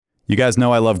You guys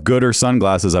know I love Goodr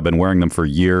sunglasses. I've been wearing them for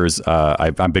years.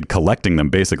 I've been collecting them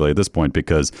basically at this point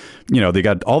because, they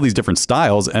got all these different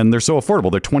styles and they're so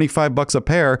affordable. They're $25 a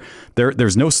pair.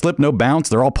 There's no slip, no bounce.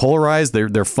 They're all polarized.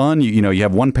 They're fun. You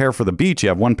have one pair for the beach. You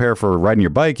have one pair for riding your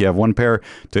bike. You have one pair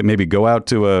to maybe go out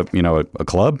to a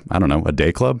club. I don't know, a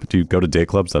day club. Do you go to day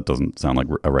clubs? That doesn't sound like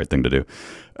a right thing to do.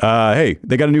 Hey,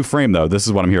 they got a new frame though. This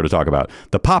is what I'm here to talk about.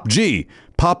 The Pop G.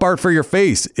 Pop art for your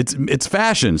face. It's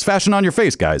fashion. It's fashion on your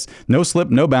face, guys. No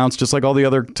slip, no bounce, just like all the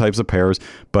other types of pairs.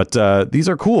 But these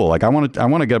are cool. Like I want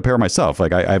to get a pair myself.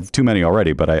 Like I have too many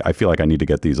already, but I feel like I need to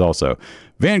get these also.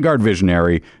 Vanguard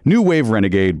Visionary, New Wave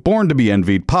Renegade, Born to be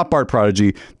Envied, Pop Art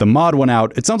Prodigy. The mod went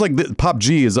out. It sounds like the Pop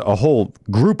G is a whole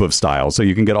group of styles, so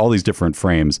you can get all these different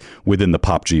frames within the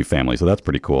Pop G family. So that's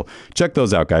pretty cool. Check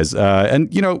those out, guys. And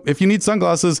if you need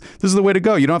sunglasses, this is the way to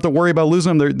go. You don't have to worry about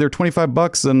losing them. They're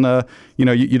 $25, and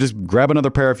you just grab another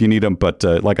pair if you need them. But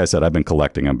like I said, I've been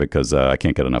collecting them because I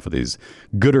can't get enough of these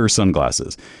Goodr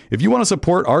sunglasses. If you want to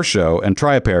support our show and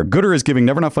try a pair, Goodr is giving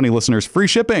Never Not Funny listeners free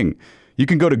shipping. You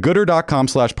can go to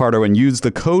goodr.com/Pardo and use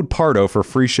the code Pardo for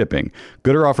free shipping.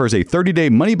 Goodr offers a 30-day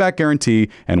money-back guarantee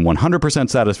and 100%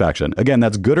 satisfaction. Again,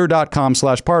 that's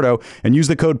goodr.com/Pardo and use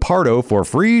the code Pardo for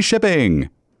free shipping.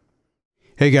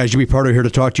 Hey guys, Jimmy Pardo here to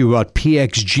talk to you about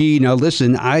PXG. Now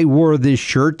listen, I wore this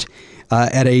shirt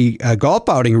at a golf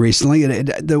outing recently, and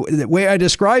the way I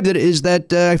described it is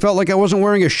that I felt like I wasn't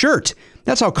wearing a shirt.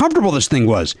 That's how comfortable this thing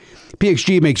was.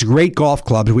 PXG makes great golf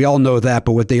clubs. We all know that,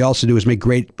 but what they also do is make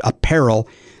great apparel.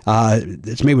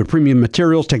 It's made with premium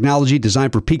materials, technology,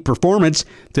 designed for peak performance.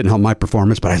 Didn't help my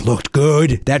performance, but I looked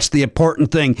good. That's the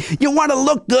important thing. You want to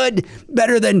look good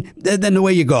better than the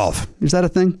way you golf. Is that a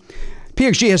thing?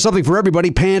 PXG has something for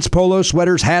everybody. Pants, polos,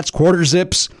 sweaters, hats, quarter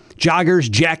zips, joggers,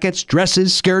 jackets,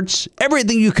 dresses, skirts,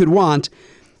 everything you could want.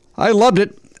 I loved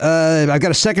it. I've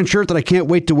got a second shirt that I can't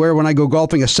wait to wear when I go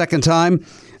golfing a second time,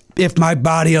 if my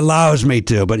body allows me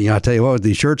to. But, I'll tell you what, with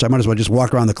these shirts, I might as well just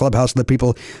walk around the clubhouse and let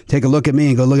people take a look at me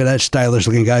and go, look at that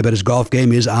stylish-looking guy, but his golf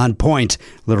game is on point.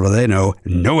 Little do they know,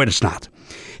 no, it's not.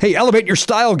 Hey, elevate your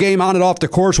style game on and off the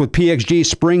course with PXG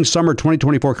Spring Summer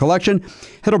 2024 collection.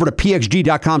 Head over to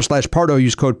pxg.com/Pardo.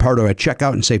 Use code Pardo at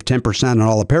checkout and save 10% on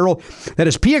all apparel. That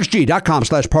is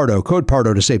pxg.com/Pardo. Code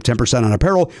Pardo to save 10% on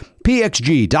apparel.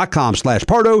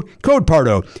 pxg.com/Pardo. Code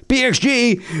Pardo.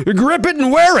 PXG, grip it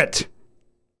and wear it.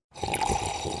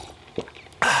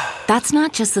 That's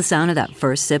not just the sound of that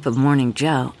first sip of Morning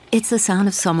Joe. It's the sound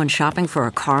of someone shopping for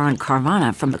a car on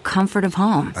Carvana from the comfort of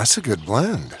home. That's a good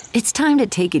blend. It's time to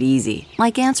take it easy,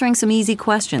 like answering some easy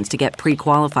questions to get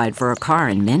pre-qualified for a car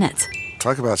in minutes.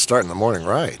 Talk about starting the morning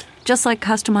right. Just like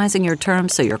customizing your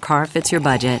terms so your car fits your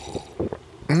budget.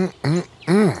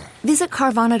 Visit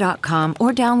Carvana.com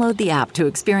or download the app to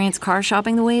experience car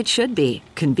shopping the way it should be.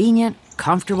 Convenient,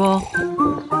 comfortable.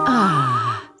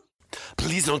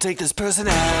 Please don't take this person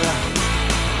out.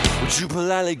 Would you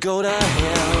politely go to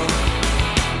hell?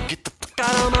 Get the fuck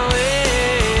out of my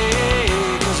way,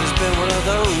 'cause it's been one of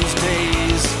those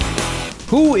days.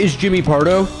 Who is Jimmy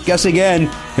Pardo? Guess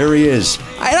again. Here he is.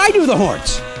 And I do the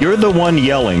horns. You're the one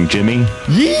yelling, Jimmy.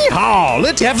 Yeehaw!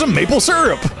 Let's have some maple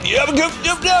syrup.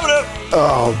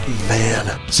 Oh,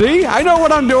 man. See? I know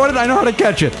what I'm doing and I know how to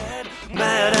catch it.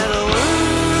 Mad at the world.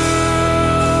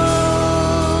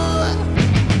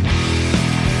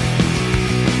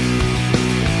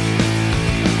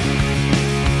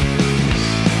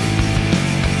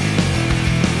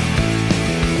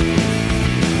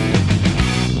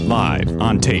 Live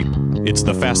on tape. It's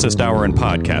the fastest hour in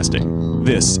podcasting.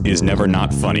 This is Never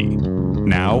Not Funny.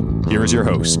 Now, here is your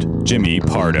host, Jimmy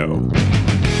Pardo.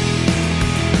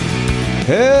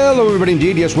 Hello, everybody.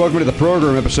 Indeed, yes, welcome to the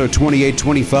program, episode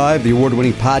 2825, the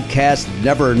award-winning podcast,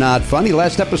 Never Not Funny.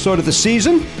 Last episode of the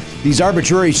season. These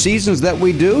arbitrary seasons that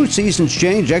we do, seasons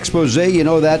change, expose, you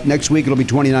know that. Next week, it'll be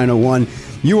 2901.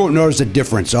 You won't notice a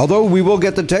difference, although we will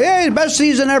get the hey, best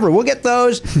season ever. We'll get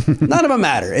those. None of them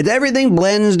matter. Everything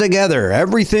blends together.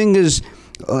 Everything is,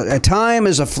 time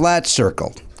is a flat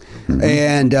circle. Mm-hmm.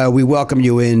 And we welcome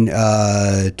you in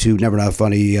to Never Not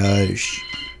Funny.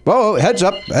 Oh, heads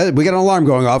up. We got an alarm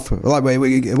going off.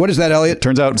 What is that, Elliot?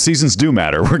 Turns out seasons do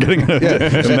matter. We're getting a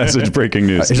message, breaking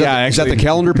news. Is that the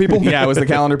calendar people? Yeah, it was the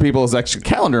calendar people. It's actually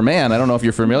calendar man. I don't know if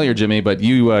you're familiar, Jimmy, but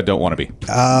you don't want to be.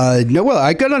 No, well,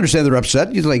 I can understand they're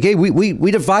upset. It's like, hey, we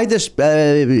divide this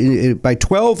by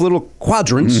 12 little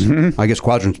quadrants. Mm-hmm. I guess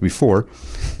quadrants before.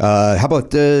 How about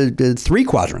 3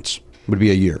 quadrants would be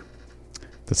a year?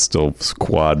 That's still,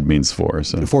 quad means 4.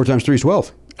 So 4 times 3 is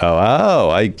 12.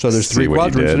 So there's see three what you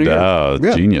quadrants did. in a year. Oh,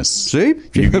 Yeah. genius. See?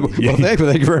 Well, thank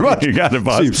you very much. You got it,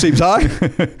 boss. Seems high.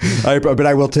 But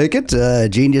I will take it.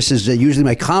 Genius is usually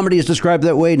my comedy is described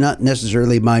that way, not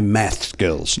necessarily my math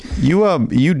skills.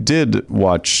 You did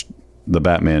watch the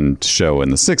Batman show in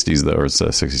the 60s, though, or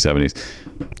 60s, 70s.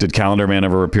 Did Calendar Man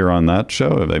ever appear on that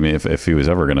show? I mean, if he was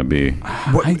ever going to be.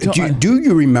 Do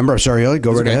you remember? Sorry, Ellie,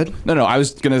 go right ahead. No, I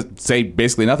was going to say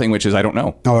basically nothing, which is I don't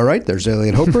know. All right, there's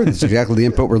Elliot Hoper. That's exactly the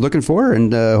input we're looking for,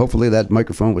 and hopefully that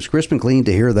microphone was crisp and clean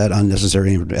to hear that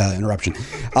unnecessary interruption.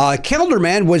 Calendar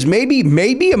Man was maybe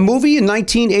a movie in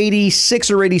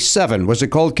 1986 or 87. Was it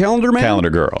called Calendar Man? Calendar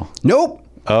Girl. Nope.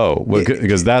 Oh,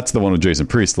 because that's the one with Jason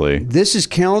Priestley. This is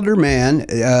Calendar Man.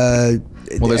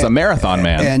 Well, there's a Marathon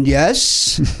Man. And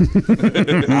yes,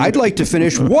 I'd like to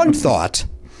finish one thought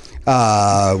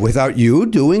without you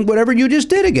doing whatever you just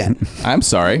did again. I'm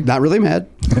sorry. Not really mad.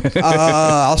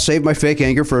 I'll save my fake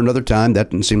anger for another time.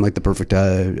 That didn't seem like the perfect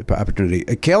opportunity.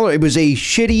 It was a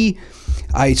shitty.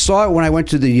 I saw it when I went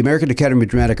to the American Academy of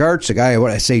Dramatic Arts. A guy,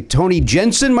 Tony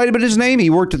Jensen might have been his name. He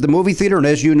worked at the movie theater. And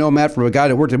as you know, Matt, from a guy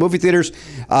that worked at movie theaters,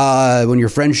 when your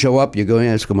friends show up, you go,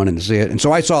 yeah, let's come on in to see it. And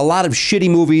so I saw a lot of shitty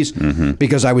movies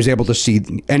because I was able to see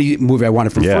any movie I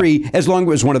wanted for free, as long as it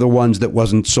was one of the ones that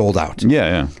wasn't sold out.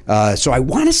 Yeah. So I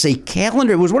want to say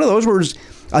Calendar. It was one of those where it was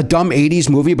a dumb 80s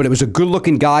movie, but it was a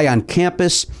good-looking guy on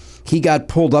campus. He got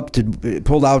pulled out to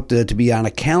be on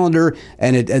a calendar,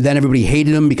 and then everybody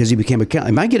hated him because he became a calendar.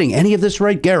 Am I getting any of this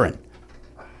right, Garen?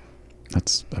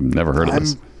 I've never heard of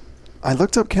this. I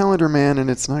looked up Calendar Man,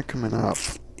 and it's not coming up.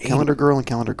 Calendar Girl and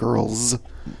Calendar Girls.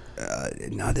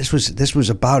 No, this was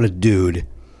about a dude.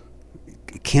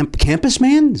 Campus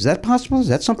Man? Is that possible? Is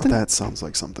that something? That sounds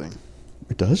like something.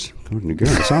 It does?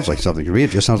 It sounds like something to me. It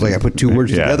just sounds like I put two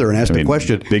words together and asked a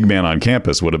question. Big Man on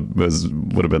Campus would have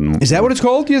been. Is that what it's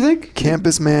called, do you think?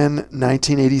 Campus Man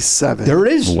 1987. There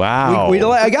it is. Wow.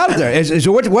 I got it there.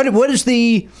 So what is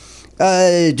the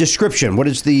description? What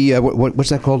is the what's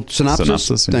that called?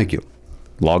 Synopsis? Yeah. Thank you.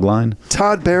 Logline?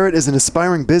 Todd Barrett is an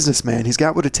aspiring businessman. He's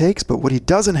got what it takes, but what he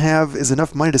doesn't have is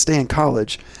enough money to stay in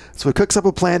college. So he cooks up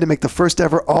a plan to make the first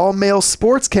ever all-male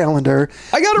sports calendar.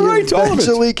 I got it right, all of it. He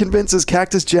eventually convinces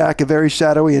Cactus Jack, a very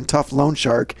shadowy and tough loan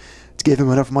shark, to give him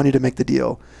enough money to make the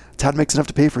deal. Todd makes enough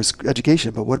to pay for his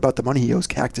education, but what about the money he owes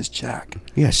Cactus Jack?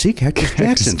 Yeah, see, Cactus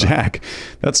Jackson. Jack.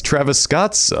 That's Travis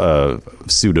Scott's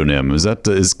pseudonym.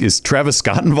 Is Travis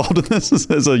Scott involved in this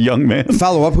as a young man?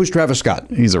 Follow up, who's Travis Scott?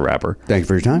 He's a rapper. Thank you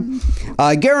for your time.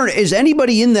 Garrett, is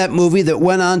anybody in that movie that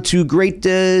went on to great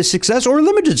success or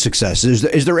limited success?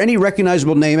 Is there any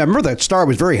recognizable name? I remember that star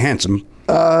was very handsome.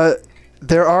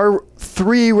 There are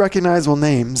 3 recognizable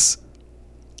names,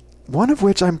 one of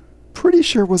which I'm pretty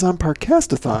sure was on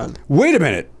Parkastathon. Wait a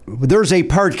minute. There's a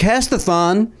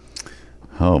Parkastathon.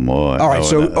 Oh, boy. All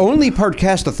right, only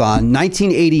Parkastathon,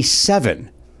 1987.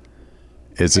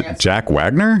 Is it Jack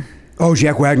Wagner? Oh,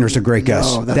 Jack Wagner's a great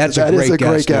guess. No, that is a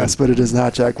great guess, but it is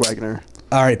not Jack Wagner.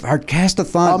 All right,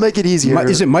 Parkastathon. I'll make it easier.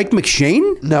 Is it Mike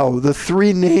McShane? No, the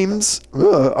 3 names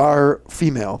are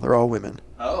female. They're all women.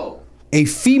 Oh. A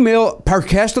female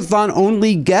Parkastathon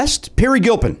only guest? Perry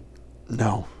Gilpin.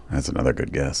 No. That's another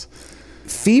good guess.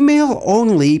 Female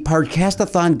only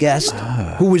Parkastathon guest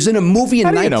who was in a movie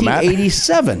in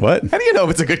 1987. What? How do you know if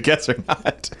it's a good guess or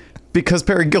not? Because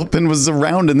Perry Gilpin was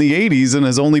around in the 80s and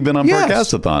has only been on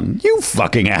Parkastathon. You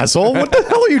fucking asshole. What the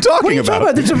hell are you talking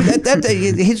about?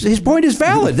 His point is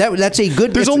valid. That's a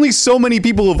good... There's only so many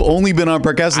people who've only been on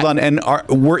Parkastathon and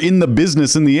were in the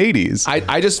business in the 80s.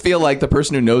 I just feel like the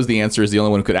person who knows the answer is the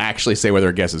only one who could actually say whether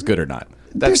a guess is good or not.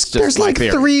 There's like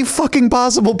 3 fucking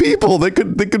possible people that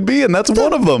could be, and that's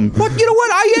one of them. What? You know what?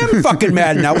 I am fucking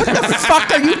mad now. What the fuck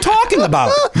are you talking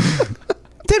about?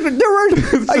 There are,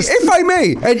 if I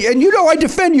may, and you know I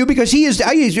defend you because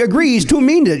I agree he's too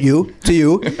mean to you.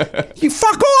 You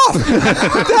fuck off.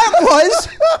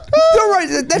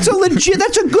 That's a legit.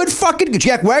 That's a good fucking.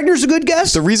 Jack Wagner's a good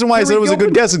guess. The reason why I said it was a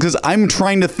good guess is because I'm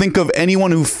trying to think of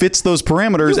anyone who fits those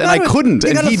parameters, and I couldn't,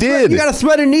 and he did. You got to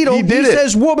thread a needle. He did it.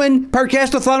 Says woman,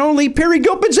 Parkastathon only. Perry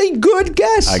Gilpin's a good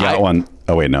guess. I got one.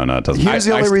 Oh wait, no, it doesn't. Here's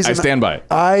the only reason I stand by it.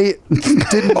 I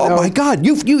didn't know. Oh my God,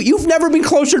 you've never been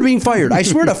closer to being fired. I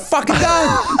swear to fucking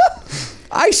God.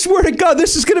 I swear to God,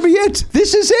 this is going to be it.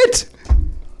 This is it.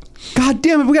 God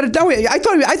damn it, we got to do it. I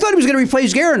thought he was going to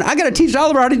replace Garen. I got to teach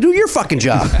Oliver how to do your fucking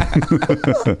job.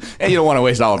 And you don't want to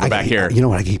waste Oliver back here. You know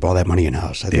what? I keep all that money in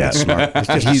house. I think that's smart.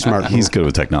 It's just smart. He's good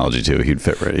with technology too. He'd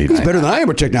fit right. He's better than I am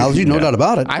with technology, no doubt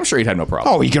about it. I'm sure he'd have no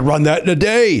problem. Oh, he can run that in a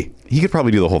day. he could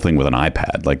probably do the whole thing with an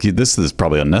iPad. Like this is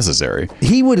probably unnecessary.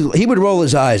 He would roll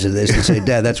his eyes at this and say,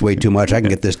 "Dad, that's way too much. I can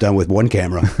get this done with one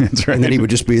camera." That's right. And then he would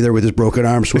just be there with his broken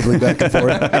arm swiveling back and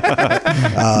forth.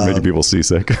 Making people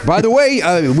seasick. By the way,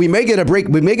 we may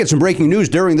get some breaking news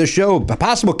during this show. A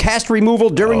possible cast removal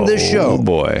during this show. Oh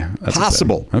boy, that's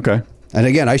possible. exciting. Okay. And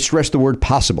again, I stress the word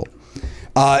possible.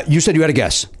 You said you had a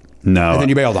guess. No. And then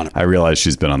you bailed on it. I realized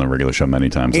she's been on the regular show many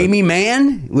times. Amy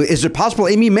Mann? Is it possible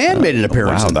Amy Mann made an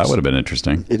appearance? Wow, in that this? would have been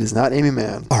interesting. It is not Amy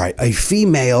Mann. All right, a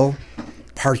female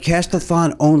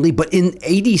podcastathon only, but in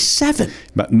 87.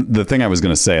 But the thing I was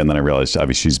going to say, and then I realized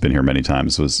obviously she's been here many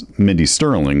times, was Mindy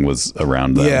Sterling was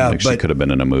around then. Yeah, like she could have been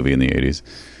in a movie in the 80s.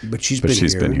 But she's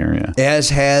been here, yeah. As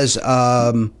has,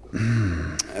 I mean,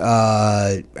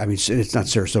 it's not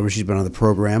Sarah Silver. She's been on the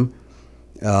program.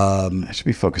 I should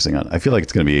be focusing on. I feel like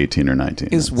it's going to be 18 or 19.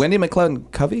 Is Wendy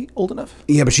McLeod-Covey old enough?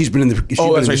 Yeah, but she's been in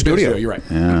the studio. You're right.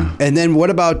 Yeah. And then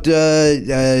what about? I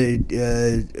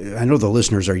know the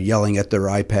listeners are yelling at their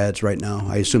iPads right now.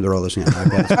 I assume they're all listening on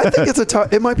iPads. I think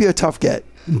it might be a tough get.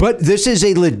 But this is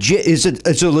a legit.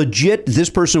 It's a legit. This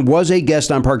person was a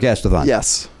guest on Podcastathon.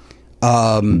 Yes.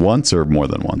 Once or more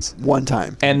than once? One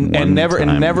time. And One never time,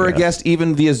 a yes. guest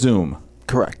even via Zoom.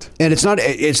 Correct. And it's not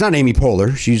Amy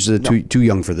Poehler. She's too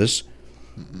young for this.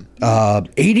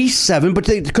 87, but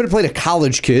they could have played a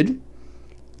college kid.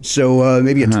 So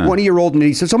maybe a 20-year-old in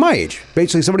 87. So my age.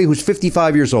 Basically somebody who's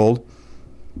 55 years old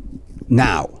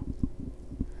now.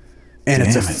 And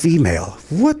it's a female.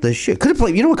 What the shit? Could have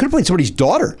played, could have played somebody's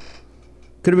daughter.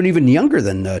 Could have been even younger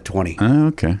than 20.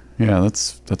 Okay. Yeah,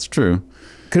 that's true.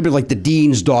 Could have been like the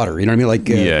dean's daughter. You know what I mean? Like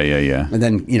yeah. And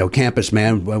then, Campus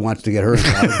Man wants to get her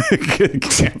involved.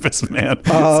 Campus Man.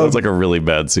 Sounds like a really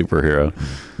bad superhero.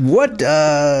 What?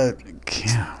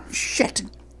 Shit.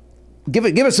 Give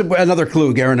us another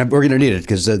clue, Garen. We're going to need it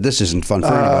because this isn't fun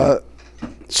for anybody.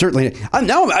 Certainly.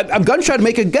 I'm gun shy to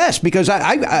make a guess because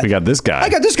we got this guy. I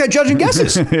got this guy judging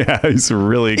guesses. Yeah, he's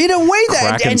really in a way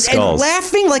that and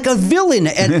laughing like a villain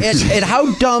at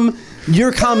how dumb.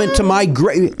 Your comment to my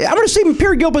great... I'm going to say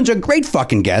Perry Gilpin's a great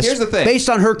fucking guess. Here's the thing.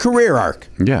 Based on her career arc.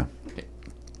 Yeah.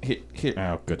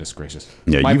 Oh, goodness gracious.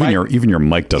 Yeah, even your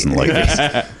mic doesn't like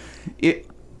this.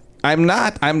 I'm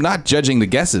not judging the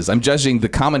guesses. I'm judging the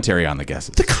commentary on the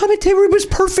guesses. The commentary was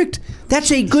perfect.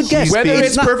 That's a good guess. Whether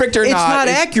it's perfect or not. It's not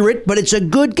accurate, but it's a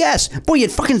good guess. Boy, it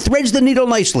fucking threads the needle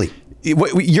nicely.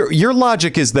 Your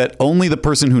logic is that only the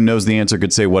person who knows the answer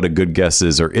could say what a good guess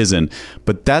is or isn't,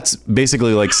 but that's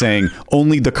basically like saying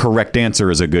only the correct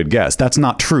answer is a good guess. That's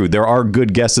not true. There are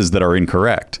good guesses that are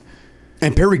incorrect.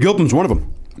 And Perry Gilpin's one of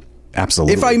them.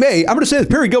 Absolutely. If I may, I'm going to say that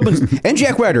Perry Gilpin and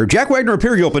Jack Wagner and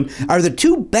Perry Gilpin are the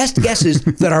two best guesses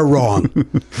that are wrong.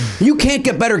 You can't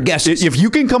get better guesses. If you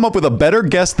can come up with a better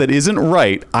guess that isn't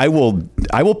right, I'll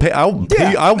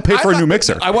pay for a new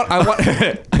mixer. I want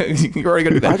you're already going to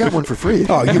do that. I got one for free.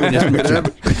 Oh, you and this mixer.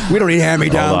 We don't need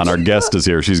hand-me-downs. Hold on, our guest is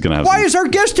here. She's going to have Why is our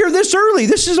guest here this early?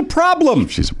 This is a problem.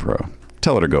 She's a pro.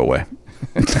 Tell her to go away.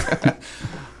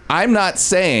 I'm not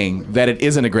saying that it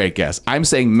isn't a great guess. I'm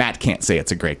saying Matt can't say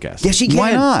it's a great guess. Yes, he can.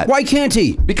 Why not? Why can't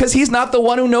he? Because he's not the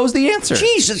one who knows the answer.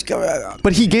 Jesus.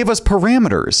 But he gave us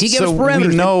parameters. He gave us parameters.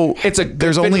 We know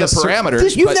there's only a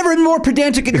parameter. You've never been more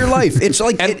pedantic in your life. It's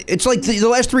like it's like the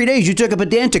last 3 days you took a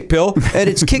pedantic pill and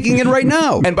it's kicking in right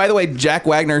now. And by the way, Jack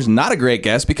Wagner's not a great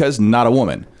guess because not a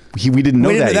woman. We didn't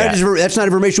know that yet. That's not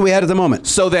information we had at the moment.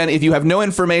 So then if you have no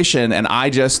information and I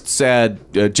just said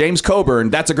James Coburn,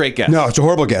 that's a great guess. No, it's a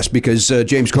horrible guess because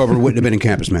James Coburn wouldn't have been in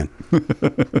Campus Man.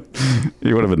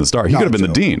 He would have been the star. He could have been the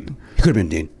dean. He could have been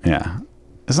dean. Yeah.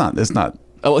 It's not.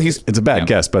 Oh, well, it's a bad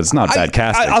guess, but it's not bad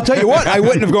casting. I'll tell you what, I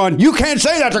wouldn't have gone, you can't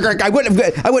say that's a great guess. I wouldn't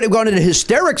have gone into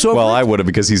hysterics over Well, it. I would have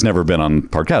because he's never been on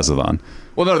Podcastathon.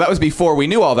 Well, no, that was before we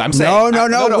knew all that. I'm saying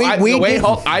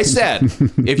No. I said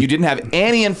if you didn't have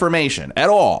any information at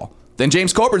all, then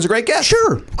James Coburn's a great guess.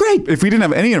 Sure, great. If we didn't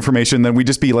have any information, then we'd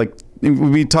just be like,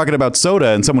 we'd be talking about soda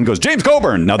and someone goes, James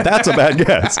Coburn. Now that's a bad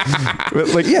guess.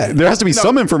 There has to be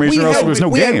some information or else there's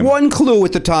no game. We had one clue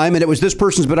at the time, and it was this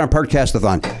person's been on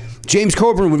Podcastathon. James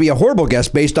Coburn would be a horrible guess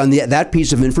based on that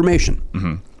piece of information.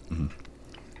 Mm-hmm.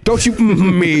 Don't you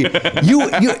me?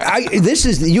 This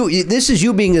is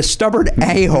you being a stubborn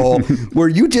a-hole where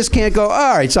you just can't go,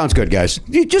 all right, sounds good, guys.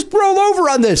 You just roll over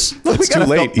on this. It's too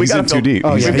late. He's in too deep.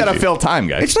 We've got to fill time,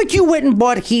 guys. It's like you went and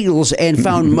bought heels and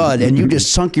found mud and you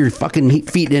just sunk your fucking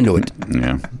feet into it.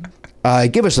 Yeah.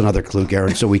 Give us another clue,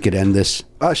 Garen, so we could end this.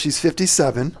 She's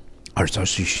 57. All right, so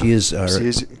she is. She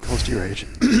is close to your age.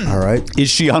 All right. Is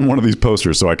she on one of these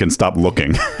posters so I can stop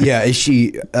looking? Yeah, is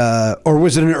she, or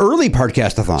was it an early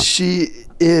podcast-a-thon? She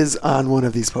is on one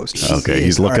of these posters. Okay,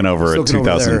 he's looking over at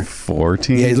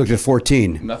 2014. Yeah, he's looking at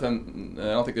 14. Nothing. I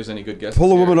don't think there's any good guesses.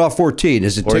 Pull a here. woman off 14.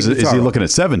 Is it? Or is he looking at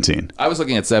 17? I was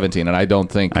looking at 17, and I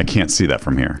don't think. I can't see that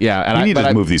from here. Yeah, and you need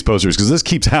to move these posters because this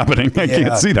keeps happening. I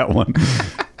can't see that one.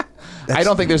 I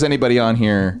don't think there's anybody on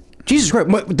here. Jesus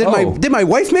Christ! Did my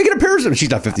wife make an appearance? She's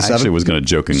not 57. I actually was going to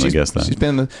jokingly guess that. She's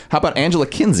been. How about Angela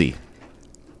Kinsey?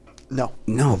 No,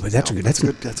 but that's a good. That's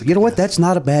good. That's a you know good what? guess. That's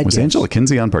not a bad. Was guess. Angela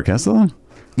Kinsey on Parkastathlon?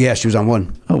 Yeah, she was on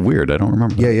one. Oh, weird. I don't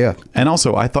remember that. Yeah. And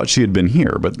also, I thought she had been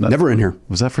here, but Never in here.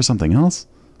 Was that for something else?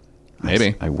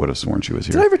 Maybe. I would have sworn she was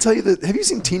here. Did I ever tell you that? Have you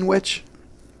seen Teen Witch?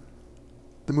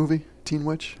 The movie Teen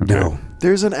Witch? No.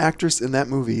 There's an actress in that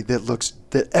movie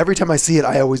that every time I see it,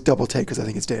 I always double take because I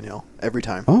think it's Danielle every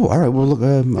time. Oh, all right. Well, look,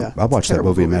 Yeah, I'll watch it's a that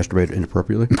movie and terrible masturbate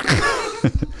inappropriately.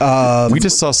 We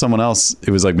just saw someone else.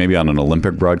 It was like maybe on an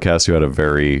Olympic broadcast who had a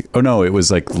very. Oh no, it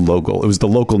was like local. It was the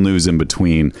local news in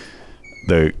between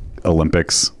the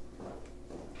Olympics.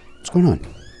 What's going on?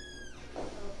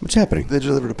 What's happening? They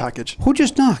delivered a package. Who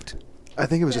just knocked? I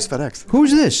think it was just FedEx.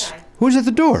 Who's this? Who's at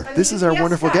the door? This is our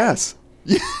wonderful guest.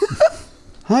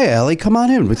 Hi, Allie. Come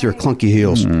on in with your clunky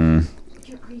heels.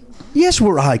 Yes,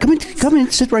 we're high. Come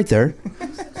in. Sit right there.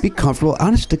 Be comfortable.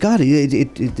 Honest to God,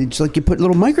 it's like you put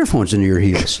little microphones into your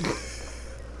heels.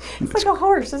 It's like a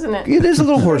horse, isn't it? It is a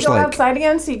little Can I go horse-like. outside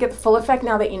again so you get the full effect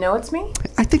now that you know it's me?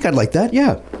 I think I'd like that.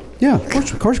 Yeah.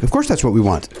 Of course, that's what we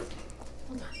want.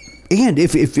 And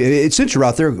if since you're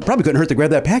out there, it probably couldn't hurt to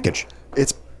grab that package.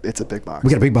 It's a big box.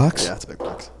 We got a big box. Yeah, it's a big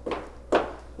box.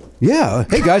 Yeah.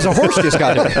 Hey, guys, a horse just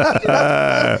got it.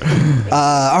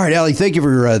 All right, Allie, thank you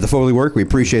for the Foley work. We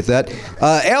appreciate that.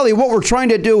 Allie, what we're trying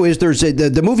to do is there's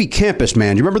the movie Campus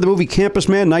Man. Do you remember the movie Campus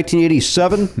Man,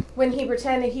 1987? When he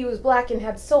pretended he was black and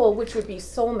had soul, which would be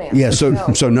Soul Man. Yeah, so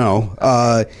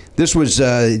no. This was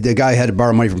the guy had to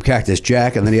borrow money from Cactus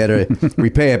Jack, and then he had to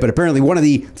repay it. But apparently one of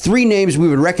the three names we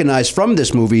would recognize from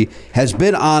this movie has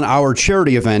been on our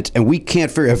charity event, and we can't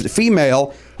figure if the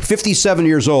female, 57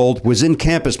 years old, was in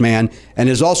Campus Man and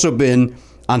has also been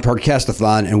on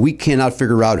Podcastathon, and we cannot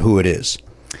figure out who it is.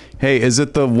 Hey, is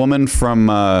it the woman from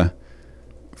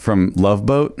Love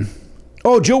Boat?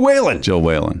 Oh, Jill Whalen. Jill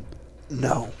Whalen.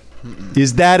 No.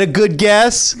 Is that a good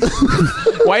guess?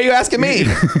 Why are you asking me?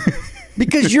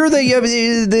 Because you're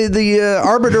the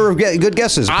arbiter of good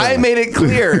guesses. I made it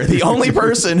clear. The only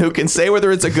person who can say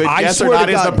whether it's a good I guess or swear not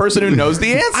to is God. the person who knows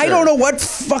the answer. I don't know what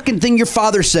fucking thing your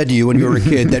father said to you when you were a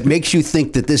kid that makes you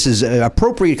think that this is an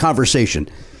appropriate conversation.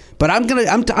 But I'm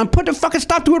putting a fucking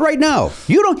stop to it right now.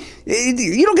 You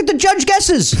don't get to judge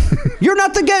guesses. You're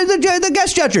not the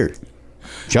guest judger.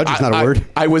 Judge is not a word.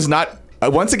 I was not.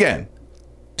 Once again,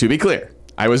 to be clear,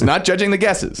 I was not judging the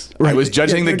guesses. I was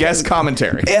judging the guest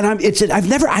commentary. And I'm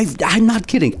not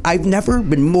kidding. I've never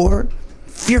been more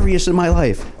furious in my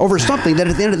life over something that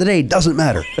at the end of the day doesn't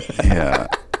matter. Yeah.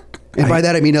 And by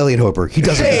that I mean Elliot Hooper. He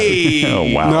doesn't matter.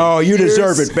 Oh wow. No, you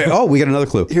deserve it. Oh, we got another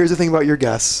clue. Here's the thing about your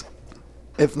guess.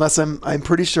 Unless I'm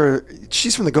pretty sure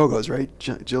she's from the Go-Go's, right?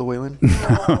 Jill Whalen?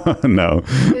 No.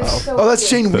 Oh, that's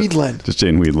Jane Weedland. Just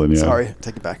Jane Weedland, yeah. Sorry,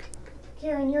 take it back.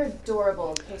 Karen, you're adorable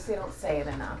in case they don't say it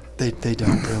enough. They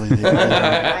don't really. They really don't.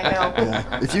 I know.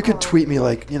 Yeah. If you could tweet me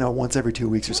once every 2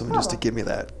 weeks or something just to give me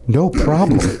that. No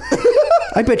problem.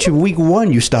 I bet you week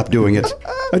one you stop doing it.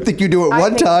 I think you do it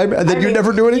one time and then you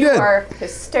never do it again. You are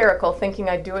hysterical thinking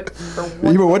I do it for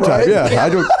one Even one time, Right? yeah.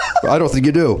 I don't think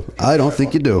you do. I don't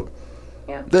think you do.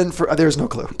 Yeah. Then there's no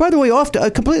clue. By the way,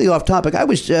 completely off topic. I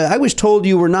was told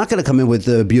you were not going to come in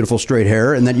with beautiful straight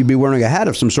hair and that you'd be wearing a hat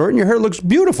of some sort, and your hair looks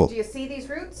beautiful. Do you see these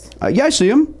roots? Yeah, I see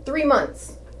them. 3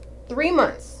 months. 3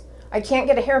 months. I can't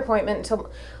get a hair appointment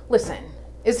until. Listen,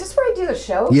 is this where I do the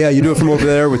show? Yeah, you do it from over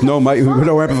there with no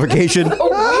amplification.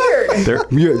 So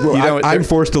weird. I'm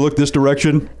forced to look this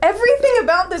direction. Everything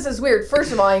about this is weird.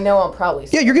 First of all, I know I'll probably.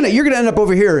 Yeah, you're gonna end up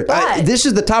over here. But- This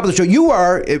is the top of the show. You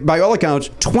are, by all accounts,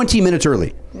 20 minutes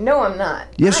early. No, I'm not.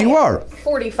 Yes, I you am are.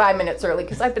 45 minutes early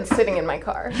because I've been sitting in my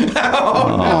car.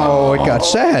 Oh, it got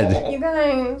sad. You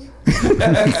guys,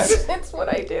 it's what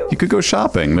I do. You could go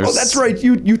shopping. Oh, that's right.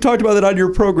 You talked about that on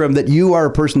your program, that you are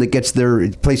a person that gets their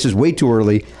places way too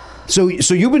early. So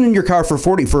you've been in your car for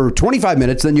 25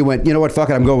 minutes, then you went, you know what, fuck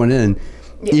it, I'm going in,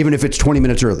 even if it's 20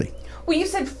 minutes early. Well, you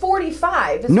said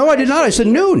 45. No, I did not. I said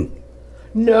noon.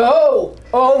 No.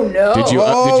 Oh, no. Did you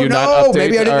not update?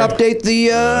 Maybe I didn't update the...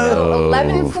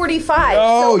 11:45.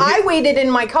 No, so I waited in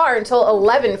my car until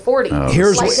 11:40.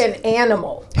 Here's like what- an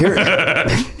animal.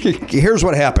 Here's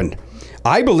what happened.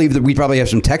 I believe that we probably have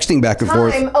some texting back and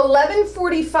forth. Time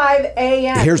 11:45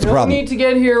 a.m. Here's the no problem. need to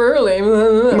get here early.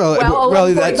 Well,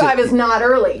 11:45 is not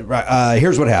early. Right.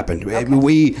 Here's what happened. Okay.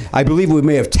 I believe we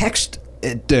may have texted.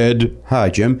 Hi,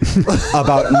 Jim.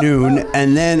 About noon,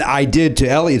 and then I did, to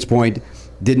Elliot's point,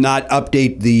 did not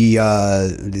update the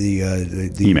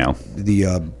email,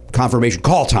 the confirmation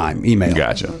call time email.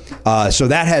 Gotcha. So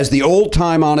that has the old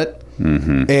time on it.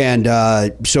 Mm-hmm. And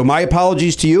so my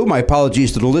apologies to you. My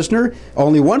apologies to the listener.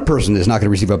 Only one person is not going to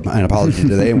receive an apology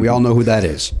today, and we all know who that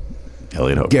is.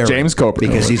 Elliot Hope. James Coper.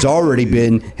 Because he's already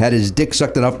had his dick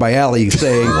sucked enough by Allie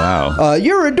saying, wow,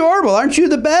 you're adorable. Aren't you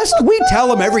the best? We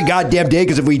tell him every goddamn day,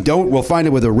 because if we don't, we'll find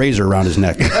him with a razor around his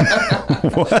neck.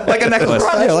 Like a necklace.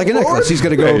 Yeah, like a necklace. He's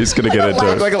going to go. Yeah, he's going to get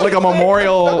into it. Like a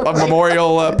memorial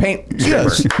paint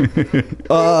stripper. Yes.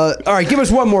 All right, give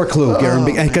us one more clue, Garen,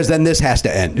 because then this has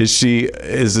to end. Is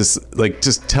this, like,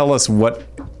 just tell us what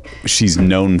she's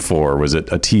known for. Was it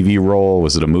a TV role?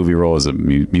 Was it a movie role? Was it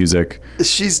music?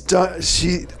 She's done.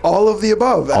 All of the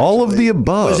above. Actually. All of the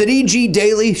above. Was it E.G.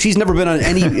 Daily? She's never been on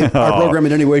any our program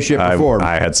in any way, shape, or form.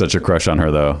 I had such a crush on her,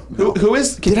 though. Who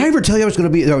is? Did I ever tell you I was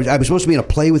supposed to be in a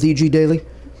play with E.G. Daily?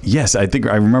 Yes, I think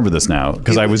I remember this now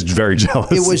because I was very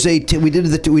jealous. It was we did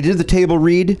the table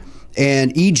read,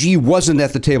 and E.G. wasn't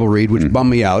at the table read, which bummed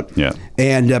me out. Yeah.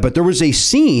 And but there was a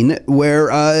scene where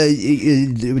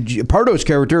Pardo's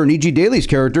character and E.G. Daly's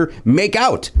character make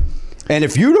out, and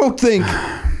if you don't think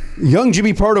young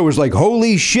Jimmy Pardo was like,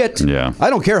 holy shit, yeah, I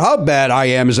don't care how bad I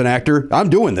am as an actor, I'm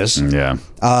doing this. Yeah.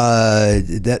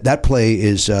 That play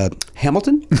is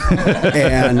Hamilton,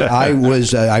 and I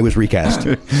was recast.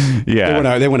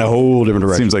 Yeah. They went a whole different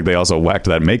direction. Seems like they also whacked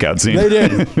that makeout scene. They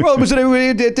did. Well,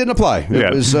 it didn't apply.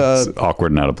 It was it's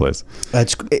awkward and out of place.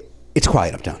 It's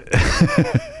quiet uptown.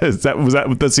 Was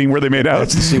that the scene where they made out?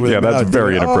 That's the scene where that's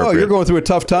very inappropriate. Oh, you're going through a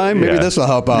tough time? Maybe this will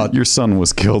help out. Your son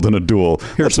was killed in a duel.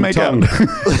 Here's Let's make tongue.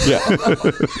 out. Yeah.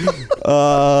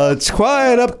 It's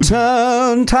quiet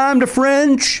uptown. Time to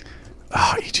French.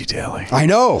 Oh, E.G. Daly. I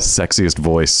know. Sexiest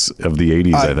voice of the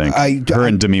 80s, I think. Her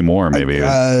and Demi Moore, maybe.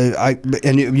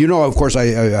 And you know, of course, I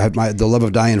have the love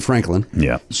of Diane Franklin.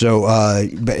 Yeah. So,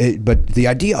 but the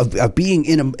idea of being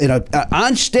in a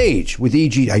on stage with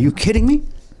E.G. Are you kidding me?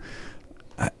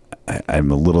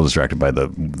 I'm a little distracted by the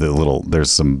little.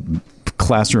 There's some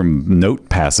classroom note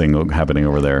passing happening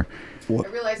over there. I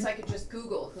realized I could just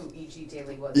Google who E.G.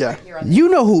 Daly was. Yeah. Right here on the You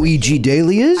know who E.G.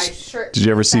 Daly is? I sure. Did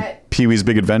you ever see Pee-wee's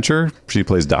Big Adventure? She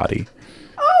plays Dottie.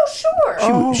 Oh,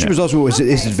 sure. She was also is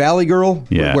it Valley Girl?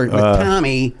 Yeah. With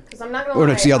Tommy. Because I'm not going Or to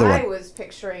lie, it's the other I one. was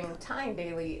picturing Tyne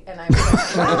Daly, and I was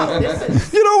like, wow, this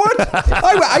is... You know what?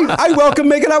 I welcome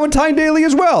making out with Tyne Daly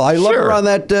as well. I love her on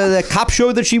that cop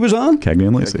show that she was on. Cagney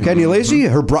and Lacey. Cagney and Lacey.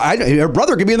 Her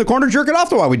brother could be in the corner jerking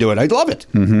off while we do it. I'd love it.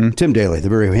 Mm-hmm. Tim Daly, the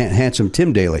very handsome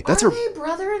Tim Daly. Are they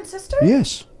brother and sister?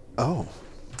 Yes. Oh.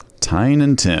 Tyne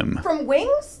and Tim. From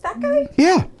Wings? That guy?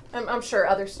 Yeah. I'm sure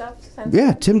other stuff.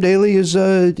 Yeah, Tim Daly is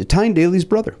Tyne Daly's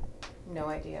brother. No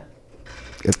idea.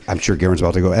 I'm sure Garen's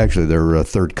about to go. Actually, they're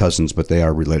third cousins, but they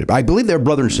are related. I believe they're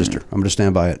brother and sister. I'm going to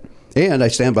stand by it. And I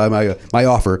stand by my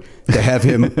offer to have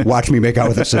him watch me make out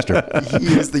with his sister.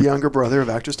 He is the younger brother of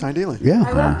actress Tyne Daly. Yeah.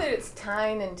 I love that it's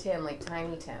Tyne and Tim, like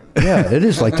Tiny Tim. Yeah, it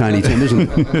is like Tiny Tim, isn't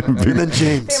it? And then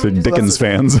James. So Dickens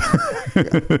fans.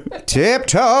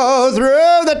 Tiptoe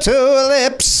through the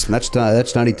tulips. That's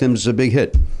Tiny Tim's big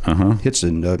hit. Hits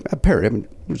in a parody. I mean,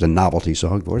 it was a novelty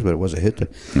song, of course, but it was a hit.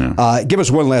 Give us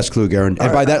one last clue, Garen.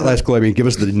 And by that last clue, I mean give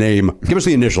us the name. Give us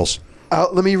the initials.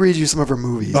 Let me read you some of her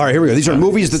movies. All right, here we go. These are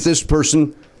movies that this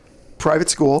person... Private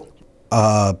School.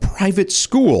 Private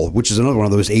School, which is another one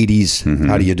of those 80s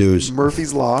how do you do's.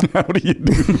 Murphy's Law. How do you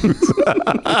do?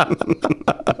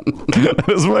 That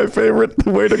is my favorite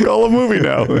way to call a movie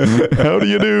now. How do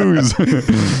you do's? All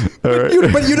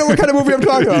right. But you know what kind of movie I'm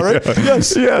talking about, right? Yeah.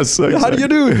 Yes. How do you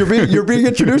do? You're being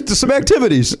introduced to some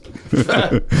activities.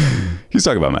 He's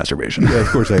talking about masturbation. Yeah, of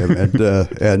course I am.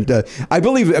 And I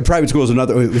believe Private School is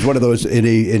was one of those in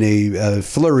a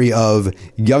flurry of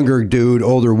younger dude,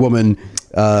 older woman.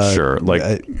 Sure,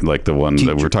 like the one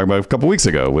that we were talking about a couple weeks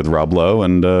ago with Rob Lowe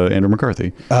and Andrew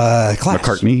McCarthy.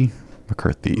 McCarthy.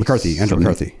 Andrew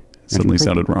McCarthy. Suddenly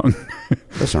sounded wrong.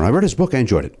 Listen, I read his book. I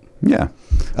enjoyed it. Yeah.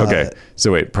 Okay.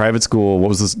 So wait, Private School. What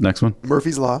was this next one?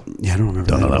 Murphy's Law. Yeah, I don't remember.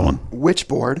 Don't know that one.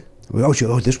 Witchboard.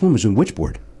 Oh, this one was in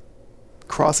Witchboard.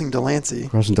 Crossing Delancey.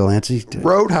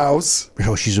 Roadhouse.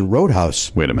 Oh, she's in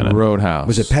Roadhouse. Wait a minute. Roadhouse.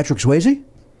 Was it Patrick Swayze?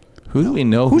 Who do we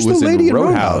know Who's who was the lady in in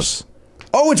Roadhouse?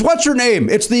 Oh, it's what's her name?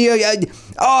 It's the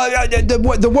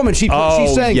woman. She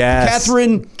sang yes.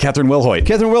 Catherine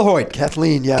Wilhoit.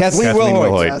 Kathleen, yes. Kathleen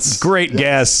Wilhoit. Yes. Great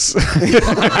guess.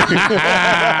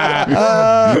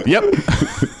 Yep.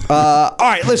 All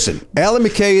right, listen. Allie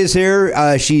Mac Kay is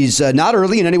here. She's not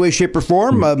early in any way, shape, or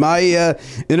form. My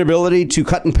inability to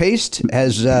cut and paste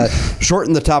has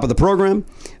shortened the top of the program.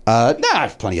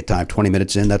 Plenty of time. 20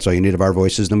 minutes in. That's all you need of our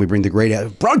voices. Then we bring the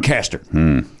great broadcaster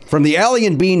from the Allie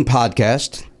and Bean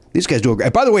podcast. These guys do a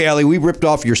great. By the way, Allie, we ripped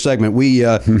off your segment. We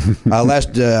on our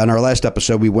last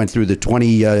episode, we went through the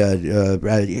 20.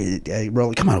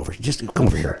 Come on over. Just come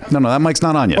over here. No, that mic's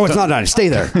not on yet. Oh, it's not on. Stay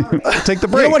there. Take the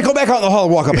break. You know what? Go back out in the hall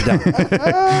and walk up and down.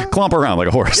 Clomp around like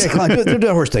a horse. Yeah, do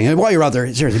the horse thing. And while you're out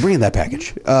there, seriously, bring in that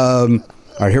package. All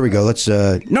right, here we go. Let's.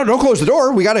 No, don't close the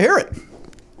door. We got to hear it.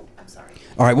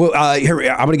 All right, well, here,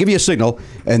 I'm going to give you a signal,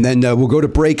 and then we'll go to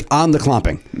break on the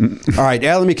clomping. All right,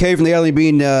 Allie Mac Kay from the Allie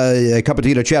Bean Cup of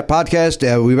Tea to Chat podcast.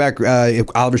 We'll be back.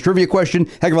 Oliver's trivia question.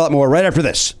 Heck of a lot more right after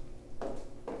this.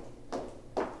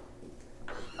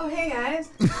 Oh, hey, guys.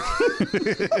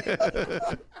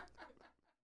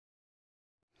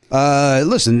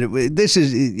 Listen, this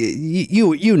is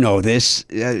you know this.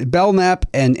 Belknap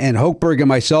and Hochberg and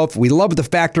myself, we love the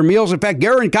Factor meals. In fact,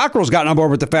 Garen Cockrell's gotten on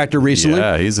board with the Factor recently.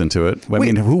 Yeah, he's into it. I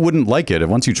mean, who wouldn't like it?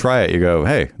 Once you try it, you go,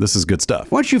 hey, this is good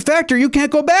stuff. Once you Factor, you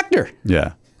can't go back there.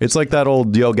 Yeah. It's like that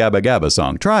old Yo Gabba Gabba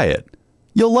song. Try it.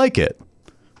 You'll like it.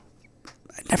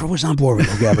 I never was on board with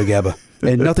Yo Gabba Gabba.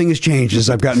 And nothing has changed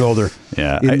as I've gotten older.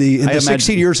 Yeah, in the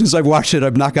 16 years since I've watched it,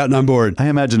 I've not gotten on board. I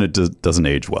imagine it doesn't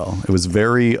age well. It was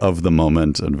very of the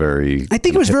moment and very. I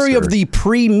think it was hipster. very of the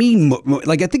pre-me.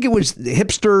 Like I think it was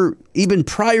hipster even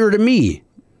prior to me.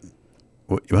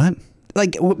 What?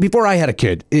 Like before I had a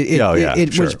kid.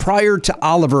 It was prior to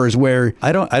Oliver is where.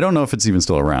 I don't know if it's even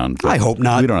still around. I hope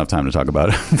not. We don't have time to talk about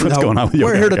it. What's going on with Yo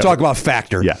We're Gabba here to Gabba. talk about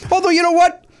Factor. Yeah. Although you know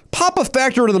what? Pop a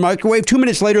Factor into the microwave. 2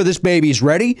 minutes later, this baby's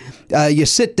ready. You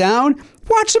sit down,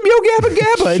 watch some Yo Gabba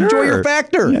Gabba. Sure. Enjoy your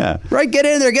Factor. Yeah. Right? Get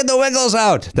in there. Get the Wiggles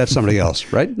out. That's somebody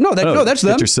else, right? No, that's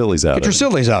them. Get your sillies out. Get your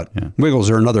sillies out. Yeah. Wiggles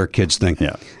are another kid's thing.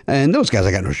 Yeah. And those guys,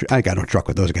 I got no truck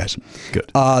with those guys. Good.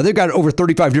 They've got over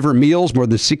 35 different meals, more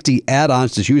than 60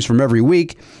 add-ons to choose from every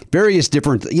week. Various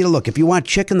different. Look, if you want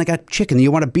chicken, they got chicken.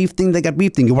 You want a beef thing, they got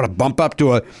beef thing. You want to bump up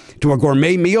to a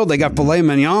gourmet meal, they got filet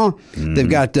mignon. They've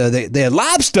got they had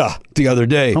lobster the other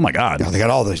day. Oh my God. They got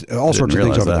all sorts of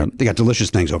things over there. They got delicious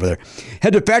things over there.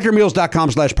 Head to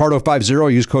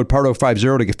factormeals.com/Pardo50. Use code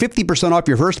Pardo50 to get 50% off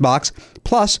your first box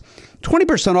plus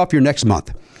 20% off your next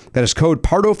month. That is code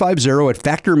Pardo50 at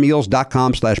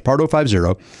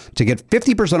factormeals.com/Pardo50 to get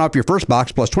 50% off your first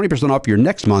box plus 20% off your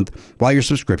next month while your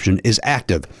subscription is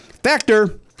active.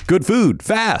 Factor. Good food,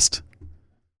 fast.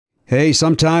 Hey,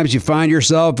 sometimes you find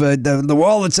yourself the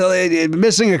wallet's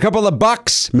missing a couple of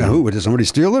bucks. Did somebody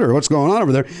steal it or what's going on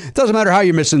over there? It doesn't matter how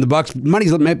you're missing the bucks. Money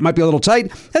might be a little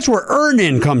tight. That's where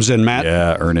Earn-In comes in, Matt.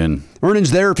 Yeah, Earn-In.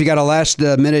 Earn-In's there if you got a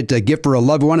last-minute gift for a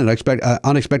loved one, an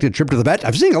unexpected trip to the vet.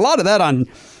 I've seen a lot of that on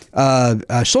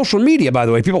social media, by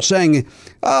the way. People saying,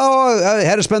 "Oh, I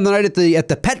had to spend the night at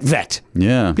the pet vet."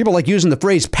 Yeah. People like using the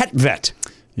phrase "pet vet."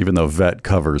 Even though vet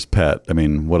covers pet. I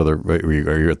mean, what other?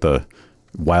 Are you at the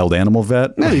wild animal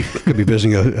vet? Yeah, you could be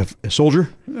visiting a soldier.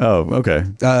 Oh, okay.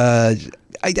 I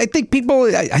think people.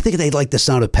 I think they like the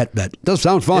sound of pet vet. It does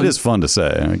sound fun. It is fun to say.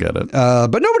 I get it.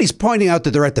 But nobody's pointing out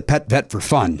that they're at the pet vet for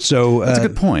fun. So that's a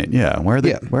good point. Yeah. Why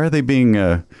are they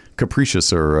being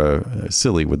capricious or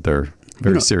silly with their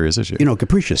very serious issue?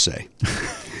 Capricious say.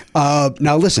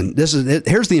 Now listen.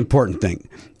 Here's the important thing.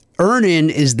 Earn-In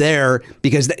is there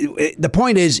because the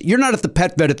point is you're not at the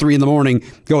pet vet at 3 a.m.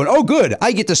 going, oh, good,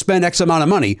 I get to spend X amount of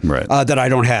money that I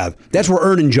don't have. That's where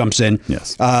Earn-In jumps in.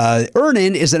 Yes.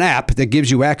 Earn-In is an app that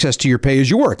gives you access to your pay as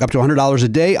you work, up to $100 a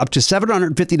day, up to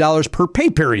 $750 per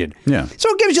pay period. Yeah. So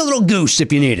it gives you a little goose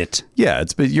if you need it. Yeah,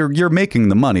 but you're making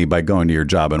the money by going to your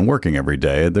job and working every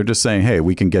day. They're just saying, hey,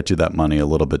 we can get you that money a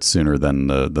little bit sooner than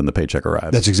the paycheck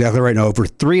arrives. That's exactly right. Now, over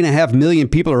 3.5 million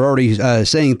people are already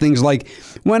saying things like,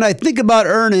 when I think about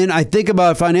Earn-In, I think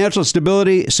about financial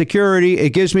stability, security. It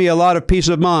gives me a lot of peace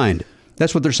of mind.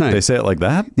 That's what they're saying. They say it like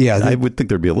that? Yeah. I would think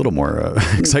there'd be a little more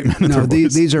excitement in their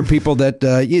voice. These are people that,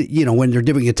 when they're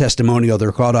giving a testimonial,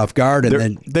 they're caught off guard.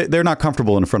 And they're not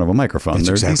comfortable in front of a microphone.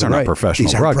 These are not professional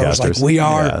these are broadcasters. Pros like we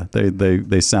are. Yeah,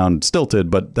 they sound stilted,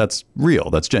 but that's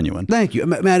real. That's genuine. Thank you.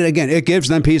 Matt, again, it gives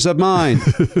them peace of mind.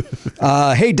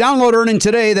 Hey, download Earn-In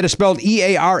today. That is spelled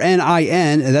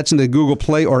EARNIN. That's in the Google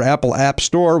Play or Apple App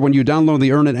Store. When you download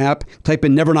the Earn-In app, type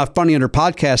in Never Not Funny under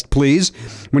podcast, please.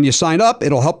 When you sign up,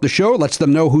 it'll help the show. Let's lets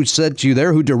them know who sent you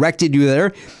there, who directed you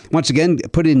there. Once again,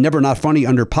 put in Never Not Funny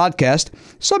under podcast.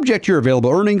 Subject to your available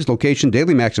earnings, location,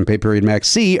 daily max, and pay period max.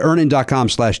 See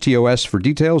earnin.com/TOS for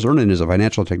details. Earnin is a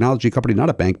financial technology company, not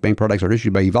a bank. Bank products are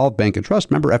issued by Evolve Bank and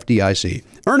Trust, member FDIC.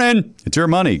 Earnin. It's your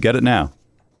money. Get it now.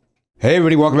 Hey,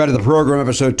 everybody, welcome back to the program,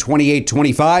 episode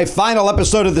 2825. Final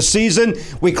episode of the season.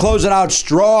 We close it out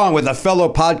strong with a fellow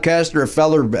podcaster,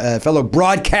 a fellow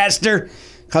broadcaster.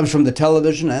 Comes from the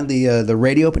television and the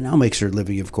radio, but now makes her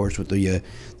living, of course, with the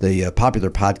popular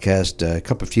podcast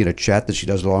Cup of Tea and a Chat that she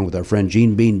does along with our friend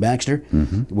Gene Bean Baxter,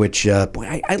 which,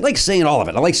 boy, I like saying all of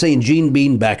it. I like saying Gene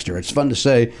Bean Baxter. It's fun to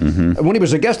say. When he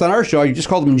was a guest on our show, you just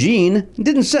called him Gene. It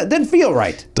didn't feel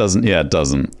right. It doesn't.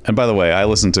 And by the way, I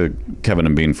listened to Kevin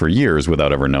and Bean for years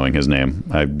without ever knowing his name.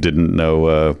 I didn't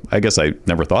know, I guess I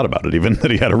never thought about it even,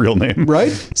 that he had a real name.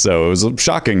 Right. So it was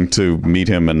shocking to meet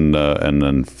him and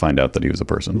then find out that he was a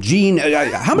person. Gene,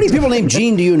 how many people named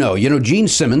Gene do you know? You know Gene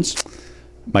Simmons?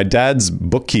 My dad's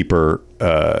bookkeeper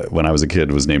when I was a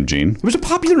kid was named Gene. It was a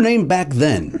popular name back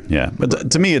then. Yeah,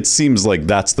 but to me it seems like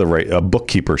that's the right. A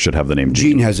bookkeeper should have the name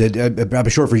Gene. Gene has it.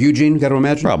 Probably short for Eugene, got to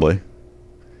imagine? Probably.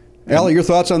 Allie, your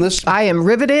thoughts on this? I am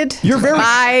riveted You're very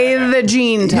by the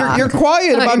Gene talk. You're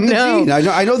quiet about the know. Gene.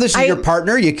 I know this is your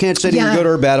partner. You can't say anything good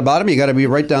or bad about him. You got to be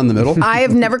right down the middle. I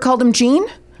have never called him Gene.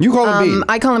 You call him Bean.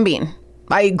 I call him Bean.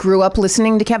 I grew up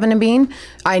listening to Kevin and Bean.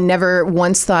 I never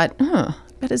once thought, I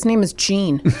bet his name is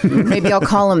Gene. Maybe I'll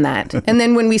call him that. And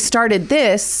then when we started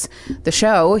the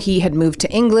show, he had moved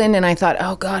to England, and I thought,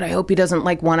 oh God, I hope he doesn't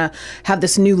want to have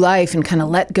this new life and kind of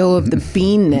let go of the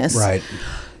beanness. Right.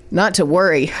 Not to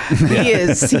worry. He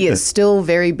is still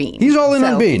very Bean. He's all in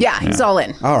on Bean. Yeah, he's all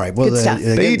in. All right. Well, good stuff.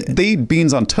 They eat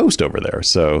beans on toast over there,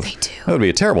 so they do. That would be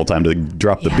a terrible time to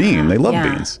drop the bean. They love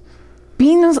beans.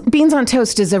 Beans on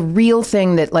toast is a real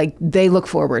thing that they look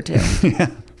forward to.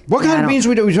 What kind of beans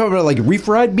we talking about? Like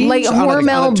refried beans, like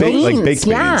Hormel beans, like baked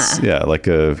beans. Yeah, like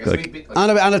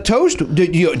on a toast. Do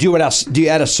you add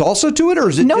a salsa to it, or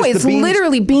is it? No, just it's the beans?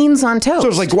 literally beans on toast. So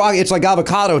it's like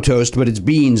avocado toast, but it's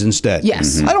beans instead.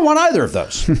 Yes, I don't want either of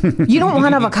those. You don't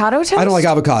want avocado toast? I don't like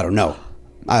avocado. No,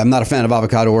 I'm not a fan of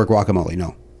avocado or guacamole.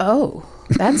 No. Oh.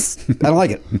 I don't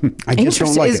like it. I just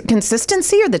don't like it.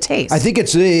 Consistency or the taste? I think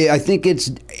it's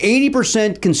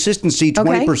 80% consistency,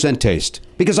 20% taste.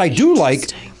 Because I do like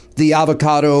the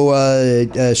avocado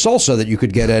salsa that you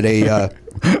could get at a.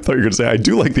 I thought you were going to say, I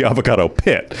do like the avocado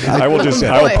pit. I will put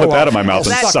that in my mouth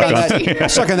and suck on it. I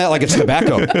suck on that like it's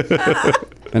tobacco.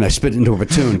 And I spit into a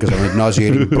platoon because I'm a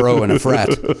nauseating bro in a frat.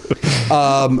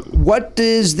 What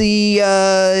is the,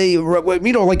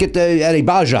 like at a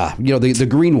Baja, the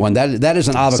green one, that is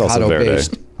an avocado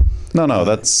based. No,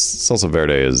 that's salsa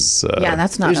verde is.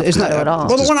 That's not avocado at all.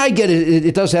 Well, the one I get,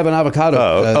 it does have an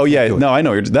avocado. No, I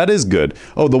know. That is good.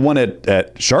 Oh, the one at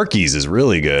Sharky's is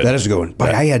really good. That is a good one.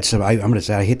 But I had some, I'm going to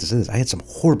say, I hate to say this, I had some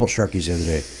horrible Sharky's the other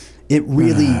day. It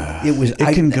really,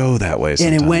 it can go that way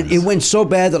sometimes. And it went so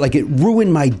bad that it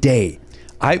ruined my day.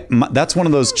 That's one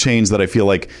of those chains that I feel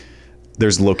like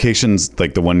there's locations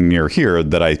like the one near here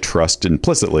that I trust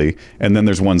implicitly, and then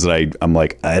there's ones that I'm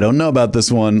like, I don't know about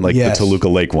this one, like the Toluca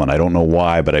Lake one. I don't know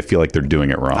why, but I feel like they're doing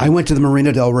it wrong. I went to the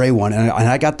Marina del Rey one, and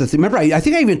I got the thing. Remember, I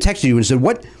think I even texted you and said,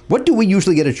 what do we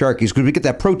usually get at Sharky's? Because we get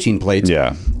that protein plate.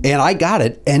 Yeah. And I got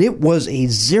it, and it was a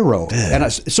 0. And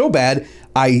so bad,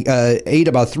 I ate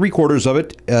about 3/4 of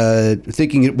it,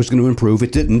 thinking it was going to improve.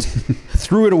 It didn't.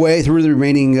 Threw it away, threw the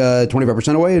remaining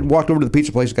 25% away, and walked over to the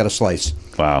pizza place and got a slice.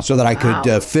 Wow. So that I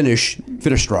could finish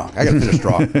strong. I got to finish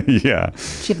strong. Yeah.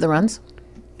 Did you have the runs?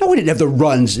 No, we didn't have the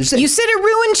runs. You said it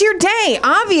ruined your day.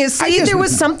 Obviously, there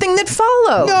was something that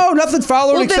followed. No, nothing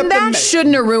followed. Well, then that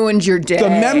shouldn't have ruined your day. The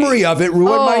memory of it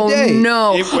ruined my day. Oh,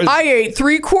 no. I ate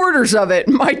 3/4 of it.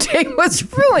 My day was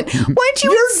ruined. Why'd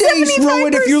you eat 75%? Your day's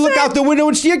ruined if you look out the window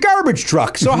and see a garbage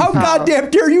truck. So how goddamn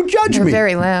dare you judge me?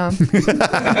 Very loud. They're very,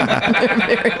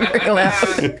 very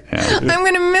loud. Yeah. I'm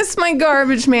going to miss my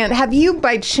garbage man. Have you,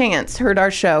 by chance, heard our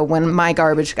show when my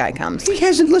garbage guy comes? He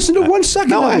hasn't listened to 1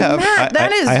 second. No, I have. Matt,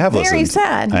 that is very listened.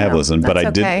 sad. I have listened, but I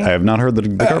have not heard the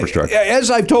garbage truck. As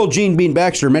I've told Gene Bean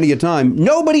Baxter many a time,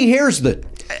 nobody hears that.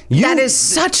 That is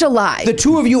such a lie. The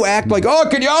two of you act like, oh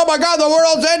my God, the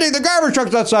world's ending. The garbage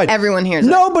truck's outside. Everyone hears it.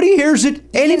 Nobody hears it.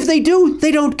 And if they do,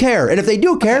 they don't care. And if they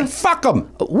do care, fuck them.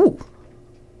 Ooh.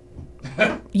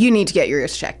 You need to get your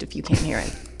ears checked if you can't hear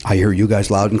it. I hear you guys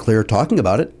loud and clear talking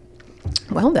about it.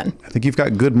 Well done. I think you've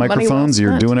got good microphones.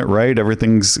 You're doing it right.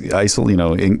 Everything's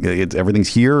isolated. Everything's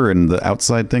here, and the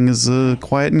outside thing is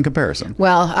quiet in comparison.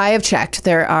 Well, I have checked.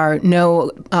 There are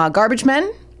no garbage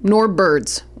men nor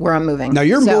birds where I'm moving. Now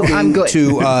you're so moving I'm good.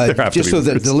 to have just to be so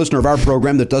that birds. the listener of our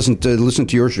program that doesn't listen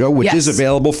to your show, which is Yes.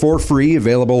 available for free,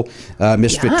 available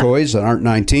Misfit Toys on Art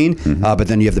 19. But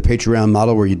then you have the Patreon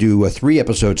model where you do 3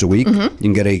 episodes a week. You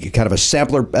can get a kind of a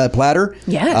sampler platter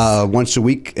Yes. once a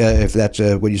week if that's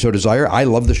what you so desire. I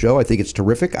love the show. I think it's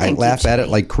terrific. I Thank you, laugh at it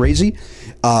Jimmy. like crazy.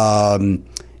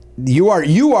 You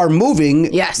are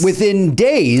moving Yes. within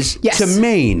days Yes. to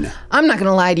Maine. I'm not going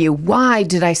to lie to you. Why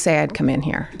did I say I'd come in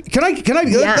here? Can I?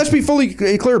 Yeah. Let's be fully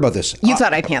clear about this. You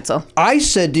thought I'd cancel. I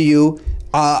said to you,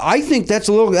 I think that's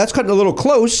cutting a little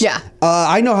close. Yeah.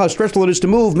 I know how stressful it is to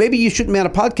move. Maybe you shouldn't be on a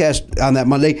podcast on that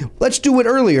Monday. Let's do it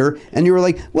earlier. And you were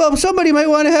like, well, somebody might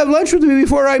want to have lunch with me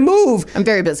before I move. I'm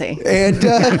very busy. And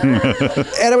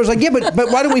and I was like, yeah, but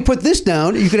why don't we put this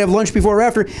down? You could have lunch before or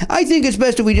after. I think it's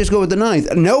best if we just go with the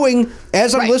 9th, knowing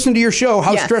as I'm Right. listening to your show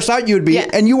how Yeah. stressed out you would be, Yeah.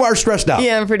 and you are stressed out.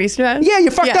 Yeah, I'm pretty stressed. Yeah,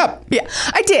 you fucked up. Yeah,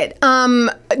 I did.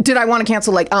 Did I want to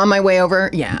cancel like on my way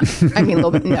over? Yeah. I mean, a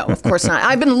little bit. No, of course not.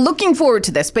 I've been looking forward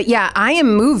to this, but yeah, I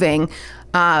am moving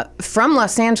from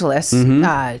Los Angeles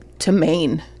to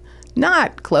Maine.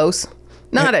 Not close.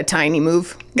 Not a tiny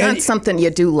move. Not something you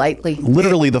do lightly.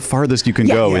 Literally the farthest you can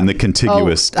Yeah. go Yeah. in the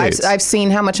contiguous states. I've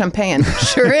seen how much I'm paying.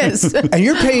 Sure is. And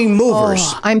you're paying movers.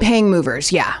 Oh, I'm paying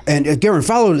movers. Yeah. And Garen,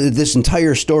 follow this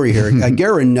entire story here.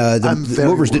 Garen, the I'm very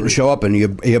movers didn't worried. show up, and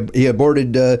he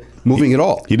aborted moving at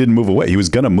all. He didn't move away. He was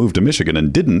going to move to Michigan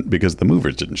and didn't because the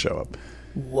movers didn't show up.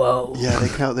 Whoa. Yeah,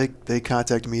 they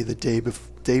contacted me the day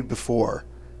before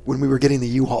when we were getting the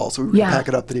U-Haul, so we were Yeah. gonna pack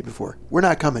it up the day before. We're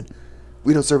not coming.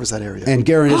 We don't service that area. And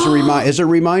Garen, as a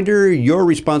reminder, your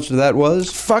response to that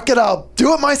was, Fuck it, I'll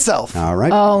do it myself. all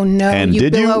right. Oh no! And you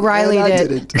did Bill you? O'Reilly And I did.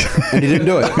 didn't. And he didn't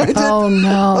do it. Oh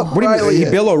no! What do you mean?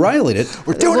 He Bill O'Reilly'd it.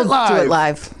 We're doing We'll it live. do it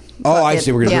live. Oh, I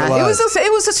see. We're going to Yeah, do it live.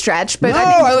 it was a stretch, but No, I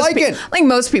think I most like it. Like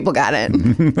most people got it.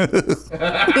 Jim,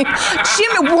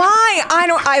 why?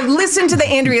 I listened to the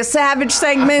Andrea Savage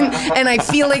segment, and I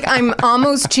feel like I'm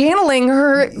almost channeling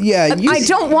her. Yeah, I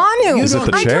don't want to. Is it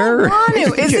the I chair? don't want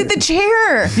to. Is it the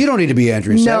chair? You don't need to be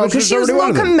Andrea No, Savage. because she There's was a already little one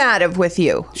of them. combative with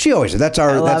you. She always. That's I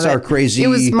our love it. crazy. It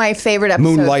was my favorite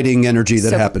episode. moonlighting energy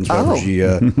that So- happens oh. whenever she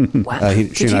Did and you I are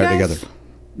guys? together.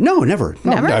 No, never.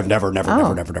 No, Never? I've never, Oh.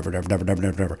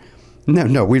 never.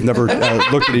 No, we've never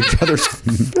looked at each other's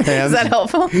hands. Is that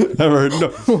helpful? Never,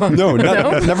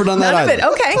 never done that None of either. it.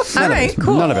 Okay. All right.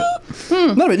 Cool. None of it.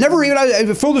 None of it. Never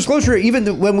even. Full disclosure.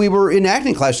 Even when we were in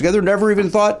acting class together, never even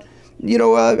thought.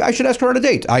 I should ask her on a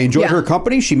date. I enjoyed Yeah. her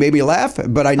company. She made me laugh,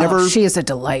 but I never. Oh, she is a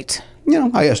delight.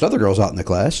 I asked other girls out in the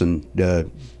class and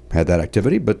had that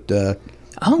activity, but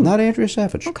not Andrea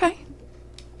Savage. Okay.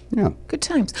 Yeah. Good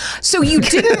times. So you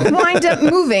didn't wind up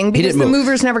moving because didn't the move.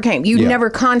 movers never came. You Yeah. never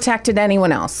contacted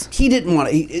anyone else. He didn't want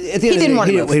to. At the end of the didn't day,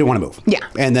 wanna he move. didn't want to move. Yeah.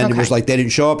 And then it Okay. was like they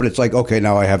didn't show up, and it's like, okay,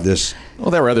 now I have this.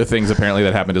 Well, there were other things apparently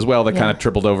that happened as well that Yeah. kind of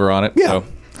tripled over on it. Yeah. So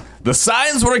the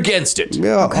signs were against it.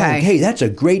 Yeah. Okay. Hey, that's a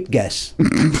great guess.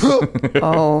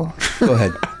 Oh, Go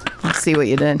ahead. let's see what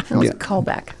you did. That was Yeah. a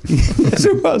callback. Yes,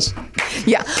 it was.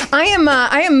 Yeah, I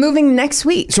am moving next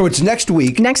week. So it's next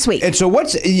week. Next week. And so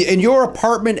what's in your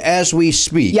apartment as we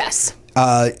speak? Yes.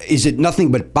 Is it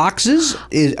nothing but boxes?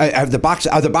 Are the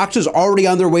boxes already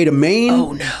on their way to Maine?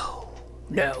 Oh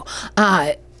no.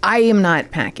 I am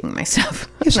not packing my stuff.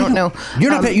 I don't know.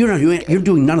 You're not. You're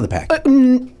doing none of the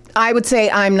packing. I would say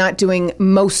I'm not doing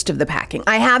most of the packing.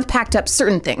 I have packed up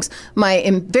certain things. My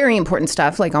very important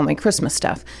stuff, like all my Christmas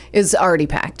stuff, is already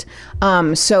packed.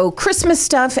 So Christmas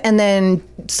stuff, and then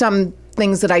some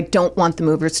things that I don't want the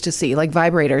movers to see, like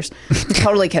vibrators.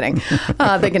 Totally kidding.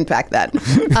 They can pack that.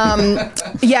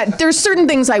 Yeah, there's certain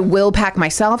things I will pack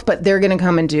myself, but they're going to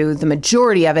come and do the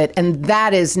majority of it, and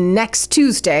that is next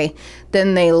Tuesday.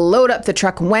 Then they load up the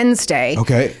truck Wednesday.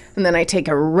 Okay. And then I take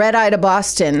a red eye to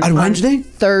Boston On Wednesday?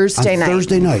 Thursday On night.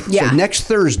 Thursday night. Yeah. So next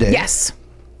Thursday. Yes.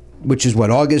 Which is what,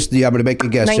 August? I'm going to make a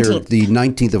guess here. 19th. The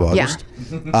 19th of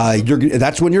August.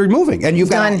 That's when you're moving, and you've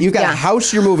got Done. a Yeah.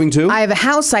 house you're moving to. I have a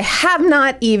house I have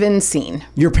not even seen.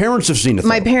 Your parents have seen it.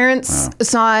 My though. parents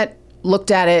saw it,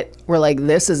 looked at it, were like,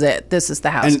 this is it. This is the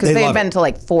house. And Because they they love had been it. to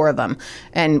like 4 of them.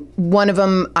 And one of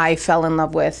them I fell in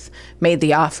love with, made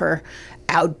the offer,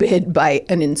 outbid by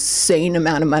an insane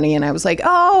amount of money. And I was like,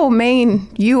 oh, Maine,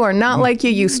 you are not like you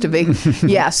used to be.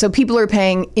 Yeah, so people are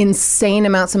paying insane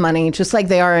amounts of money, just like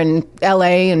they are in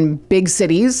LA and big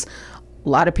cities. A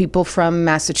lot of people from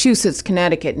Massachusetts,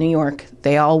 Connecticut, New York,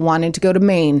 they all wanted to go to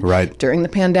Maine Right. during the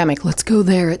pandemic. Let's go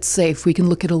there. It's safe. We can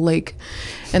look at a lake.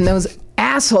 And those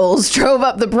assholes drove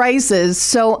up the prices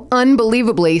so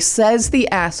unbelievably, says the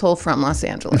asshole from Los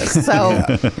Angeles. So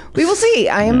we will see.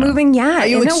 I am moving, Are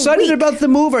you excited about the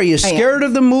move? Are you scared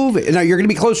of the move? Now, you're going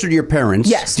to be closer to your parents.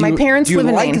 Yes, my parents live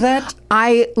in Maine. Do you like that?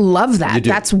 I love that.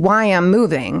 That's why I'm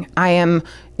moving. I am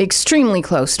extremely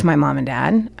close to my mom and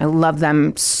dad. I love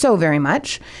them so very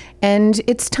much. And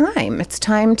it's time. It's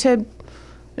time to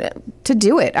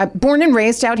do it. I'm born and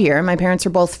raised out here. My parents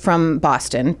are both from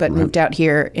Boston, but moved out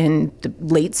here in the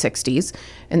late 60s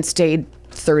and stayed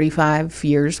 35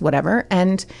 years, whatever.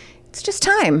 And it's just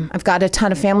time. I've got a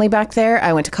ton of family back there.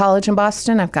 I went to college in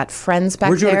Boston. I've got friends back there.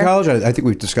 Where'd you go to college? I think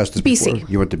we've discussed this BC. before.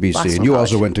 You went to BC. Boston and you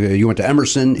College. also went to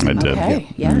Emerson. I did. Okay.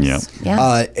 Yes.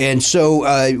 And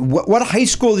so what high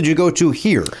school did you go to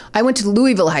here? I went to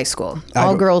Louisville High School,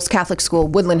 all-girls Catholic school,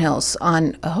 Woodland Hills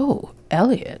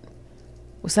Elliot.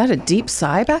 Was that a deep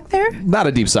sigh back there? Not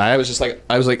a deep sigh. I was trying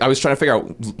to figure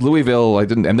out Louisville. I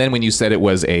didn't. And then when you said it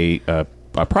was a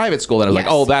private school, then I was like,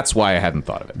 oh, that's why I hadn't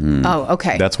thought of it. Oh,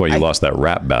 okay. That's why you lost that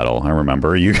rap battle. I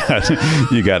remember you got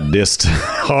dissed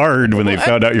hard when they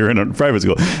found out you're in a private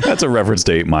school. That's a reference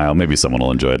to 8 Mile. Maybe someone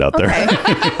will enjoy it out there. Okay.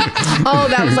 Oh,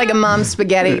 that was like a mom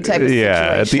spaghetti type of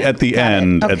situation. At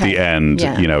the end,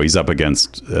 Yeah. he's up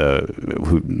against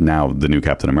who now the new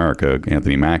Captain America,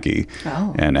 Anthony Mackie,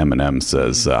 and Eminem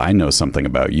says, "I know something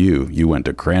about you. You went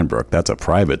to Cranbrook. That's a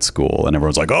private school," and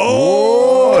everyone's like,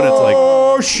 "Oh!" And it's like,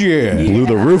 "Oh shit!" Blew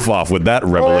the roof off with that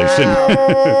revelation.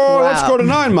 Let's go to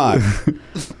 9 Mile.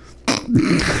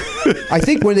 I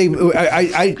think when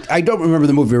I don't remember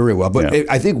the movie very well, but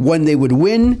I think when they would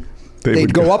win,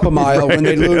 they'd go up a mile. When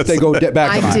they lose, they go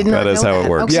back a mile. I did not That is know how it that.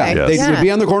 works. Okay. Yeah, they would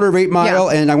be on the corner of 8 Mile,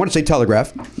 and I want to say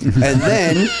Telegraph, and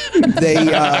then they.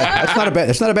 That's not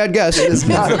a bad guess. It's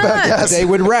not a bad guess. They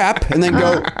would rap and then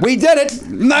go, "We did it,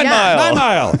 9 Mile. 9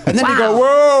 Mile," and then you go,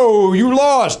 "Whoa, you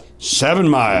lost 7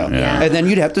 Mile," and then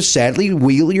you'd have to sadly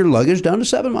wheel your luggage down to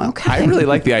 7 Mile. Okay. I really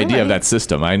like the idea of that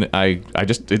system. I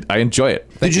enjoy it.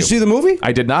 Did you see the movie?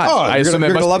 I did not. Oh, I you're assume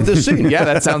gonna love this scene. Yeah,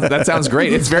 that sounds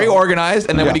great. It's very organized,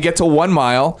 and then when you get to 1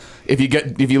 mile, if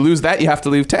you lose that, you have to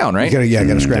leave town, right? You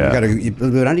gotta scramble. Yeah. You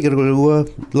gotta go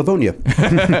to Livonia.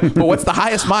 But what's the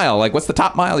highest mile? Like, what's the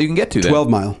top mile you can get to then? 12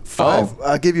 Mile. 5.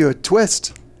 I'll give you a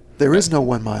twist. There is no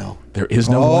 1 mile. There is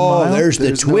no 1 mile? There's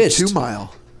the twist. No 2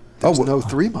 mile. There's no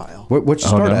 3 mile. What's it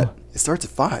start no. at? It starts at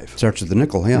 5. Starts at the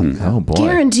nickel, yeah. Oh, boy.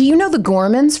 Garen, do you know the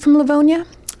Gormans from Livonia?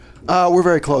 We're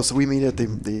very close. We meet at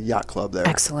the yacht club there.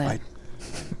 Excellent.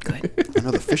 Good. I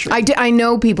know the Fisher. I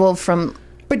know people from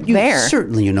But you there.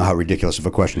 certainly you know how ridiculous of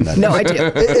a question that is. No, I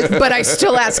do. But I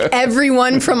still ask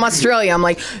everyone from Australia. I'm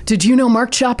like, did you know Mark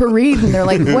Chopper Reed? And they're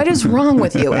like, what is wrong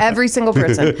with you? Every single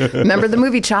person. Remember the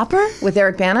movie Chopper with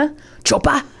Eric Bana?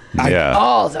 Chopper? Yeah.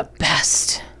 Oh, the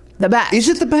best. The best. Is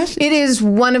it the best? It is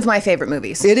one of my favorite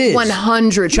movies. It is.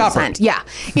 100%. Chopper. Yeah.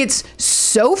 It's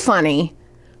so funny,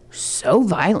 so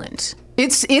violent.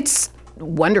 It's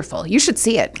wonderful. You should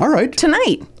see it. All right.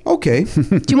 Tonight. Okay.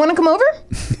 Do you want to come over?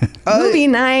 Movie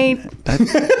night.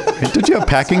 Did you have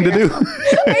packing to do?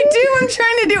 I do. I'm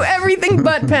trying to do everything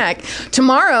but pack.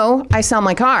 Tomorrow, I sell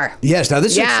my car. Yes, now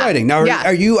this is Yeah. exciting. Now, Yeah.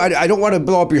 are you, I don't want to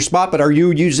blow up your spot, but are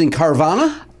you using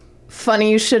Carvana?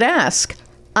 Funny you should ask.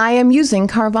 I am using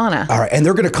Carvana. All right, and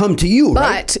they're going to come to you,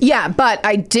 right? But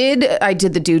I did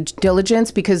the due diligence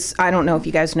because I don't know if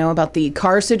you guys know about the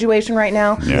car situation right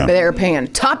now. Yeah. But they're paying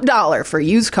top dollar for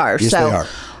used cars. Yes, so they are.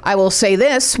 I will say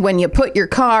this, when you put your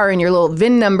car and your little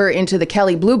VIN number into the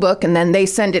Kelley Blue Book and then they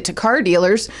send it to car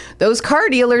dealers, those car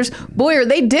dealers, boy, are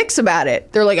they dicks about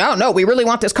it. They're like, oh no, we really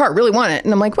want this car, really want it.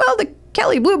 And I'm like, well, the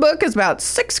Kelley Blue Book is about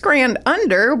 $6,000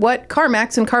 under what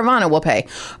CarMax and Carvana will pay.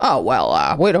 Oh,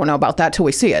 well, we don't know about that till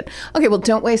we see it. Okay, well,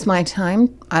 don't waste my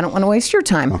time. I don't want to waste your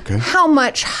time. Okay. How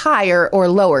much higher or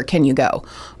lower can you go?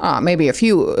 Maybe a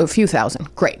few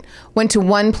thousand. Great. Went to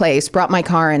one place, brought my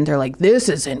car, and they're like, this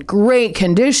is in great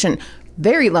condition.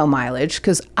 Very low mileage,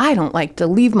 because I don't like to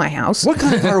leave my house. What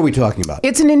kind of car are we talking about?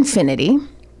 It's an Infinity,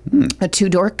 a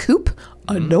 2-door coupe.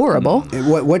 Adorable.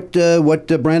 What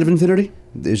brand of Infinity?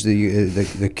 Is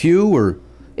the Q or?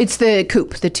 It's the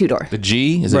coupe, the 2-door. The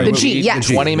G? Is it Right. The G, yes.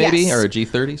 A 20 maybe? Yes. Or a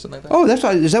G30, something like that? Oh,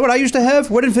 is that what I used to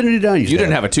have? What Infinity did I used You to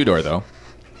didn't have a 2-door, though.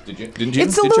 Did you? Didn't you?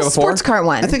 It's a Did you little have a 4? sports car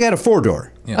one. I think I had a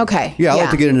 4-door. Okay. Yeah, I like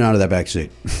to get in and out of that back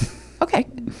seat. Okay.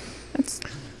 That's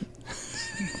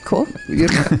cool. You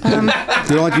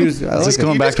don't like to use. I like Just it.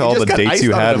 going back to all the got dates iced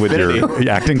you on had an with your Infinity.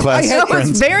 acting class That was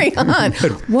friends. very odd.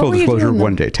 What were you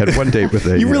doing? date. Had one date with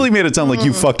a. You really made it sound like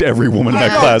you fucked every woman in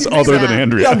that class other than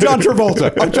Andrea. I'm John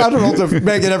Travolta. I'm John Travolta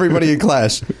making everybody in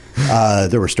class.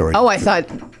 There were stories. Oh, I thought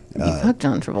You fuck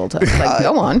John Travolta. Like,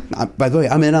 go on. By the way,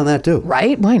 I'm in on that too.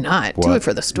 Right? Why not? Do What? it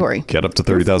for the story. Get up to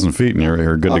 30,000 feet and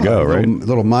you're good to go, right?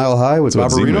 Little Mile High with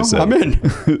That's what Zeno Barbarino. said. I'm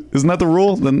in. Isn't that the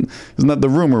rule? Then isn't that the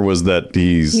rumor was that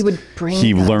he would bring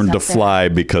he guns learned to up there. fly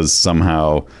because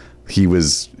somehow he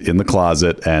was in the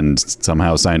closet and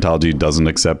somehow Scientology doesn't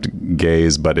accept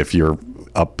gays, but if you're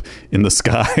up in the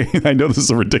sky, I know this is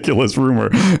a ridiculous rumor,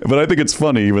 but I think it's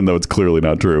funny even though it's clearly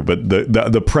not true. But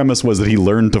the premise was that he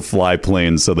learned to fly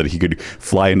planes so that he could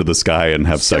fly into the sky and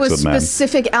have sex So a with men.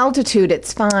 specific altitude,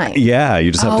 it's fine. Yeah,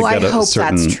 you just have to I get a hope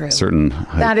certain that's true. certain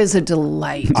That is a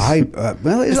delight.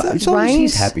 Well, as long as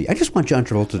he's right? happy. I just want John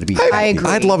Travolta to be I happy. agree.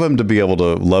 I'd love him to be able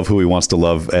to love who he wants to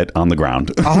love on the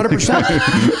ground.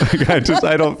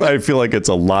 100%. I feel like it's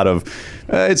a lot of,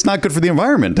 it's not good for the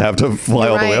environment to have to fly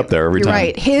all the way up there every You're time. right.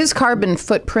 His carbon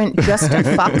footprint just to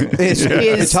fuck is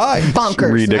it's high.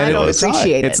 bonkers. Ridiculous. I don't It's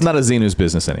appreciate it. It's not a Xenu's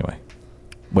business anyway.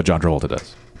 What John Travolta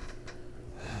does.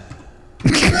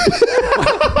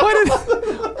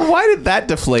 Why did that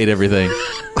deflate everything?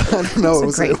 I don't know.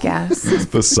 It's a great guess.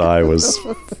 The sigh was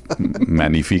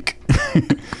magnifique.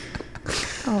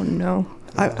 Oh, no.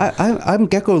 I'm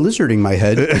gecko lizarding my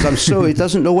head because it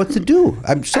doesn't know what to do.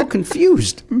 I'm so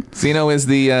confused. Zeno is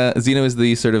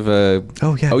the sort of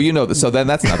Oh, yeah. Oh, you know this. So then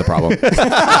that's not the problem.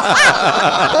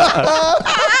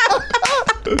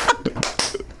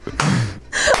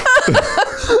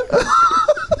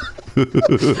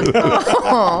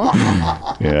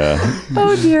 Yeah.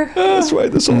 Oh, dear. That's why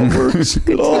this all works.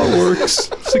 It all works.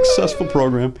 Successful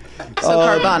program. So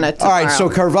Carvana tomorrow. All right, so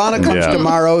Carvana comes Yeah.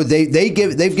 tomorrow. They've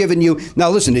given you now.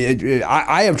 Listen,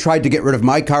 I have tried to get rid of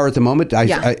my car at the moment.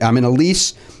 I'm in a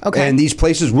lease, Okay. and these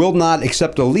places will not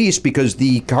accept a lease because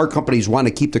the car companies want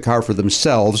to keep the car for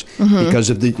themselves because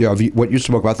of what you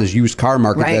spoke about, this used car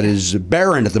market Right. that is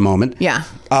barren at the moment. Yeah.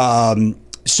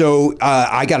 So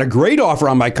I got a great offer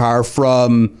on my car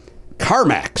from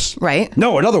CarMax. Right.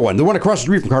 No, another one. The one across the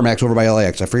street from CarMax over by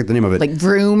LAX. I forget the name of it. Like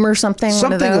Vroom or something?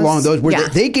 Something one of those? along those. Where Yeah.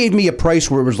 they gave me a price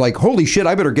where it was like, holy shit,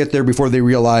 I better get there before they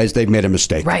realize they've made a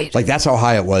mistake. Right. Like that's how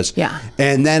high it was. Yeah.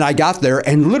 And then I got there,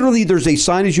 and literally there's a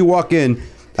sign as you walk in.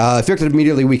 Effective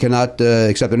immediately, we cannot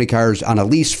accept any cars on a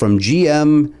lease from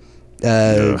GM.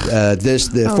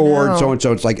 Ford, no. so and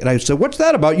so. It's like, and I said, "What's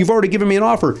that about? You've already given me an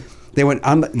offer." They went.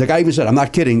 The guy even said, "I'm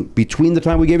not kidding. Between the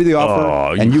time we gave you the offer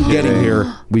Oh, and you kidding? getting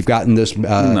here, we've gotten this edict."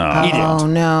 Oh,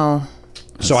 no.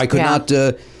 So I could Yeah. not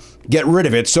get rid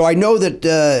of it. So I know that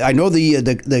I know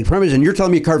the premise, and you're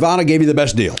telling me Carvana gave you the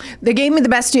best deal. They gave me the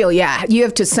best deal, yeah. You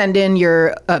have to send in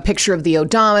your picture of the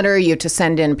odometer. You have to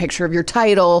send in a picture of your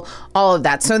title, all of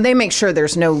that. So they make sure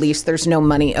there's no lease, there's no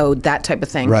money owed, that type of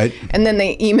thing. Right. And then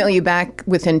they email you back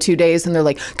within 2 days, and they're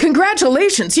like,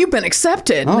 congratulations, you've been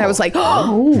accepted. And I was like,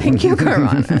 oh, thank you,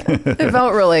 Carvana. It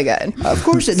felt really good. Of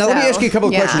course. Now let me ask you a couple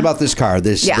of questions about this car.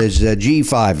 This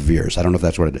G5 of yours. I don't know if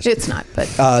that's what it is. It's not, but...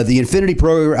 the Infinity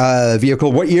Pro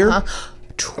vehicle, what year?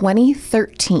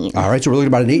 2013. All right, so we're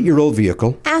looking at about an 8-year-old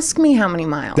vehicle. Ask me how many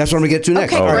miles. That's what I'm going to get to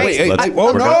next. Okay, All right, great. wait, Let's- wait,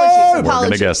 we're no! gonna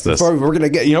Apologies. guess this. We're going to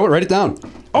get, you know what, write it down.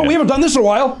 Oh, we haven't done this in a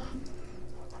while.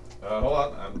 Hold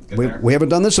on. I'm getting there. We haven't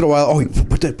done this in a while. Oh,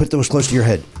 put those close to your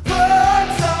head.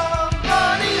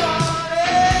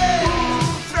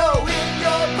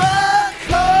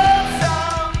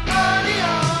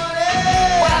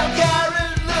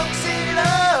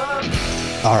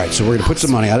 All right, so we're going to put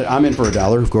some money on it. I'm in for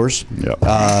 $1, of course. Yep.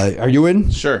 Are you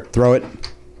in? Sure. Throw it.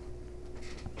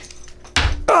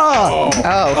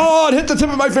 Oh, it hit the tip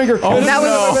of my finger. That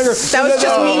was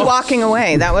just me walking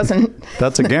away. That wasn't...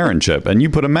 That's a Garen chip, and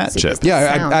you put a Matt chip.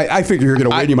 Yeah, I figure you're going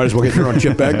to win. You might as well get your own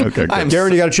chip back. Okay, good.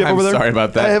 Garen, you got a chip I'm over there? sorry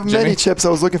about that. I have Jimmy. many chips. I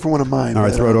was looking for one of mine. All right,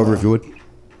 but, throw it over if you would.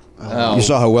 Oh. You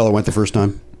saw how well it went the first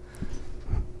time.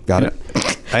 Got it.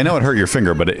 I know it hurt your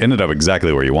finger, but it ended up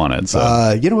exactly where you wanted.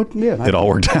 So You know what? Yeah, it all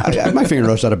worked out. my finger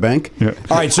knows how to bank. Yeah.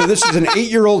 All right, so this is an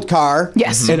 8-year-old car.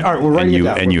 Yes. And all right, we're writing it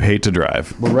down. and you hate to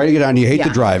drive. We're writing it down. You hate Yeah. to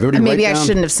drive. Everybody Maybe write I down.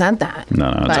 shouldn't have said that. No,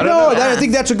 it's But- No, Yeah. I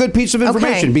think that's a good piece of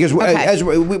information Okay. because Okay. as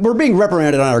we're being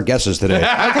reprimanded on our guesses today.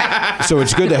 So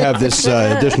it's good to have this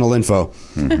additional info.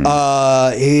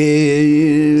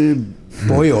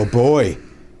 Boy, oh boy.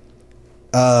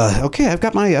 Okay, I've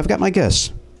got my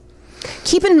guess.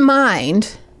 Keep in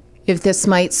mind, if this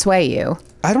might sway you.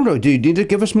 I don't know. Do you need to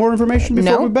give us more information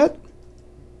before No. we bet?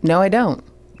 No, I don't,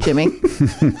 Jimmy.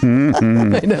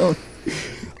 I don't.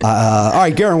 All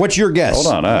right, Garen, what's your guess?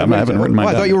 Hold on, I haven't written mine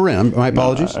I thought down. you were in. My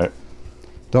apologies.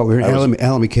 Thought we were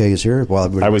Allie Mac Kay is here.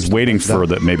 Well, I was waiting for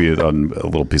maybe a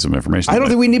little piece of information. I don't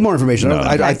think we need more information. No.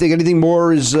 I think anything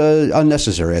more is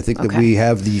unnecessary. I think that we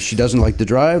have she doesn't like to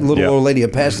drive. Little old lady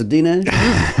of Pasadena.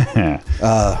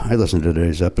 I listened to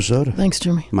today's episode. Thanks,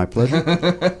 Jimmy. My pleasure. Not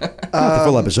the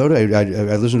full episode.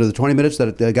 I listened to the 20 minutes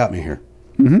that got me here.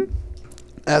 Mm-hmm.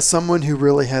 As someone who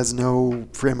really has no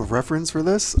frame of reference for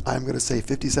this, I'm going to say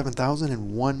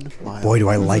 57,001 miles. Boy, do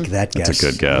I like that guess. That's a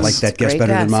good guess. I like that guess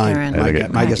better than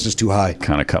mine. My guess is too high.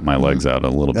 Kind of cut my legs out a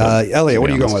little bit. Elliot,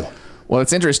 what are you going with? Well,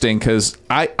 it's interesting because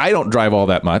I don't drive all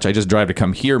that much. I just drive to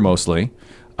come here mostly.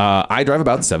 I drive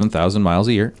about 7,000 miles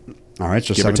a year. All right,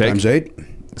 so Give or 7 times 8.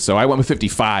 So I went with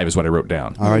 55 is what I wrote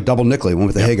down. All right, double nickel. Went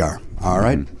with the Hagar. All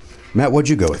right. Matt, what'd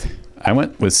you go with? I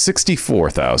went with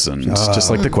 64,000,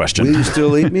 just like the question. Will you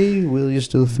still eat me? Will you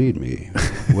still feed me?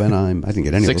 When I didn't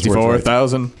get any of those.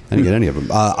 64,000. I didn't get any of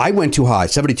them. I went too high.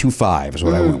 72.5 is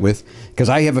what I went with. Because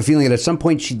I have a feeling that at some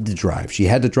point she did drive. She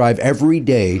had to drive every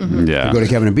day to go to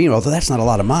Kevin and Bean, although that's not a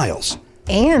lot of miles.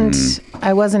 And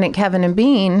I wasn't at Kevin and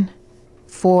Bean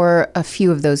for a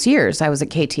few of those years. I was at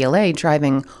KTLA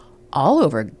driving all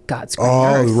over God's green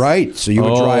earth. Oh, right. So you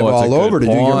would drive all over to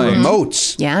do your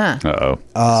remotes. Yeah. Uh-oh.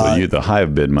 So the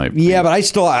hive bid might be. Yeah, but I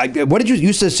still, what did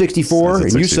you said 64,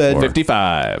 and you said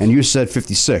 55. And you said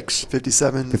 56.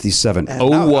 57. 57. And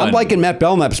I'm liking Matt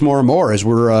Belknap's more and more as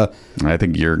we're... I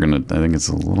think it's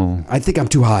a little... I think I'm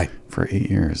too high. For 8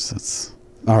 years, that's...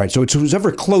 All right, so it's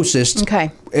whoever closest.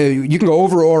 Okay. You can go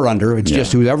over or under. It's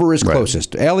just whoever is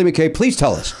closest. Allie Mac Kay, please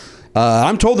tell us.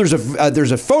 I'm told there's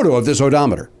a photo of this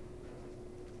odometer.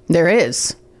 There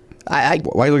is. Why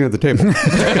are you looking at the table?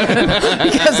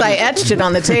 Because I etched it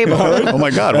on the table. Oh my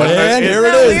God! And here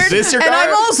it is. Is this your and car?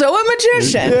 I'm also a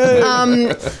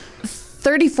magician.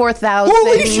 34,000.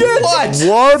 Holy shit!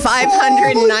 What?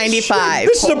 595.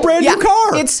 This is a brand new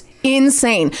car. It's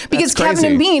insane. Because That's Kevin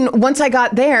and crazy. Bean, once I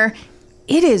got there,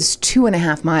 it is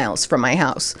 2.5 miles from my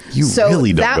house. You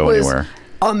really don't go anywhere.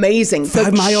 Amazing.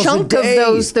 5 miles a day.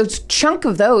 Those chunk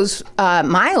of those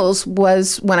miles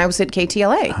was when I was at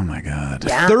KTLA. Oh my God!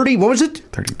 Yeah. 30. What was it?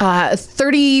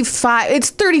 35.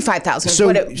 It's 35,000. So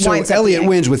Elliot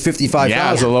wins with 55,000.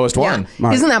 Yeah, it's the lowest one. All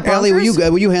right. Isn't that bonkers? Ellie,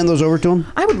 will you hand those over to him?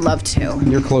 I would love to.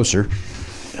 You're closer.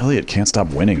 Elliot can't stop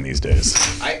winning these days.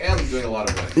 I am doing a lot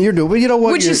of winning. You're doing. Well, you know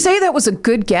what? Would you say that was a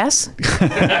good guess?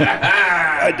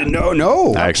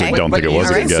 No. I actually don't think it was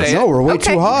a good guess. No, we're way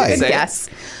too high. Good guess.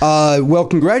 Well,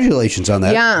 congratulations on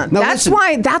that. Yeah, Now, that's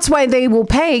listen. why they will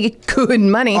pay good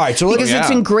money. All right, so because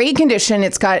it's in great condition.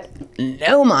 It's got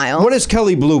no miles. What does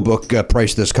Kelley Blue Book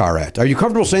price this car at? Are you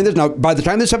comfortable saying this? Now, by the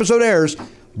time this episode airs,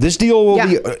 this deal will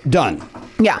be done.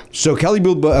 Yeah. So Kelley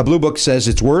Blue Book says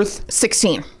it's worth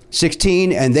 16,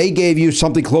 and they gave you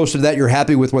something close to that. You're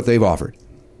happy with what they've offered?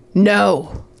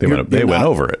 No. They went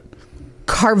over it.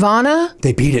 Carvana?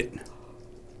 They beat it.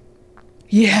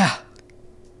 Yeah.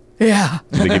 Yeah.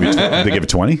 They give you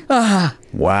 20?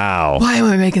 Wow. Why am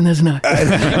I making this noise?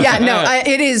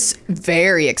 It is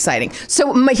very exciting.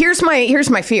 So here's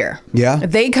my fear. Yeah?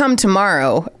 They come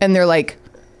tomorrow and they're like,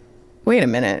 wait a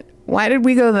minute. Why did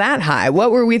we go that high?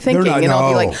 What were we thinking? I'll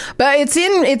be like, but it's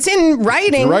in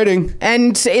writing. Writing.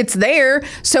 And it's there.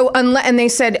 So and they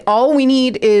said all we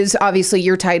need is obviously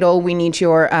your title. We need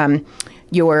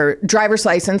your driver's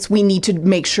license. We need to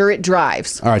make sure it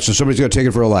drives. All right, so somebody's going to take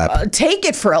it for a lap. Take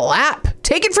it for a lap.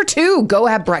 Take it for 2. Go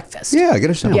have breakfast. Yeah, get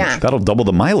a sandwich. Yeah. That'll double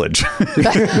the mileage.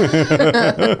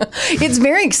 It's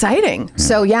very exciting.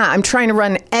 So I'm trying to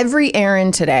run every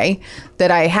errand today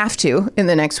that I have to in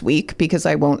the next week because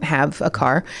I won't have a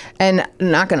car. And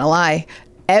not going to lie,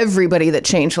 everybody that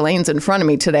changed lanes in front of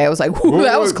me today, I was like, whoo,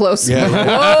 that was close. Yeah.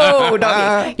 Whoa,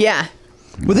 doggy. Yeah.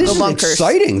 Well, this is bunkers.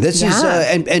 exciting. This is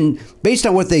and based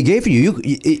on what they gave you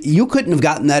couldn't have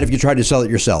gotten that if you tried to sell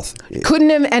it yourself. Couldn't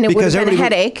have, and it would have been a everybody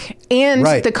headache. And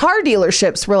the car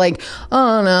dealerships were like,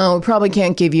 oh no, we probably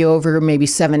can't give you over maybe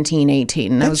 17,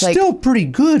 18. And I was like, still pretty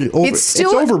good. It's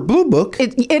over Blue Book.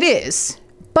 It is.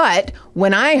 But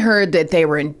when I heard that they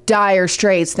were in dire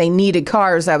straits, they needed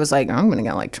cars, I was like, I'm going to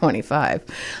get like 25.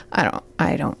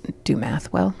 I don't do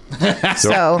math well.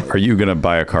 So are you going to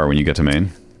buy a car when you get to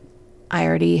Maine? I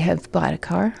already have bought a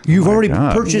car. You've already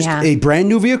purchased a brand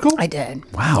new vehicle? I did.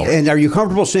 Wow. And are you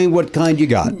comfortable saying what kind you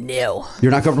got? No.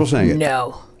 You're not comfortable saying it?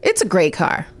 No. It's a gray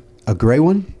car. A gray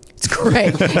one? It's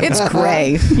gray. It's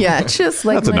gray. Yeah, just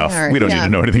like That's my enough. heart. We don't need to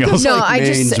know anything else. No, like I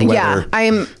Maine's just weather. I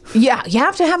am. Yeah, you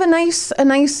have to have a nice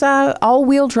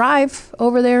all-wheel drive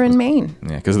over there in Maine.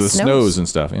 Yeah, because of the snows and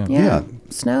stuff. Yeah. Yeah.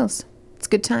 Snows. It's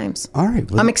good times. All right.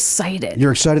 Well, I'm excited.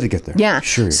 You're excited to get there. Yeah.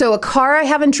 Sure. So a car I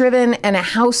haven't driven and a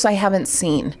house I haven't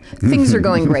seen. Things are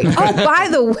going great. Oh, by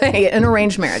the way, an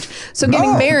arranged marriage. So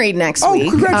getting married next week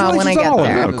Congratulations when I get on all of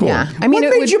there. that. Cool. Yeah. I mean,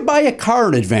 what made you buy a car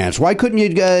in advance? Why couldn't you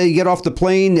get off the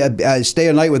plane, stay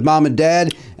a night with mom and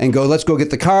dad, and go, let's go get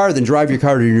the car, then drive your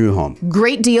car to your new home?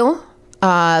 Great deal.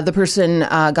 The person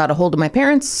got a hold of my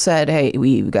parents, said, hey,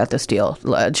 we got this deal.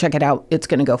 Check it out. It's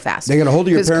going to go fast. They got a hold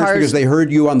of your parents because they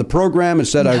heard you on the program and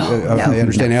said, I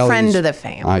understand, Allie. Friend of the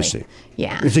family. I see.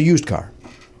 Yeah. It's a used car.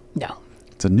 No.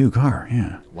 It's a new car.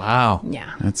 Yeah. Wow.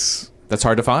 Yeah. That's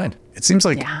hard to find. It seems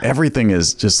like everything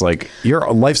is just like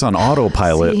your life's on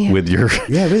autopilot with your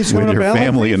with your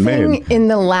family in Maine. In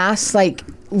the last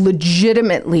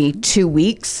legitimately 2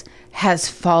 weeks has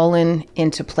fallen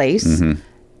into place. Mm-hmm.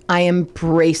 I am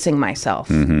bracing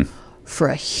myself for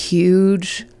a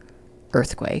huge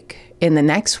earthquake in the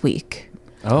next week.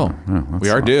 Oh, we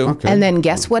are due. Okay. And then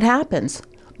guess what happens?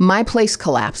 My place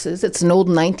collapses. It's an old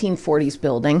 1940s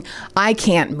building. I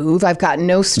can't move. I've got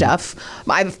no stuff.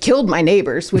 I've killed my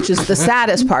neighbors, which is the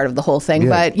saddest part of the whole thing.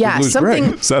 But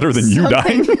something sadder than you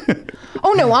dying.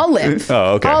 Oh no, I'll live.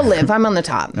 Oh, okay. I'll live. I'm on the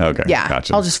top. Okay, yeah,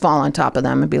 gotcha. I'll just fall on top of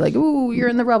them and be like, "Ooh, you're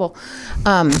in the rubble."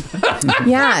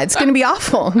 Yeah, it's going to be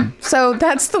awful. So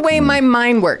that's the way my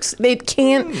mind works.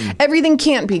 Everything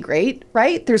can't be great,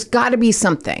 right? There's got to be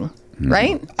something.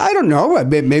 Right? I don't know.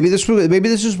 Maybe this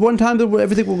is one time that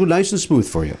everything will go nice and smooth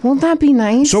for you. Won't that be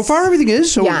nice? So far, everything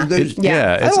is. So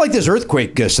Yeah. I don't like this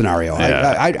earthquake scenario.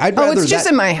 Yeah. I'd rather it's just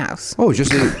that. in my house. Oh,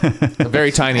 just A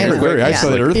very tiny And- earthquake. very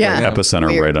isolated earthquake. Yeah. Epicenter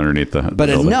Weird. right underneath the But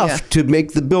building. enough to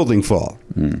make the building fall.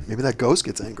 Maybe that ghost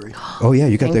gets angry. Oh yeah,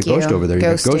 you got Thank that ghost you. over there. You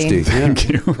got Ghosty. Ghosty. Yeah. Thank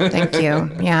you. Thank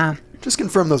you. Yeah. Just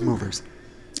confirm those movers.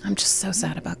 I'm just so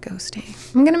sad about Ghosty.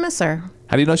 I'm going to miss her.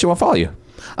 How do you know she won't follow you?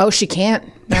 Oh, she can't.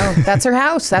 No, that's her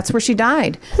house. That's where she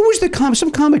died. Who was the comic?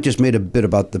 Some comic just made a bit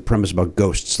about the premise about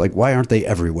ghosts. Like, why aren't they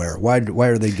everywhere? Why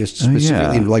are they just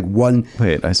specifically in like one?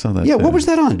 Wait, I saw that. Yeah, too. what was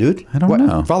that on, dude? I don't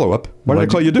know. Follow up. Why did I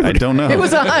call you dude? I don't know. It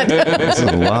was on. There's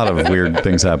a lot of weird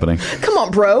things happening. Come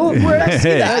on, bro. Where did I see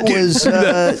That that?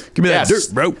 was Give me that Yes.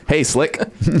 dirt, bro. Hey, Slick.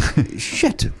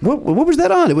 shit. What was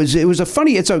that on? It was a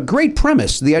funny. It's a great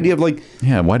premise. The idea of like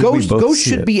Yeah, why did we ghosts, both ghosts see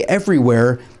should it? be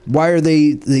everywhere. Why are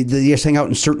they just hang out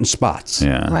in certain spots?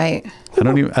 Yeah. Right. I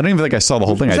don't even think I saw the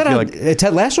whole thing. Was I that feel a, like a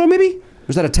Ted Lasso? Maybe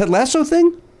was that a Ted Lasso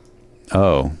thing?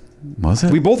 oh, was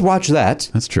it? We both watched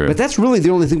that. That's true. But that's really the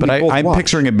only thing. But we both I'm watched.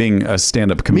 picturing it being a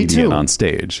stand-up comedian too. on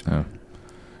stage.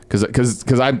 Because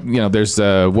I there's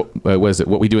what is it?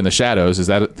 What We Do in the Shadows. Is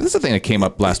that this is the thing that came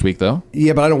up last week though?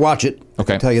 Yeah, but I don't watch it.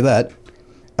 Okay. I'll tell you that.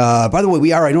 By the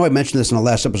way, I know I mentioned this in the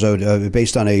last episode,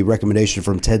 based on a recommendation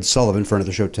from Ted Sullivan, friend of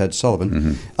the show, Ted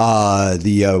Sullivan.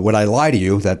 Mm-hmm. When I Lie to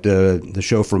You, that the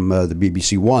show from the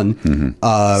BBC One.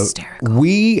 Mm-hmm.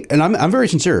 Hysterical. I'm very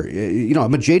sincere.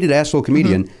 I'm a jaded asshole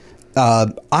comedian.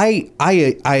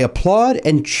 I applaud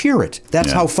and cheer it.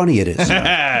 That's how funny it is.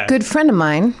 Good friend of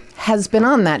mine has been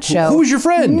on that show. Who's your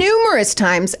friend? Numerous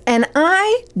times, and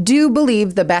I do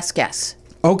believe the best guess.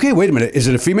 Okay, wait a minute. Is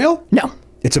it a female? No.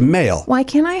 It's a male. Why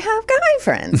can't I have guy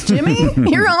friends, Jimmy?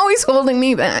 You're always holding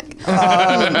me back. Wait,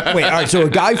 all right. So a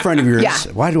guy friend of yours. Yeah.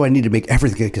 Why do I need to make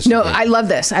everything? No, I love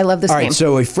this. I love this All game. right.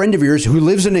 So a friend of yours who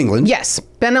lives in England. Yes,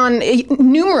 been on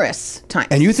numerous times.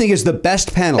 And you think is the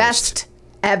best panelist? Best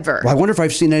ever. Well, I wonder if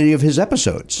I've seen any of his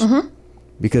episodes.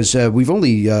 Because we've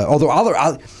only,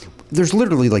 there's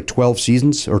literally like 12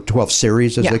 seasons or 12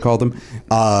 series, as they call them.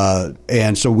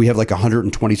 And so we have like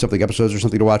 120 something episodes or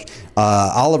something to watch.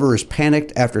 Oliver is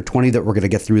panicked after 20 that we're going to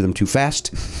get through them too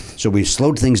fast. So we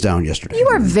slowed things down yesterday. You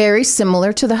are very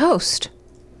similar to the host.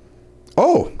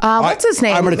 Oh. What's his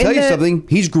name? I'm going to tell you something.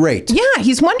 He's great. Yeah,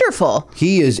 he's wonderful.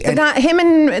 He is. The guy, him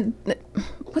and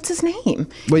what's his name?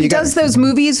 Well, he does those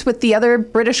movies with the other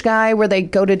British guy where they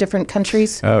go to different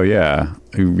countries. Oh yeah,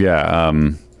 yeah.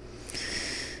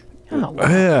 Oh,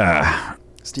 wow.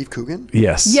 Steve Coogan?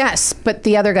 Yes. Yes, but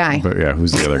the other guy. But yeah,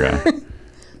 who's the other guy?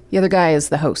 The other guy is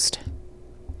the host.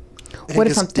 What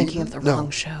if Angus I'm thinking of the Deaton? wrong No.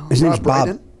 show? His name's Rob Bob.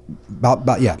 Brydon? Bob,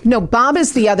 yeah. No, Bob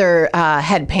is the other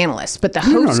head panelist, but the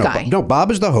No, host no, guy. no. Bob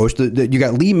is the host. You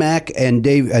got Lee Mack and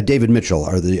David Mitchell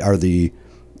are the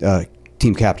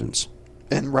team captains.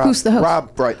 And Rob, Who's the host?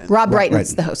 Rob Brighton. Rob Brighton's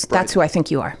Brighton. the host. That's who I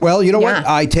think you are. Well, you know Yeah. what?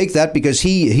 I take that because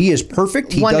he is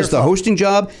perfect. He does the Wonderful. hosting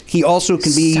job. He also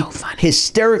can be So funny.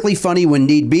 hysterically funny when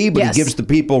need be, but Yes. he gives the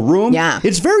people room. Yeah.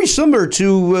 It's very similar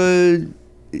to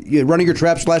Running Your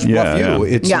Trap / Bluff Yeah,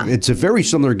 You. yeah. It's a very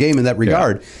similar game in that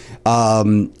regard.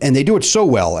 And they do it so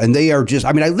well. And they are just,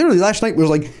 I literally last night was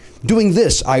like doing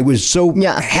this. I was so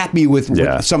happy with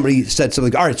Yeah. somebody said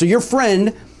something. All right, so your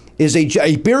friend is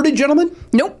a bearded gentleman?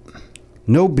 Nope.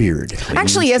 No beard.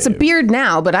 Actually, he has a beard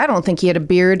now, but I don't think he had a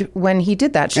beard when he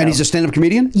did that show. And he's a stand-up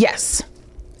comedian? Yes.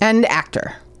 And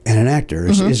actor. And an actor.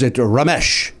 Is it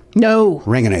Ramesh? No.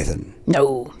 Ranganathan?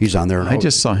 No. He's on there. I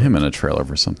just saw him in a trailer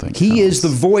for something. He is the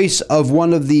voice of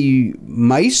one of the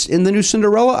mice in the new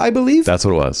Cinderella, I believe. That's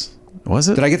what it was. Was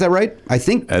it? Did I get that right? I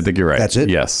think you're right. That's it.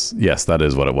 Yes, that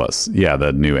is what it was. Yeah,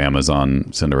 the new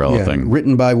Amazon Cinderella thing.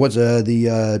 Written by by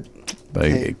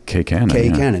Kay Cannon. Kay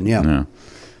Cannon, yeah.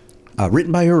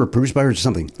 Written by her or produced by her or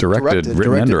something.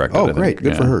 Written and directed. Oh, great.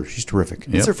 Good for her. She's terrific.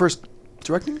 Is her first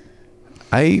directing?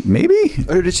 Maybe.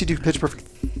 Or did she do Pitch Perfect?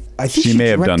 I think she may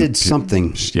have directed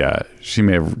something. Yeah, she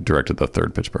may have directed the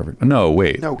third Pitch Perfect. No,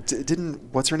 wait. No,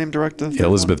 what's her name direct the third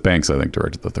Elizabeth Banks, I think,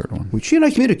 directed the third one. She and I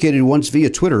communicated once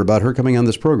via Twitter about her coming on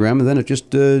this program, and then it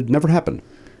just never happened.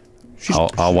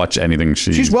 I'll watch anything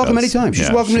she's welcome does. anytime. She's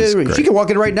Yeah, welcome. She can walk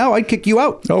in right now. I'd kick you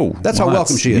out. Oh, that's how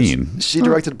welcome she is. She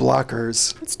directed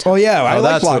Blockers. Oh yeah, I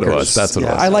like that's Blockers. What it was. That's what it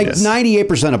was. I like yes.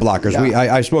 98% of Blockers. Yeah.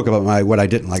 I spoke about what I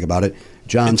didn't like about it.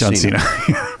 John Cena.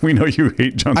 We know you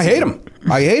hate John Cena.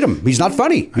 I hate him. He's not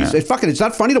funny. It's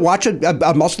not funny to watch a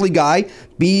muscly guy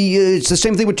be. It's the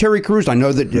same thing with Terry Crews. I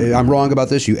know that I'm wrong about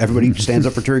this. Everybody stands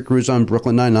up for Terry Crews on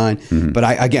Brooklyn Nine-Nine. Mm-hmm. But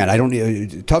I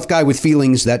don't. Tough guy with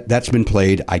feelings. That's been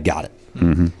played. I got it.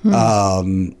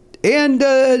 Mm-hmm. And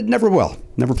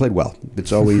never played well.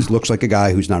 It's always looks like a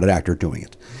guy who's not an actor doing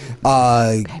it.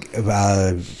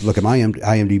 Look at my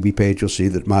IMDb page. You'll see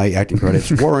that my acting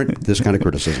credits warrant this kind of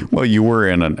criticism. Well, you were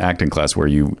in an acting class where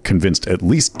you convinced at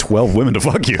least 12 women to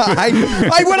fuck you.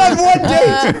 I went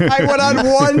on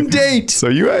one date. So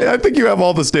I think you have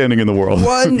all the standing in the world.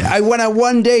 I went on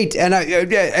one date, and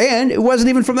it wasn't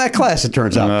even from that class. It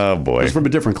turns out. Oh boy, it was from a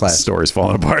different class. Story's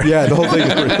falling apart. Yeah, the whole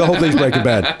thing's Breaking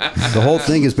Bad. The whole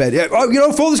thing is bad.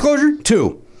 Oh, full disclosure,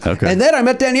 2. Okay. And then I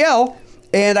met Danielle.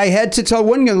 And I had to tell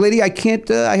one young lady, I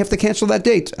can't. I have to cancel that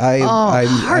date.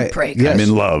 Heartbreak. Yes. I'm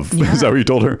in love. Yeah. Is that what you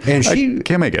told her? And she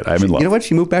can't make it. I'm in love. You know what?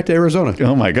 She moved back to Arizona.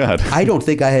 Oh my God. I don't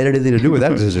think I had anything to do with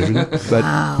that decision. But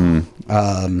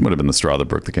would have been the straw that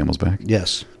broke the camel's back.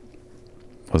 Yes.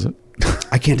 Was it?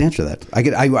 I can't answer that.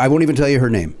 I won't even tell you her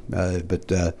name,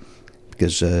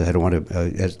 because I don't want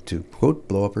to quote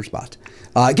blow up her spot.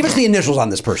 Give us the initials on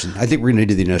this person. I think we're going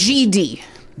to do the initials. GD.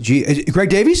 Greg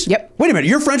Davies? Yep. Wait a minute.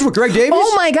 You're friends with Greg Davies?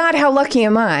 Oh my God, how lucky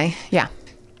am I? Yeah.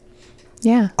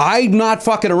 Yeah. I'm not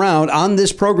fucking around on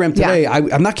this program today. Yeah.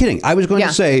 I'm not kidding. I was going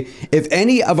to say, if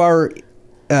any of our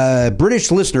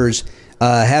British listeners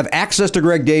have access to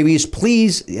Greg Davies,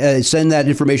 please send that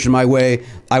information my way.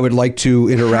 I would like to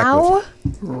interact with him. How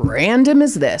random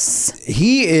is this?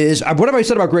 He is. What have I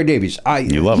said about Greg Davies?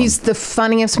 You love him. He's the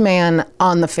funniest man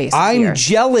on the face of the I'm earth.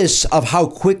 jealous of how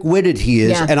quick-witted he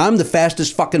is, and I'm the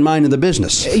fastest fucking mind in the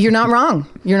business. You're not wrong.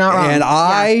 And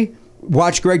I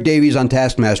watch Greg Davies on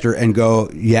Taskmaster and go,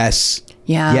 yes.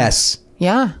 Yeah. Yes.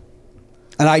 Yeah.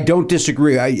 And I don't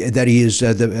disagree that he is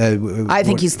I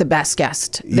think he's the best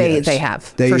guest they have,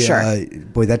 for sure.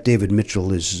 Boy, that David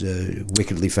Mitchell is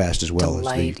wickedly fast as well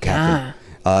as the captain.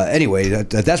 Yeah. Anyway,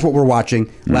 that's what we're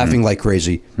watching, laughing like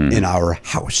crazy in our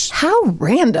house. How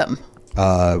random.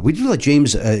 We do like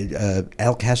James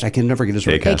Alcaster. I can never get his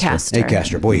name.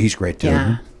 Acaster. Boy, he's great too.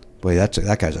 Yeah. Boy,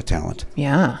 that guy's a talent.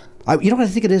 Yeah. You know what I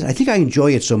think it is? I think I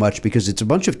enjoy it so much because it's a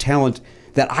bunch of talent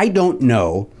that I don't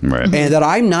know and that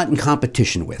I'm not in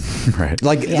competition with. Right.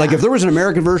 Like if there was an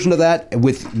American version of that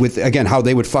with again, how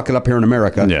they would fuck it up here in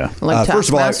America. Yeah. Like first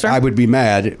of all, Taskmaster? I would be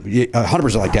mad,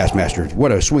 100% like Taskmaster.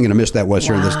 What a swing and a miss that was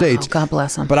here in the States. God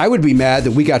bless him. But I would be mad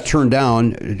that we got turned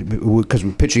down because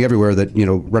we're pitching everywhere that,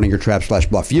 running your trap /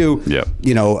 bluff you. Yeah.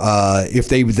 If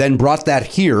they then brought that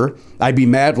here, I'd be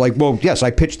mad like, well, yes,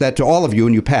 I pitched that to all of you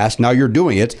and you passed. Now you're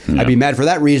doing it. Yeah. I'd be mad for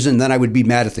that reason. Then I would be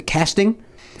mad at the casting.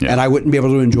 Yeah. And I wouldn't be able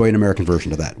to enjoy an American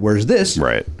version of that. Whereas this,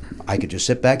 I could just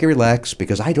sit back and relax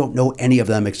because I don't know any of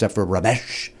them except for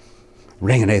Ramesh,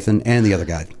 Ranganathan, and the other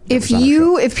guy.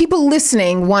 If people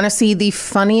listening want to see the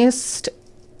funniest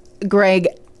Greg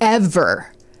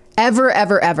ever,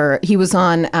 he was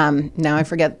on, now I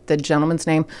forget the gentleman's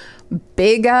name,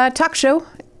 big talk show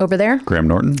over there. Graham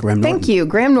Norton. Thank you,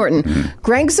 Graham Norton. Mm-hmm.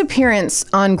 Greg's appearance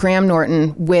on Graham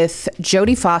Norton with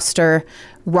Jodie Foster,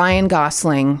 Ryan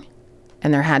Gosling,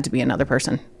 and there had to be another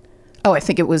person. Oh, I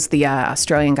think it was the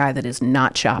Australian guy that is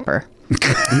not Chopper.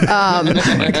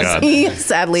 He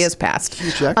sadly has passed.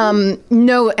 Hugh Jackman?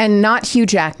 No, and not Hugh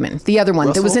Jackman. The other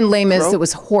one that was in Les Mis that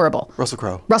was horrible. Russell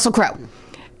Crowe.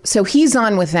 So he's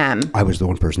on with them. I was the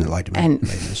one person that liked him in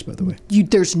Les Mis, by the way.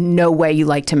 There's no way you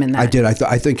liked him in that. I did.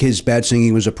 I think his bad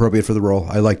singing was appropriate for the role.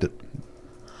 I liked it.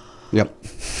 Yep.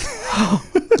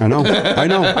 I know.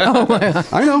 Oh my God.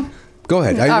 I know. Go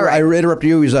ahead. All right. I interrupted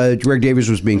you because Greg Davies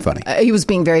was being funny. He was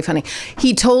being very funny.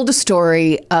 He told a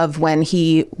story of when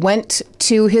he went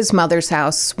to his mother's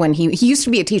house when he used to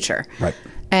be a teacher. Right.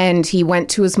 And he went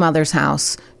to his mother's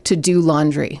house to do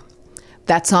laundry.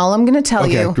 That's all I'm going to tell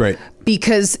you. Okay, great.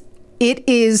 Because it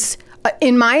is,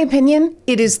 in my opinion,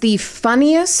 it is the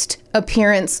funniest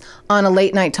appearance on a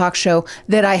late night talk show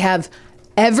that I have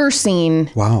ever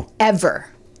seen. Wow. Ever.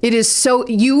 It is so,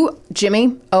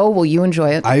 Jimmy, will you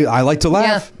enjoy it? I like to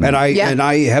laugh, Yeah. and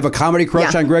I have a comedy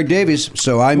crush Yeah. on Greg Davies,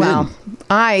 so I'm in.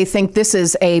 I think this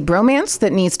is a bromance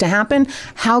that needs to happen.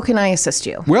 How can I assist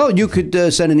you? Well, you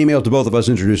could send an email to both of us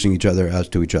introducing each other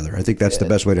to each other. I think that's the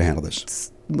best way to handle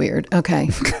this. Weird. Okay.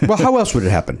 Well, how else would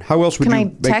it happen? How else would Can you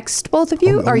I text both of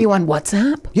you? Are you on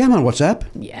WhatsApp? Yeah, I'm on WhatsApp.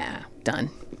 Yeah, done.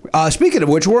 Speaking of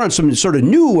which, we're on some sort of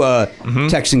new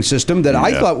texting system that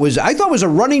I thought was a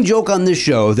running joke on this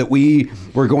show, that we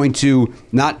were going to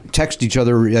not text each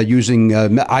other using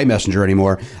iMessenger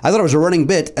anymore. I thought it was a running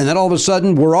bit, and then all of a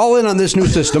sudden we're all in on this new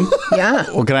system. Yeah.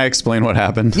 Well, can I explain what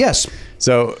happened? Yes.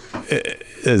 So,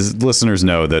 as listeners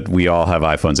know, that we all have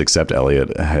iPhones except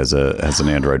Elliot has an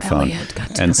Android phone, Elliot,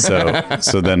 God and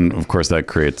so then of course that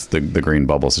creates the green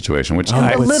bubble situation, which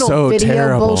The little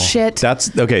video bullshit.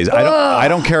 That's okay. I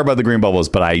don't care about the green bubbles,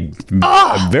 but I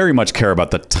very much care about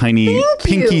the tiny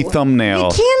pinky thumbnail.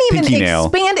 You can't even pinky nail.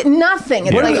 expand it. Nothing.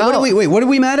 It's like, Wait, what are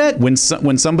we mad at? When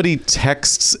somebody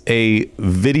texts a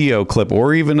video clip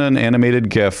or even an animated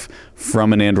GIF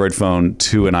from an Android phone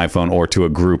to an iPhone or to a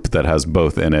group that has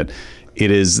both in it,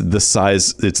 it is the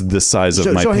size. It's the size of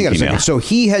my hang on a pinky second. nail. So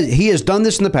he has done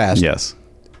this in the past. Yes.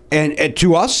 And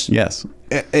to us? Yes.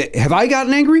 Have I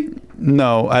gotten angry?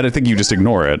 No, I don't think you just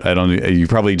ignore it. I don't. You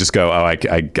probably just go, I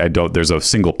don't. There's a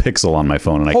single pixel on my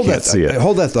phone and I can't see it.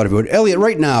 Hold that thought, if you would. Elliot,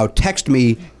 right now, text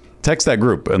me. Text that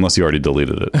group unless you already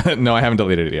deleted it. No, I haven't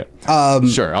deleted it yet.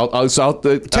 Sure. I'll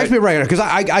text me right now, because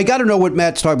I got to know what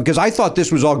Matt's talking, because I thought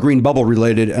this was all green bubble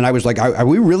related, and I was like, are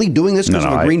we really doing this because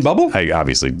of a green bubble?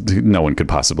 Obviously, no one could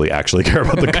possibly actually care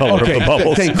about the color of the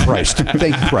bubbles. Thank Christ.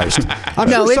 Thank Christ. I'm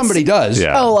sure somebody does.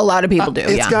 Yeah. Oh, a lot of people do.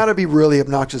 It's got to be really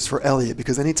obnoxious for Elliot,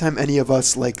 because anytime any of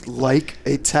us like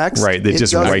a text, right? It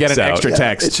just writes get an out extra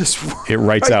text. It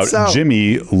writes out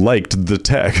Jimmy liked the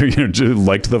text,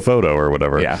 liked the photo or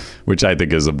whatever. Yeah. Which I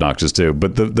think is obnoxious too.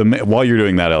 But the while you're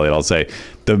doing that, Elliot, I'll say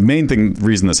the main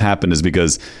reason this happened is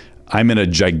because I'm in a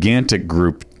gigantic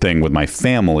group thing with my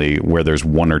family where there's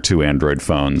one or two Android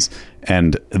phones,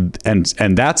 and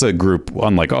that's a group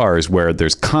unlike ours where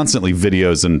there's constantly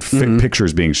videos and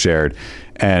pictures being shared,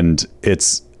 and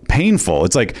it's painful.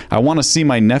 It's like, I want to see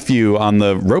my nephew on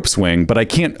the rope swing, but I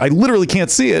literally can't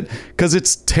see it because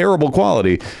it's terrible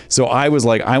quality. So I was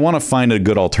like, I want to find a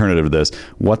good alternative to this.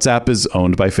 WhatsApp is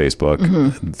owned by Facebook.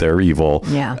 They're evil.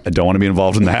 Yeah. I don't want to be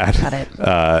involved in that. Got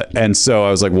it. And so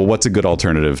I was like, well, what's a good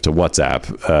alternative to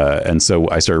WhatsApp? And so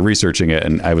I started researching it,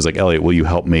 and I was like, Elliot, will you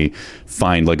help me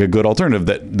find like a good alternative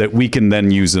that we can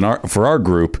then use for our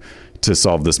group to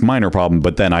solve this minor problem,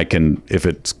 but then I can, if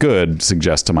it's good,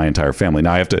 suggest to my entire family.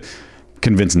 Now I have to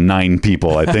convince 9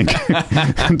 people, I think, to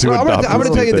adopt I'm going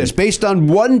to tell you this, based on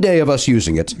one day of us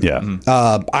using it. Yeah.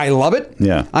 I love it.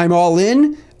 Yeah. I'm all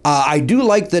in. I do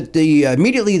like that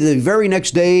immediately the very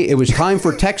next day it was time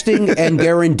for texting, and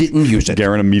Garen didn't use it.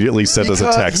 Garen immediately sent us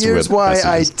a text. Here's with why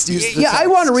messages. I use the I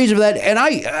want a reason for that, and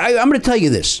I'm going to tell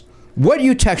you this. What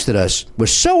you texted us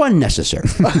was so unnecessary.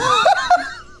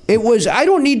 It was. You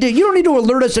don't need to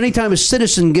alert us anytime a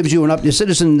citizen gives you an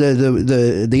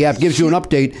update. The app gives you an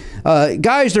update.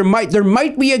 Guys, there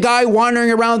might be a guy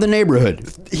wandering around the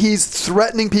neighborhood. He's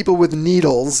threatening people with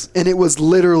needles, and it was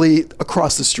literally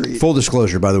across the street. Full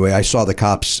disclosure, by the way, I saw the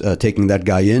cops taking that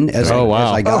guy in as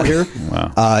I got here.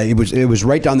 Wow. It was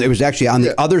right down there. It was actually on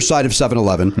the other side of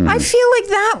 7-Eleven. I feel like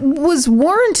that was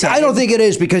warranted. I don't think it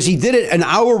is, because he did it an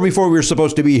hour before we were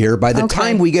supposed to be here. By the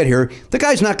time we get here, the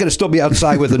guy's not going to still be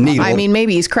outside with a needle. I mean,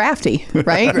 maybe he's crafty,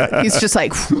 right? He's just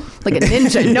like a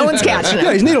ninja. No one's catching him.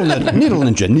 Yeah, he's needle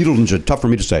ninja. Tough for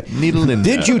me to say. Needle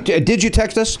ninja. Did you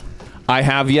text us? I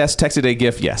have, yes. Texted a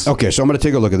GIF, yes. Okay, so I'm going to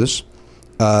take a look at this,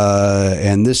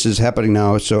 and this is happening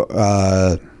now. So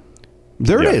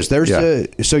there it is. There's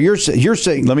so you're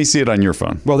saying. Let me see it on your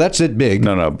phone. Well, that's it big.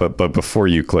 No, but before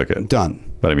you click it, Done.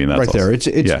 But I mean, that's right there.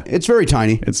 It's very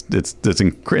tiny. It's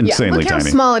insanely look how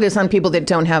tiny. small it is on people that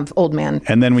don't have old man.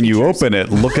 And then when you open it,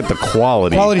 look at the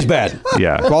quality. Quality's bad.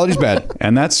 Yeah, quality's bad.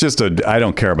 And that's just I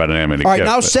don't care about an animated. All right, GIF,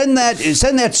 now send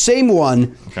that same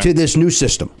one to this new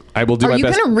system. I will do Are my you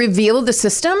best. going to reveal the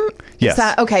system? Yes. Is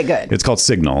that, okay, good. It's called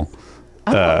Signal.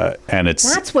 And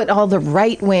That's what all the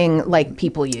right wing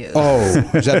people use. Oh,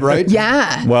 is that right?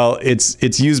 Yeah. well,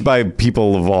 it's used by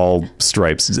people of all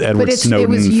stripes. Edward But Snowden it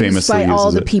was used famously by all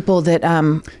uses the it. people that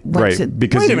went to. Right,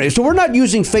 because Wait a minute. So we're not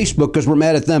using Facebook because we're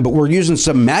mad at them, but we're using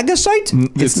some MAGA site?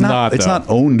 it's not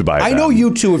owned by I them. know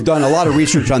you two have done a lot of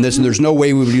research on this, and there's no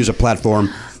way we would use a platform.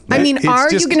 I mean, It's are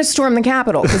just- you going to storm the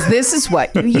Capitol? Because this is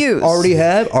what you use. Already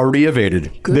have, already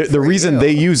evaded. The reason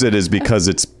they use it is because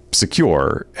it's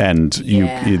secure, and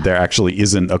there actually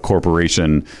isn't a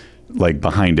corporation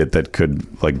behind it that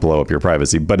could blow up your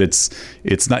privacy. But it's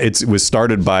not. It was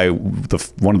started by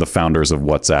one of the founders of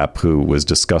WhatsApp, who was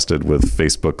disgusted with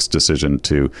Facebook's decision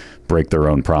to break their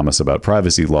own promise about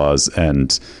privacy laws,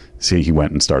 and he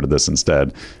went and started this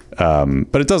instead.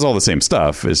 But it does all the same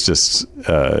stuff. It's just,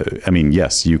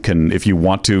 yes, you can, if you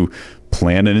want to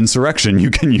plan an insurrection,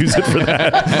 you can use it for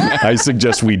that. I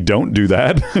suggest we don't do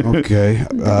that. Okay.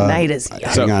 Night is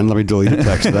young. Hang on, let me delete the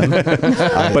text then.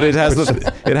 But it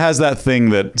has that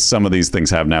thing that some of these things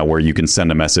have now, where you can send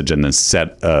a message and then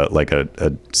set a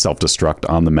self-destruct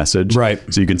on the message. Right.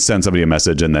 So you can send somebody a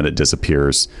message and then it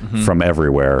disappears from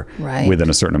everywhere within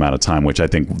a certain amount of time, which I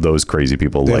think those crazy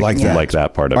people like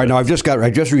that part of All right, it. now I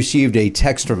just received a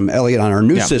text from Elliot on our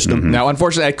new system. Now,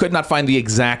 unfortunately, I could not find the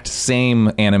exact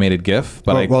same animated GIF,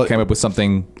 but I came up with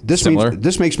something similar.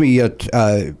 This makes me press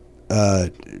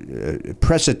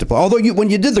it to play. Although when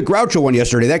you did the Groucho one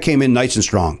yesterday, that came in nice and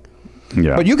strong.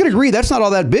 Yeah. But you can agree that's not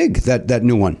all that big, that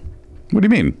new one. What do you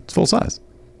mean? It's full size.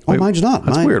 Oh, mine's not.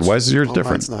 That's weird. Why is yours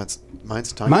different?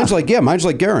 Mine's tiny. Mine's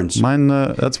like Garen's. Mine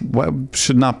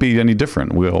should not be any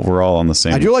different. We're all on the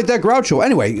same. I do like that Groucho.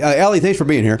 Anyway, Allie, thanks for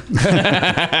being here.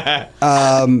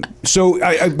 So,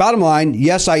 bottom line,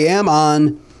 yes, I am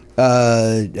on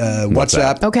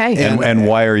WhatsApp. Okay. And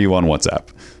why are you on WhatsApp?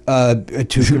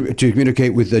 To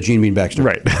communicate with Gene Bean Baxter.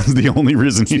 Right. That's the only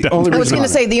reason he does. I was going to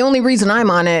say the only reason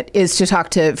I'm on it is to talk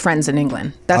to friends in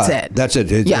England. That's it. That's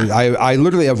it. Yeah. I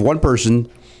literally have one person,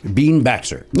 Bean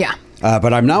Baxter. Yeah.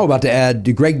 But I'm now about to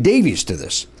add Greg Davies to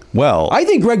this. Well, I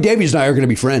think Greg Davies and I are going to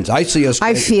be friends. I see us.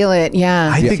 I feel it.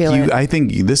 Yeah. I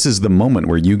think this is the moment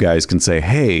where you guys can say,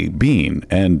 "Hey, Bean,"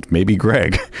 and maybe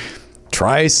Greg,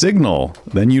 try Signal.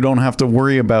 Then you don't have to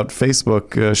worry about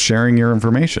Facebook sharing your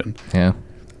information. Yeah.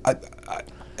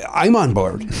 I'm on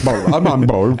board. I'm on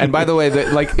board. And by the way,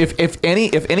 if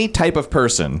any type of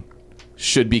person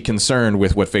should be concerned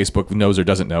with what Facebook knows or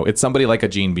doesn't know, it's somebody like a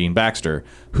Gene Bean Baxter,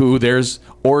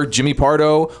 or Jimmy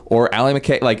Pardo or Allie Mac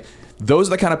Kay. Those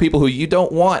are the kind of people who you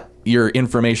don't want your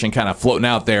information kind of floating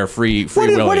out there free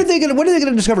willy. What are they going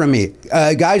to discover on me,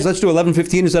 guys? Let's do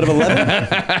 11:15 instead of 11.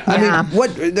 I mean,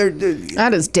 what?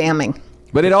 That is damning.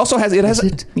 But it also has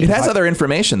other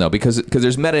information though, because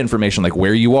there's meta information like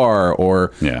where you are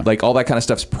or all that kind of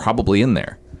stuff's probably in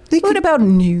there. What about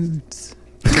nudes?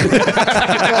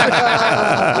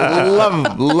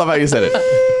 love how you said it.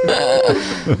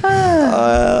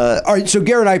 All right, so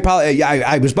Garrett,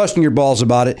 I was busting your balls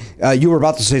about it. You were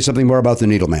about to say something more about the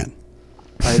Needle Man.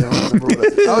 I don't remember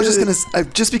what I was just going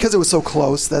to... Just because it was so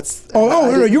close, that's...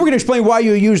 No, you were going to explain why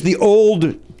you used the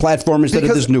old platform instead of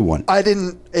this new one. I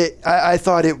didn't... I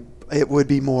thought it would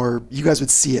be more... You guys would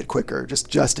see it quicker,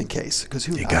 just in case. Because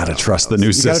you got to trust the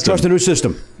new system. You got to trust the new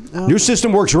system. New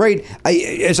system works great.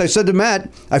 As I said to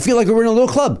Matt, I feel like we're in a little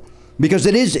club. Because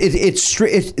it's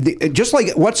just like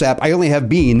WhatsApp. I only have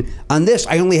Bean. On this,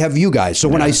 I only have you guys. So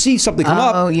when I see something come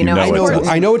up,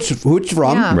 I know who it's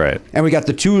from. Yeah. Right. And we got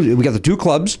the two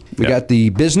clubs. We got the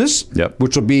business,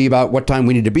 which will be about what time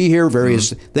we need to be here,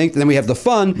 various things. And then we have the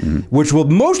fun, which will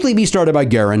mostly be started by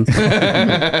Garen.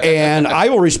 And I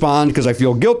will respond because I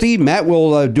feel guilty. Matt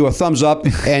will do a thumbs up,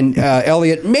 and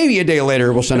Elliot maybe a day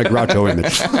later will send a Groucho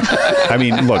image. I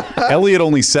mean, look, Elliot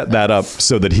only set that up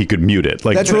so that he could mute it.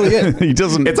 That's really it. He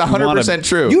doesn't. It's 100%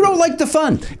 true. You don't like the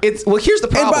fun. Here's the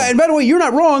problem. And by the way, you're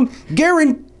not wrong.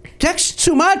 Garen texts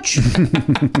too much.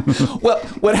 Well,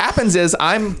 what happens is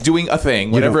I'm doing a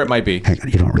thing, whatever it might be. Hang on,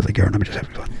 you don't really, Garen. Let me just have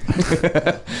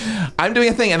fun. I'm doing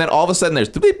a thing, and then all of a sudden there's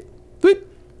whip, whip,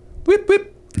 whip, whip.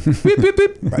 Whip, whip,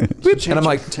 whip, whip, whip. And I'm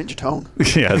like, change your tone.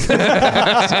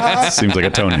 Yeah, seems like a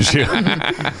tone issue.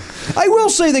 I will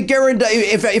say that Garen,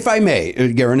 if I may,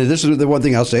 Garen, this is the one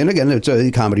thing I'll say, and again, it's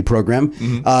a comedy program.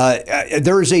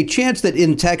 There is a chance that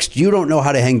in text you don't know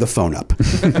how to hang the phone up.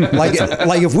 like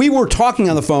if we were talking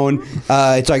on the phone,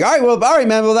 it's like, all right,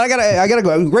 man. Well, I gotta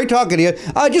go. Great talking to you.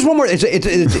 Just one more. It's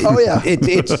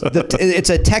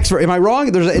a text. Am I wrong?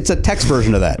 It's a text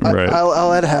version of that. Right.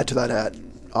 I'll add a hat to that hat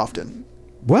often.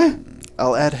 What?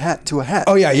 I'll add hat to a hat.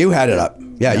 Oh, yeah, you had it up.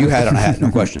 Yeah, you had on a hat,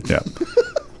 no question. Yeah.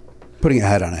 Putting a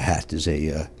hat on a hat is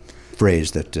a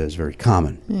phrase that is very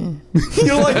common. You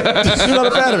don't like it? You're not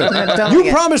a fan of it. Don't You like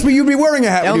it. promised me you'd be wearing a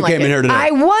hat when Don't you like came in it. here today.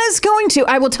 I was going to.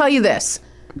 I will tell you this.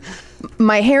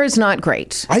 My hair is not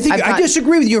great. I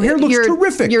disagree with you. Your hair looks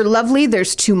terrific. You're lovely.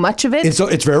 There's too much of it.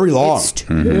 It's very long.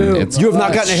 It's You have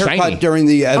not gotten a haircut shiny. during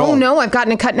the at all. Oh no, I've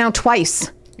gotten it cut now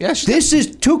twice. Yeah, This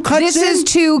is 2 cuts This in? is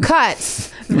 2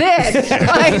 cuts. This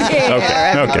right here,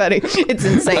 everybody. It's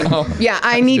insane. Yeah,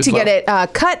 I need to get it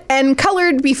cut and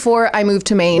colored before I move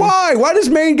to Maine. Why? Why does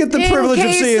Maine get the privilege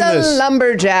of seeing In case a this?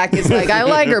 lumberjack is like, I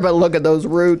like her, but look at those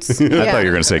roots. I thought you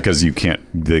were going to say because you can't,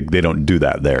 they don't do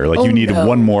that there. Like you need no.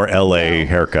 one more LA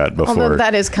haircut before. Although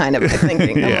that is kind of my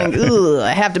thinking. I'm like, ugh,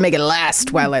 I have to make it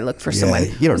last while I look for someone.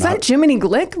 you don't was know. that Jiminy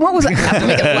Glick? What was I have to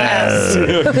make it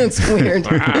last? That's weird.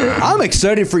 I'm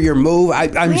excited for your move.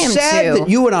 I'm am sad too. that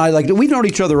you and I, like, we've known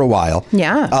each other a while.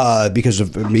 Yeah. Because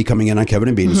of me coming in on Kevin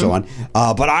and Bean and so on.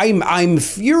 But I'm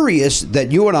furious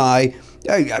that you and I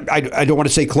don't want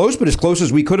to say close, but as close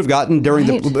as we could have gotten during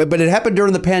but it happened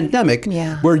during the pandemic,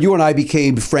 where you and I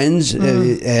became friends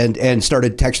and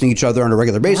started texting each other on a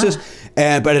regular basis.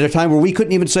 But at a time where we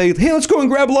couldn't even say, hey, let's go and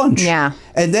grab lunch. Yeah.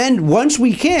 And then once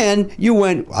we can, you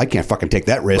went, I can't fucking take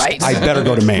that risk. Right. I better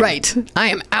go to Maine. Right. I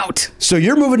am out. So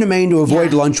you're moving to Maine to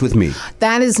avoid lunch with me.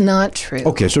 That is not true.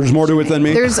 Okay, so there's more to it than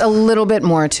me? There's a little bit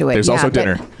more to it. There's also but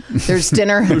dinner. There's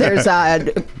dinner. There's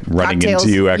running cocktails.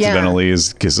 into you Yeah. accidentally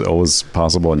is always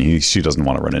possible, and she doesn't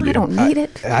want to run into I you. don't need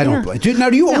it. I don't. Now,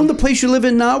 do you own the place you live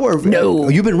in now, or No.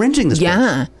 You've been renting this place?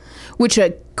 Yeah. Which,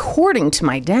 according to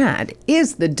my dad,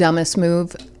 is the dumbest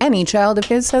move any child of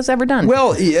his has ever done.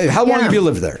 Well, how long Yeah. have you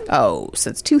lived there? Oh,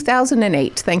 since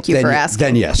 2008. Thank you Then- for asking.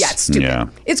 then yes. Yeah, it's stupid. Yeah.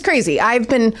 It's crazy. I've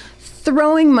been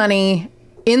throwing money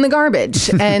in the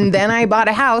garbage, and then I bought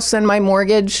a house, and my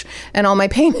mortgage and all my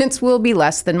payments will be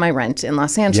less than my rent in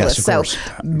Los Angeles. of so course.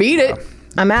 beat it.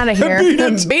 I'm out of here.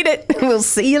 Beat it. We'll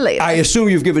see you later. I assume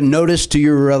you've given notice to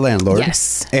your landlord.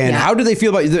 Yes. And Yeah. how do they feel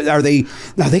about? Are they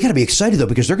now? They got to be excited though,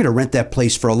 because they're going to rent that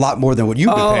place for a lot more than what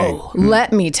you've been paying. Oh,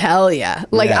 let me tell you.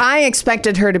 Like, Yeah. I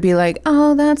expected her to be like,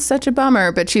 oh, that's such a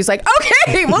bummer. But she's like,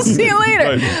 okay, we'll see you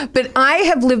later. But I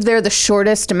have lived there the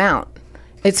shortest amount.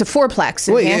 It's a fourplex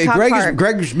in Hancock Park.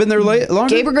 Greg's been there longer.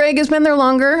 Gabe Greg has been there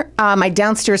longer. My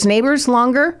downstairs neighbor's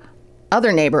longer.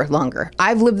 Other neighbor longer.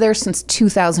 I've lived there since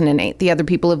 2008. The other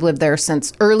people have lived there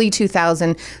since early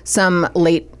 2000, some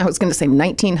late, I was going to say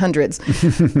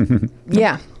 1900s.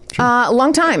 Yeah. A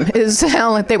long time is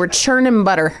how they were churning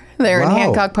butter there in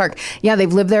Hancock Park. Yeah,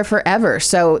 they've lived there forever.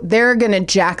 So they're going to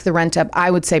jack the rent up,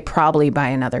 I would say probably by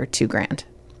another $2,000.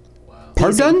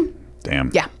 Part done?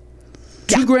 Damn. Yeah.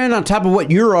 $2,000 on top of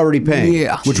what you're already paying.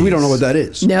 Yeah. Which we don't know what that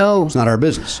is. No. It's not our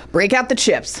business. Break out the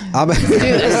chips. I'm Do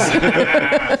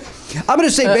this. going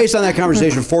to say, based on that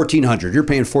conversation, $1,400. You're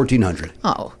paying $1,400.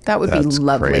 Oh, that would That's be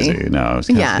lovely. crazy. No, it's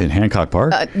Yeah. in Hancock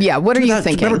Park. Yeah, what are you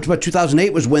thinking? Remember, but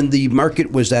 2008 was when the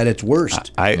market was at its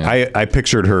worst. I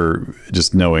pictured her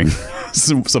just knowing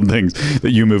some things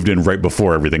that you moved in right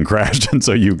before everything crashed, and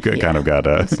so you kind of got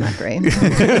It's not great.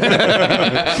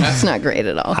 It's not great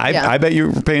at all. I bet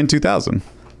you were paying $2,000.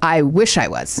 I wish I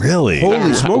was. Really?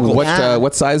 Holy smoke!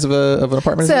 What size of an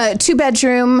apartment It's is a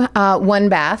 2-bedroom, 1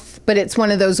 bath, but it's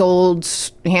one of those old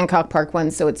Hancock Park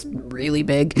ones, so it's really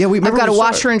big. Yeah, we I've remember got a we saw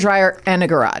washer and dryer and a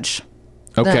garage.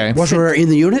 this? Okay. Was there in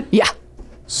the unit? Yeah.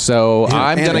 So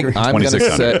I'm gonna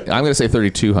 2600. say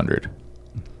 3,200.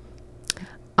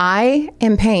 I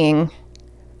am paying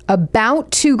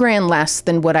about $2,000 less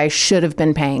than what I should have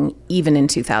been paying even in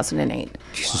 2008.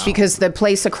 Because the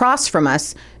place across from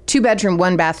us, 2-bedroom,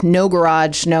 1 bath, no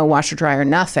garage, no washer dryer,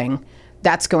 nothing.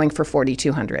 That's going for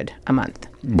 $4,200 a month.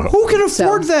 Who can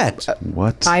afford that?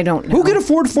 What? I don't know. Who can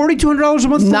afford $4,200 a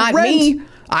month for Not rent? me.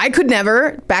 I could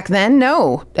never. Back then,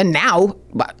 no. And now,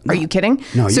 what, are you kidding?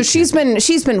 No, So you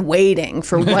she's been waiting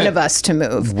for one of us to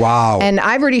move. Wow. And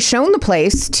I've already shown the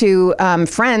place to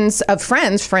friends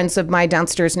of my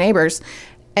downstairs neighbors,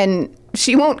 and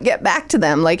she won't get back to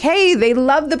them. Like, hey, they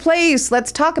love the place.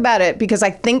 Let's talk about it, because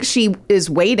I think she is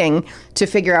waiting to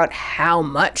figure out how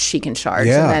much she can charge,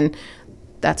 Yeah. and then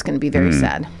that's going to be very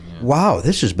sad. Wow,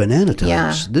 this is banana times.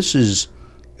 Yeah. This is.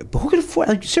 Who can afford?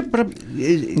 Like you said,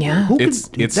 Yeah. Who can,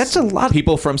 It's that's a lot.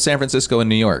 People from San Francisco and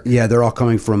New York. Yeah, they're all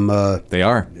coming from. They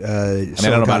are. I don't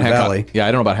know about Valley. Hancock. Yeah,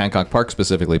 I don't know about Hancock Park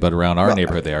specifically, but around our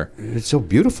neighborhood they are. It's so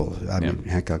beautiful. I mean,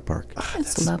 Hancock Park.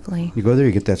 It's lovely. You go there,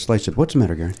 you get that slice of. What's the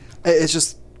matter, Gary? It's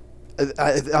just,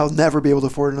 I'll never be able to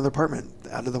afford another apartment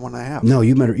out of the one I have. No,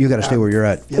 you got to stay where you're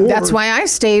at. Yeah. That's why I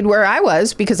stayed where I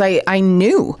was, because I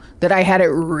knew that I had it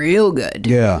real good.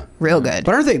 Yeah. Real good.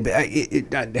 But aren't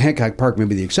they? Hancock Park may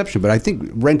be the exception, but I think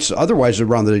rents otherwise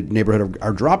around the neighborhood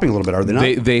are dropping a little bit. Are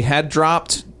they not? They had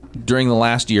dropped during the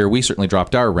last year, we certainly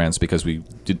dropped our rents because we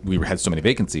had so many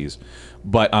vacancies.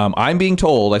 But I'm being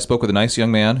told, I spoke with a nice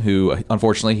young man who,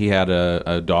 unfortunately, he had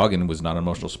a dog and was not an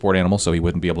emotional support animal, so he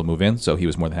wouldn't be able to move in. So he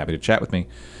was more than happy to chat with me.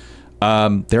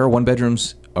 There are one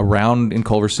bedrooms around in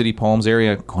Culver City, Palms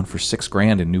area, going for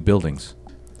 $6,000 in new buildings.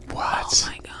 What? Oh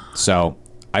my God. So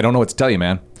I don't know what to tell you,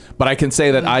 man. But I can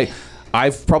say that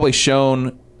I've probably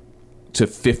shown to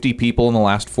 50 people in the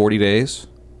last 40 days.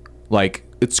 Like,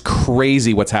 it's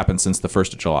crazy what's happened since the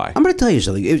 1st of July. I'm going to tell you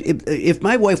something. If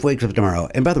my wife wakes up tomorrow,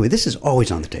 and by the way, this is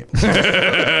always on the table,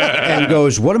 and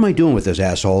goes, "What am I doing with this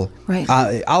asshole?" Right.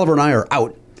 Oliver and I are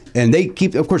out. And they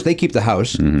keep the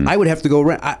house. Mm-hmm. I would have to go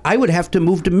rent. I would have to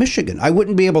move to Michigan. I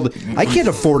wouldn't be able to. I can't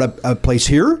afford a place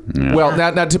here. Yeah. Well,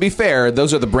 now to be fair,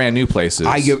 those are the brand new places.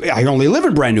 I only live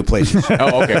in brand new places.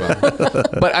 Oh, okay. Well.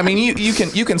 But I mean, you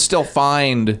can still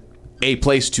find a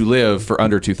place to live for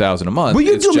under $2,000 a month. Will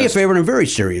you do me a favor? And I'm very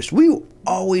serious. We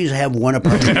always have one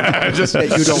apartment that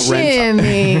you don't rent.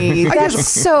 Jimmy, that's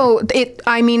so.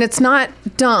 I mean, it's not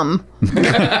dumb, but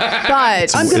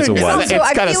I'm it's a what? It's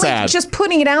I kinda feel sad. like just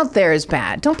putting it out there is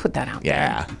bad. Don't put that out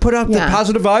Yeah. Put out the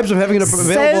positive vibes of having an available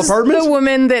Says apartment. the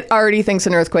woman that already thinks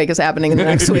an earthquake is happening in the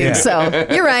next week. Yeah. So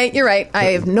you're right. I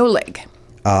have no leg.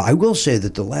 I will say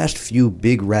that the last few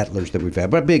big rattlers that we've had,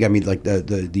 but big, I mean like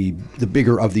the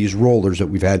bigger of these rollers that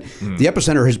we've had, the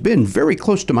epicenter has been very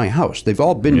close to my house. They've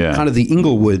all been kind of the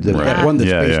Inglewood, that one that's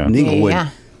based in Inglewood. Yeah.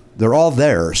 They're all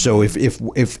there. So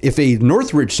if a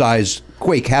Northridge size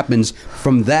quake happens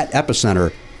from that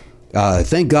epicenter,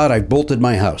 thank God I bolted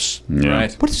my house. Yeah.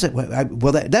 Right. What is that?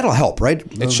 Well, that'll help, right?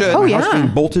 It should. Oh, My yeah. house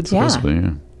being bolted. Yeah. Possibly,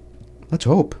 yeah. Let's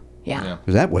hope. Yeah.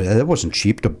 'Cause that wasn't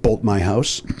cheap to bolt my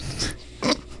house.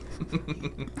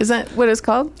 Is that what it's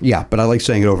called? Yeah, but I like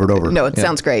saying it over and over. No, it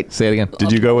sounds great. Say it again.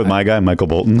 Did you go with my guy, Michael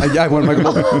Bolton? I went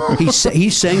Michael Bolton. He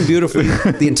sang beautifully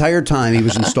the entire time he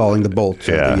was installing the bolts.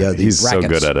 Yeah, the he's so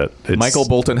brackets. good at it. It's- Michael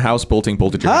Bolton, house bolting,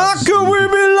 bolted your How house. can we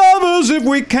be lovers if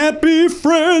we can't be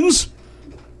friends?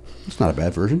 It's not a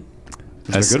bad version.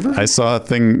 Is there a good version? I saw a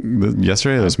thing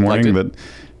yesterday, this morning, Liked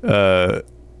that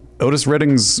Otis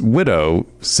Redding's widow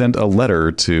sent a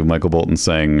letter to Michael Bolton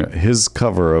saying his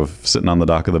cover of Sitting on the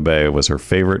Dock of the Bay was her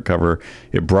favorite cover.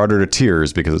 It brought her to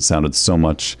tears because it sounded so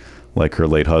much like her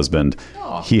late husband.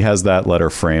 He has that letter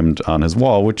framed on his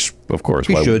wall, which, of course,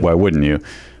 why wouldn't you?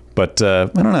 But I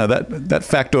don't know, that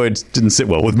factoid didn't sit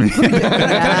well with me.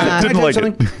 Didn't like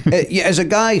it. As a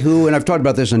guy who, and I've talked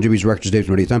about this on Jimmy's Records Tapes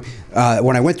many times,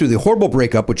 when I went through the horrible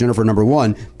breakup with Jennifer Number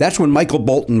One, that's when Michael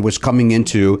Bolton was coming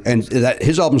into, and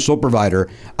his album Soul Provider,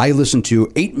 I listened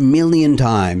to 8 million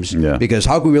times because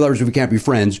How Can We Be Lovers If We Can't Be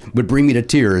Friends would bring me to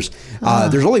tears.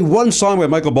 There's only one song by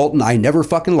Michael Bolton I never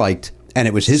fucking liked, and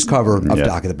it was his cover of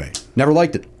Dock of the Bay. Never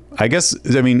liked it. I guess,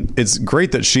 I mean, it's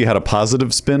great that she had a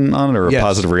positive spin on it or a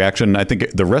positive reaction. I think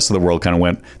the rest of the world kind of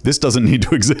went, this doesn't need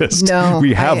to exist. No,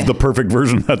 we have the perfect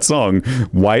version of that song.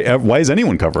 Why is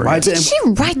anyone covering it? Did she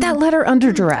write that letter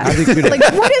under duress? Like,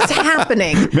 what is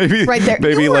happening right there?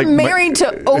 Maybe you were like married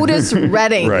to Otis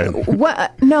Redding. Right.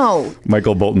 What? No.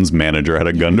 Michael Bolton's manager had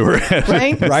a gun to her head.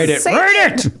 Right? Write it. Say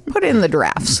Write it. Put it in the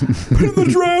drafts. Put in the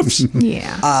drafts.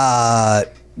 Yeah.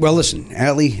 Well, listen,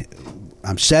 Allie,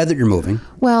 I'm sad that you're moving.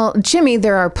 Well, Jimmy,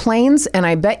 there are planes, and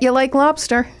I bet you like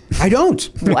lobster. I don't.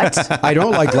 What? I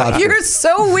don't like lobster. You're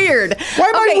so weird. Why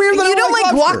am I weird that I You don't don't like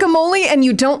like lobster? guacamole, and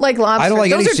you don't like lobster. I don't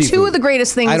like Those any are two seafood. of the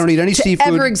greatest things I don't eat any to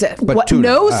seafood ever exist. but What? tuna.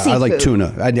 No I seafood. like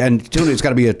tuna, and tuna. It's got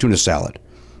to be a tuna salad.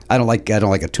 I don't like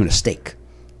a tuna steak.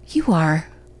 You are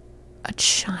a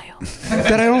child.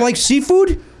 That I don't like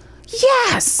seafood.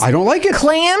 Yes. I don't like it.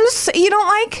 Clams, you don't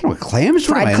like? Oh, clams?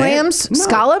 What am I, Fried an clams? ant? No.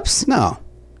 Scallops? No.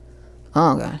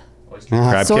 Oh, God.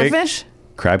 Crab cake? Swordfish?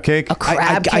 Crab cake? A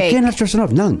crab I cake. cannot stress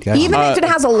enough. None. Even if it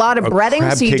has a lot of breading,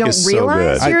 crab so you cake don't is so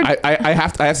realize good. you're... I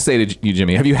have to say to you,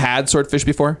 Jimmy, have you had swordfish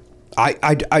before? I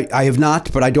have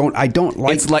not, but I don't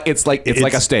like. It's like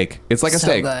a steak. It's like a So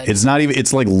steak. good. It's not even.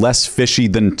 It's like less fishy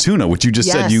than tuna, which you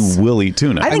just said you Yes. will eat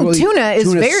tuna. I think will eat tuna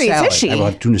is very salad. fishy. I will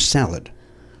have tuna salad.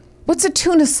 What's a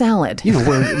tuna salad? You know,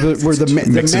 where the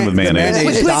Mix it with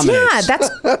mayonnaise. dominates.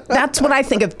 Yeah, that's what I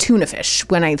think of tuna fish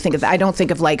when I think of that. I don't think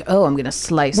of like, oh, I'm going to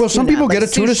slice. Well, some tuna people like get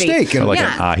a tuna sushi. steak. Or like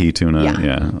Yeah. an ahi tuna. Yeah.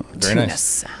 Very Tuna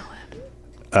nice.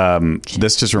 salad.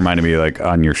 This just reminded me, like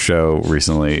on your show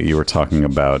recently, you were talking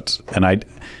about, and I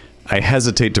I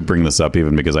hesitate to bring this up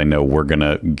even because I know we're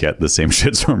gonna get the same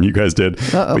shitstorm you guys did.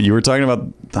 But you were talking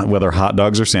about whether hot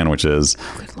dogs are sandwiches,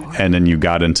 and then you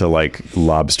got into like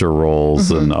lobster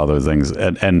rolls and other things,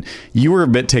 and you were a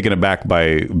bit taken aback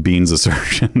by Bean's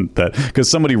assertion that because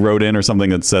somebody wrote in or something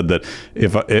that said that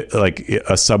if like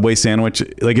a Subway sandwich,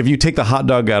 like if you take the hot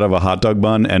dog out of a hot dog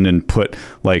bun and then put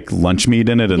like lunch meat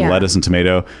in it and lettuce and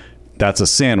tomato, that's a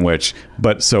sandwich.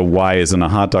 But so why isn't a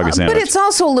hot dog a sandwich? But it's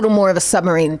also a little more of a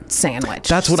submarine sandwich.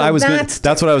 That's what So I was.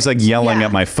 That's what I was like yelling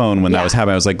at my phone when that was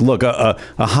happening. I was like, "Look, a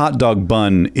hot dog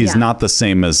bun is not the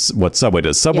same as what Subway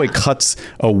does. Subway cuts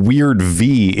a weird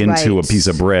V into a piece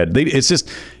of bread. It's just."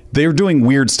 They're doing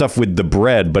weird stuff with the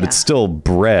bread, but it's still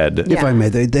bread. If I may,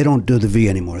 they don't do the V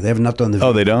anymore. They have not done the V.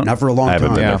 Oh, they don't? Not for a long I haven't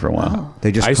time. been there for a while.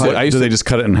 They just Do they just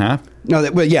cut it in half? No,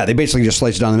 they basically just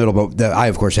slice it down the middle. But I,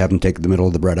 of course, haven't taken the middle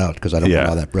of the bread out because I don't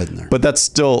allow that bread in there. But that's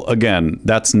still, again,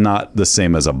 that's not the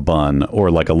same as a bun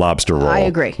or like a lobster roll. I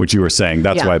agree. Which you were saying.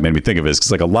 That's why it made me think of it.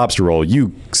 Because like a lobster roll,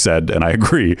 you said, and I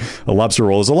agree, a lobster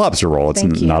roll is a lobster roll. It's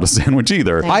not a sandwich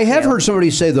either. I have heard somebody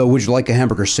say, though, would you like a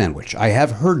hamburger sandwich? I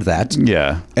have heard that.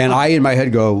 Yeah. And I, in my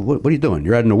head, go, what are you doing?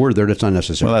 You're adding a word there that's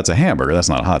unnecessary. Well, that's a hamburger. That's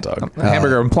not a hot dog.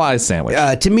 Hamburger implies sandwich.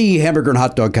 To me, hamburger and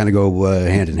hot dog kind of go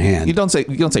hand in hand. You don't say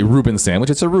Reuben sandwich.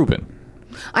 It's a Reuben.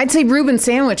 I'd say Reuben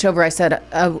sandwich over a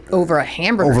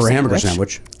hamburger Over a hamburger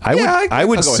sandwich. I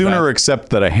would sooner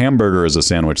accept that a hamburger is a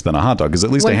sandwich than a hot dog because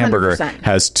at least a hamburger 100%.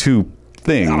 has two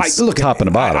things, top and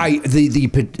a bottom.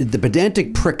 The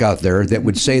pedantic prick out there that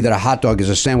would say that a hot dog is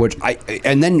a sandwich,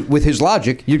 and then with his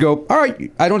logic, you go, all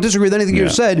right, I don't disagree with anything you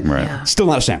said. Right. Yeah. Still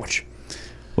not a sandwich.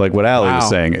 Like what Allie was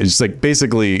saying, it's just like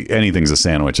basically anything's a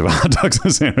sandwich if a hot dog's a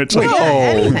sandwich. Like,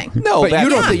 anything. No, but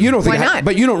you don't think. Why not?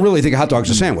 But you don't really think a hot dog's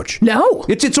a sandwich. No.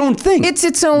 It's its own thing. It's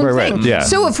its own Right, thing. yeah.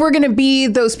 So if we're going to be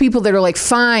those people that are like,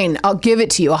 fine, I'll give it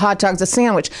to you. A hot dog's a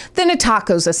sandwich. Then a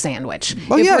taco's a sandwich.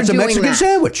 Well, If yeah, we're it's a doing Mexican that.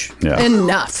 sandwich. Yeah.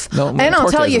 Enough. No, and I'll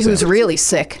tell tortillas you are who's sandwiches. really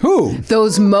sick. Who?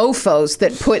 Those mofos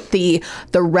that put the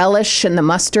relish and the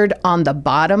mustard on the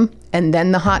bottom and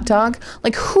then the hot dog.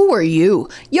 Like, who are you?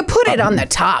 You put it on the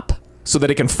top. So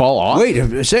that it can fall off? Wait a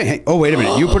minute.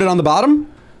 You put it on the bottom?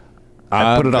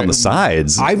 I put it on the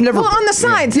sides. I've never. Well, on the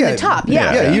sides and the top.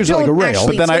 Yeah. Yeah, You usually like a don't rail.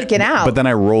 actually take it out. But then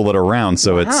I roll it around,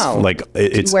 so Wow. it's like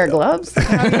it's. You wear gloves? No,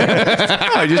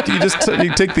 you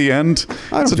take the end.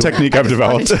 It's a technique I've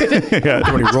developed. Yeah.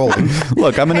 Everybody rolling.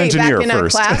 Look, I'm an engineer back in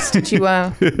first. Class, did you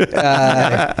Absolutely.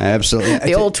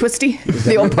 the old twisty,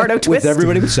 the old Pardo twist? With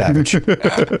everybody but Savage.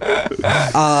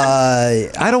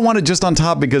 I don't want it just on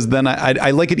top because then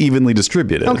I like it evenly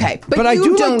distributed. Okay, but I you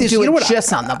do don't like this. do You know it what?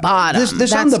 just on the bottom.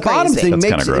 This on the That's bottom crazy. thing That's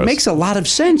kinda gross. makes a lot of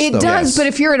sense. It though. does, but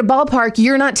if you're at a ballpark,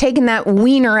 you're not taking that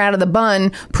wiener out of the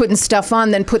bun, putting stuff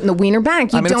on, then putting the wiener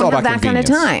back. You I mean, it's all don't have about that kind of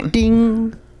convenience. time.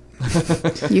 Ding.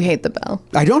 You hate the bell.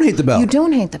 I don't hate the bell. You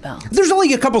don't hate the bell. There's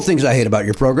only a couple things I hate about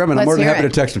your program, and I'm Let's more than hear happy it.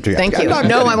 to text them to you. Thank you. I'm not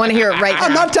No, kidding. I want to hear it right now.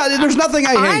 I'm not telling you. There's nothing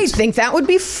I I hate. think that would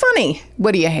be funny.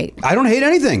 What do you hate? I don't hate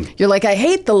anything. You're like, I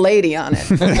hate the lady on it.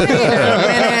 Wait a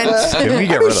minute. Can we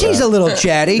get rid of She's that? a little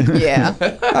chatty. Yeah.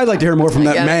 I'd like to hear more from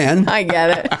that Get it. man. I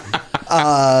get it.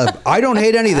 I don't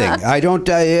hate anything. I don't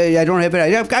have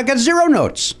it. I've got 0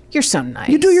 notes. You're so nice.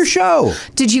 You do your show.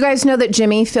 Did you guys know that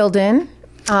Jimmy filled in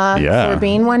Yeah. for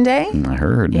Bean one day? I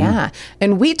heard. Yeah.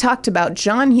 And we talked about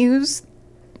John Hughes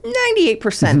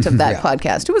 98% of that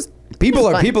podcast. It was People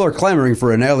fun. are clamoring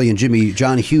for an Allie and Jimmy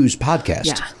John Hughes podcast.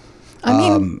 Yeah. I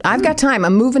mean, I've got time.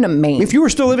 I'm moving to Maine. If you were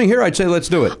still living here, I'd say let's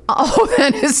do it. Oh,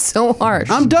 that is so harsh.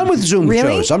 I'm done with Zoom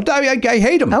Really? shows. I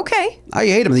hate them. Okay. I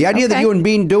hate them. The idea that Okay. you and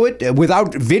Bean do it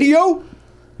without video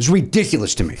is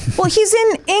ridiculous to me. Well, he's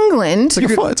in England. It's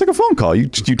like a phone call. You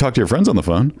talk to your friends on the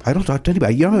phone. I don't talk to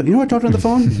anybody. You know what I talk to on the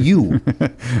phone? You.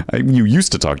 You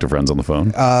used to talk to friends on the phone.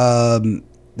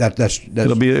 That's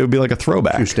It'll be like a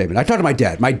throwback. true statement. I talk to my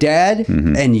dad. My dad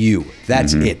and you.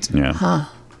 That's it. Yeah.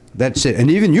 That's it. And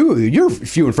even you're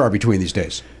few and far between these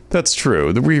days. That's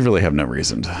true. We really have no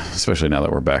reason to, especially now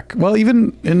that we're back. Well,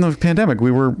 even in the pandemic, we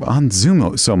were on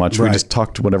Zoom so much. Right. We just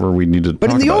talked whatever we needed to But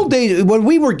talk in the about. old days, when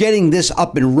we were getting this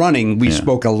up and running, we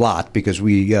spoke a lot because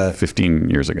we... 15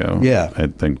 years ago. Yeah. I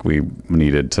think we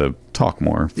needed to talk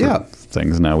more for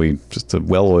things. Now we just a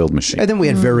well-oiled machine. And then we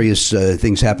had various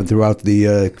things happen throughout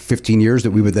the 15 years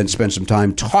that we would then spend some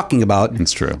time talking about.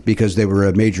 It's true. Because they were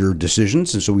major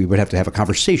decisions, and so we would have to have a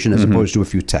conversation as opposed to a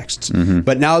few texts.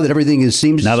 But now that everything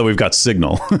seems... Now that we've got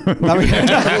Signal. Now we got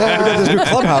this new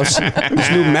Clubhouse, this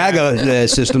new MAGA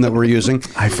system that we're using.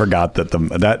 I forgot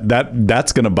that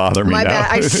that's going to bother me My now.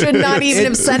 bad. I should not even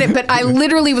have said it, but I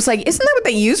literally was like, isn't that what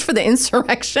they used for the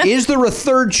insurrection? Is there a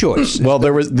third choice? Well,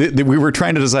 there was we were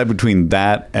trying to decide between between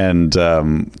that and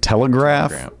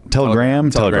Telegram.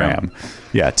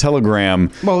 Yeah, Telegram.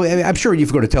 Well, I'm sure if you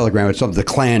go to Telegram, it's something the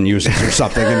Klan uses or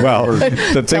something. Well,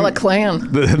 the thing,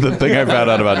 Teleclan. the thing I found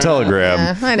out about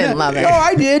Telegram. I didn't love it. Oh,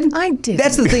 I did. I did.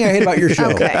 That's the thing I hate about your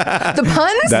show. Okay. The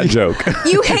puns? That joke.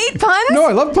 You hate puns? No,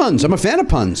 I love puns. I'm a fan of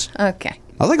puns. Okay.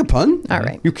 I like a pun. All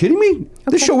right. You kidding me?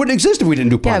 This show wouldn't exist if we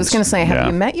didn't do puns. Yeah, I was going to say, have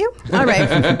you met you? All right.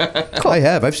 Cool. I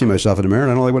have. I've seen myself in the mirror,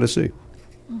 and I don't like what I see.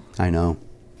 I know.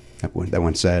 That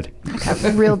went sad.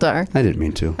 Okay. Real dark. I didn't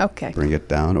mean to. Okay. Bring it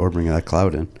down or bring that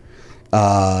cloud in.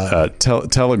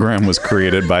 Telegram was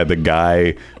created by the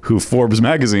guy who Forbes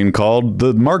magazine called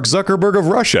the Mark Zuckerberg of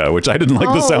Russia, which I didn't like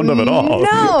the sound of at all.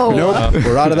 No. Nope.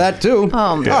 We're out of that too. Oh,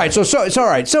 All right, so it's all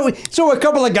right. So a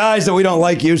couple of guys that we don't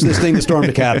like use this thing to storm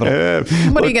the Capitol.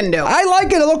 What are you going to do? I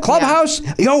like it. A little clubhouse.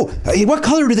 Yo, what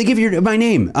color do they give my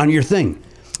name on your thing?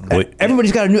 Well,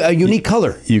 Everybody's got a unique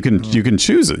color. You can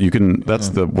choose it. You can. That's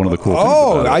one of the cool things.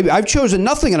 Oh, about it. I've chosen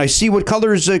nothing, and I see what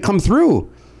colors come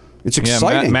through. It's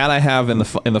exciting. Yeah, Matt I have in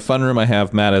the fun room. I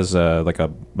have Matt as like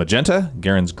a magenta.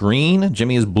 Garen's green.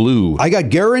 Jimmy is blue. I got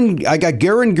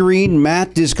Garen green.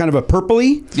 Matt is kind of a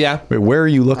purpley. Yeah. Wait, where are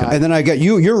you looking? And then I got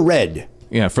you. You're red.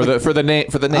 Yeah. For the name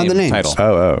On the names. title.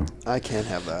 Oh. I can't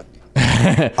have that.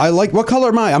 I like. What color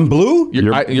am I? I'm blue.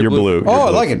 You're blue. Oh,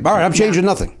 I like it. All right, I'm changing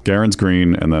nothing. Garen's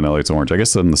green, and then Elliot's orange. I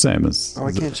guess I'm the same. Oh,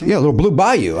 I can't change. Yeah, a little blue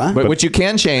bayou, huh? But what you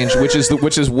can change, which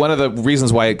is one of the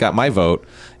reasons why it got my vote,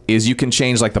 is you can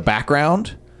change like the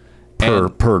background. Per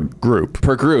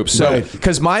group. So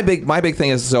because my big thing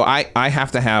is, so I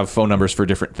have to have phone numbers for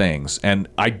different things, and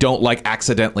I don't like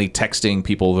accidentally texting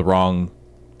people on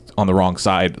the wrong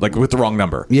side, like with the wrong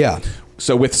number. Yeah.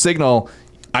 So with Signal,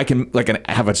 I can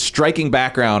have a striking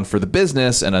background for the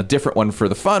business and a different one for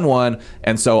the fun one,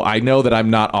 and so I know that I'm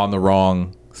not on the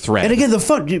wrong thread. And again, the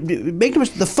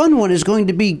fun one is going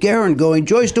to be Garen going,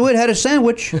 Joyce DeWitt had a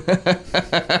sandwich.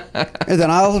 And then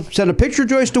I'll send a picture of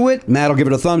Joyce DeWitt. Matt will give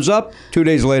it a thumbs up. 2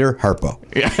 days later, Harpo.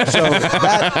 Yeah. So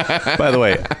that. By the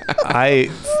way, I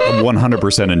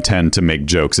 100% intend to make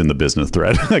jokes in the business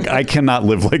thread. Like, I cannot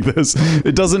live like this.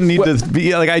 It doesn't need to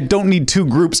be like, I don't need two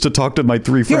groups to talk to my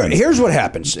three friends. Here's what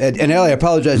happens. And Allie, I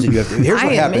apologize that you have to. Here's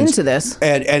what happens. I am into this.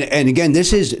 And again,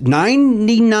 this is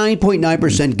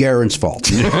 99.9% Garen's fault.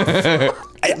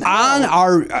 On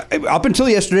our up until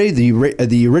yesterday,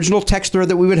 the original text thread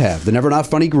that we would have, the Never Not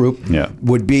Funny group,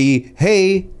 would be,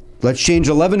 hey, let's change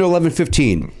 11 to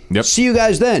 11:15. Yep. See you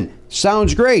guys then.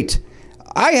 Sounds great.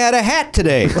 I had a hat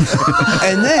today.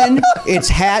 And then it's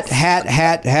hat.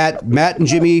 Matt and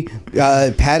Jimmy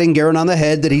patting Garen on the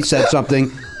head that he said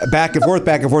something. Back and forth.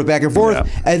 Yeah.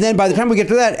 And then by the time we get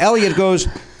to that, Elliot goes,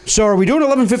 so are we doing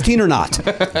 11:15 or not?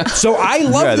 So I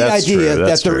love the idea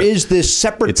that there is this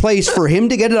separate place for him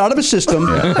to get it out of his system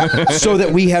so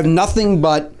that we have nothing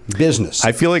but business.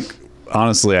 I feel like,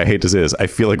 honestly, I hate to say this, I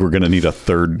feel like we're going to need a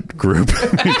third group.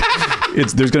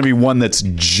 There's going to be one that's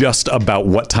just about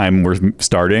what time we're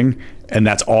starting, and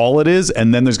that's all it is.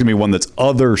 And then there's going to be one that's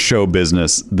other show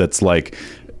business that's like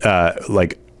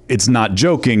it's not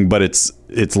joking, but it's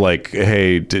like,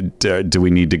 hey, do we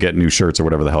need to get new shirts or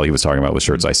whatever the hell he was talking about with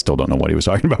shirts? I still don't know what he was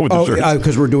talking about with the shirts.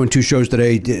 Because we're doing two shows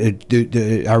today.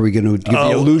 Are we going to give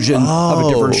the illusion of a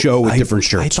different show with different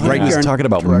shirts? I thought he was talking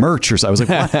about merch or something.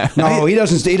 I was like, what? No, he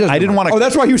doesn't. I didn't want to. Oh,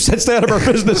 that's why you said stay out of our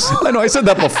business. I know, I said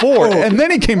that before. And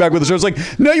then he came back with the shirt. I was like,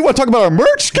 no, you want to talk about our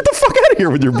merch? Get the fuck out of here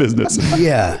with your business.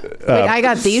 Yeah. Wait, I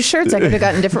got these shirts. I could have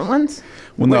gotten different ones.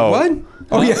 Well, no. Wait, what?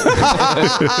 Oh yeah,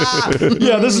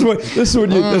 yeah. This is what you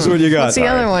got. What's the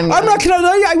other one? I'm not gonna.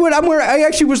 I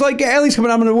actually was like, Allie's coming.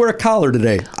 I'm gonna wear a collar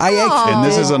today. And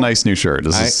this is a nice new shirt.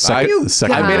 This is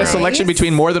second. I made a selection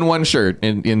between more than one shirt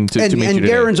to meet you today. And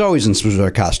Garen's always in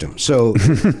a costume, so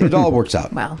it all works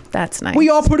out. Well, that's nice. We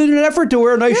all put in an effort to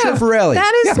wear a nice shirt for Allie.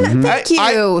 That is. Thank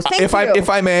you. Thank you. If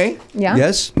I may. Yeah.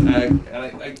 Yes.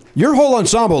 Your whole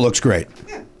ensemble looks great.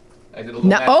 I did a little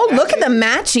Look at the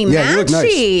matchy. Yeah, you look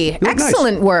nice. You look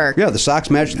Excellent nice. work. Yeah, the socks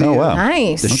match the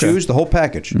Nice. the shoes, the whole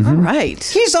package. All right.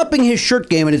 He's upping his shirt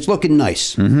game, and it's looking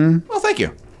nice. Well, thank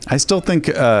you. I still think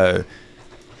I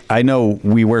know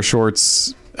we wear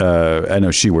shorts. I know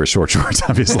she wears shorts,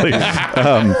 obviously.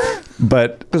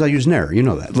 But because I use Nair, you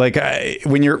know that. Like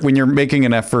when you're making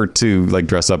an effort to like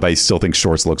dress up, I still think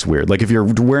shorts looks weird. Like if you're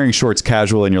wearing shorts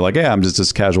casual and you're like, yeah, I'm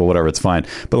just casual, whatever, it's fine.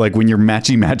 But like when you're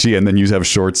matchy and then you have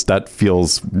shorts, that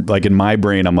feels like in my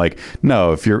brain, I'm like,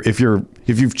 no. If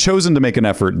you've chosen to make an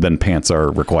effort, then pants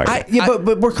are required.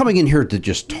 But we're coming in here to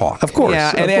just talk. Of course,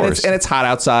 yeah, and it's hot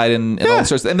outside and all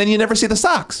sorts. And then you never see the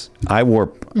socks. I wore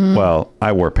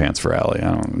pants for Allie.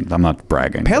 I'm not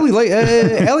bragging. Allie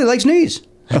likes knees.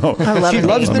 I love She me.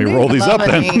 loves Let me roll these up Love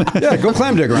then. me. Yeah, go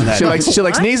clam digger on that. She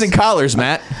likes knees and collars,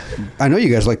 Matt. I know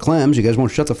you guys like clams. You guys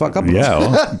won't shut the fuck up. Yeah,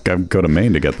 well, gotta go to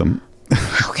Maine to get them.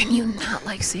 How can you not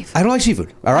like seafood? I don't like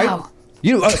seafood. All right. Wow.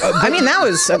 You. I mean, that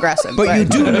was aggressive. But you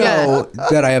do know Yeah.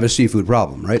 that I have a seafood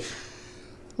problem, right?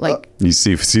 Like, You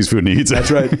see seafood needs. That's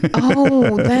right.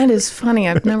 oh, that is funny.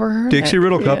 I've never heard Dixie it.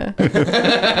 Riddle Cup.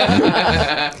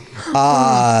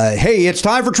 Hey, it's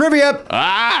time for trivia.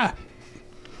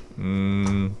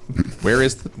 Where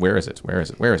is it? Where is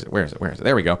it?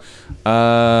 There we go.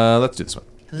 Let's do this one.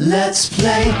 Let's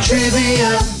play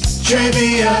trivia,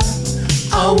 trivia.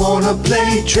 I wanna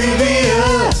play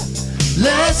trivia.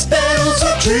 Let's battle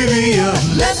some trivia.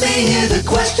 Let me hear the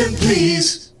question,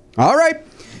 please. All right.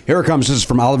 Here it comes. This is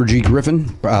from Oliver G. Griffin,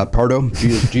 Pardo.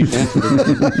 G stands for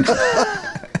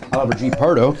Oliver G.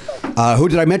 Pardo. Who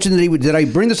did I mention that did I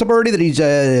bring this up already? That he's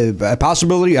a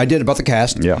possibility? I did about the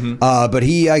cast. Yeah. But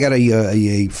I got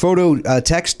a photo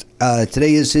text.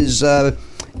 Today is his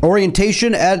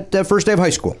orientation at first day of high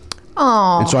school.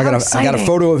 Oh, And so I got a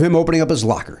photo of him opening up his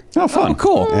locker. Oh, fun.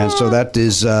 Cool. And so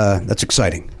that's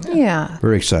exciting. Yeah.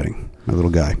 Very exciting. My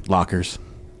little guy. Lockers.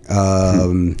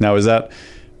 Now, is that...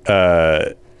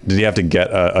 did he have to get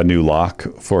a new lock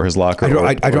for his locker?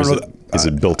 I don't know. Is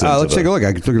it built in? Let's take a look.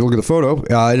 I took a look at the photo.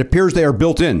 It appears they are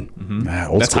built in.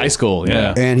 That's high school.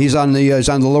 Yeah. And he's on the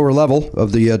lower level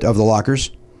of the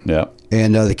lockers. Yeah.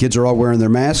 And the kids are all wearing their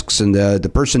masks, and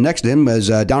the person next to him is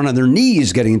down on their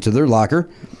knees getting into their locker,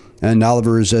 and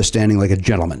Oliver is standing like a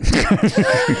gentleman.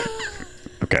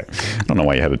 Okay. I don't know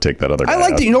why you had to take that other guy I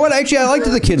liked out. it. You know what? Actually, I liked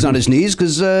the kids on his knees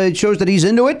because it shows that he's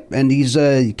into it and he's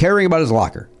caring about his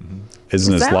locker.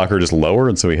 Isn't his locker just lower,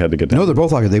 and so he had to get down? No, they're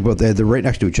both lockers. They're right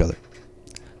next to each other.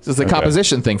 This is the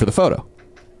composition thing for the photo.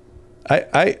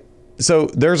 So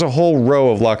there's a whole row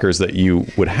of lockers that you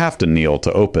would have to kneel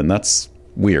to open. That's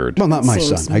weird. Well, not my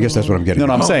Seems son. I guess that's what I'm getting.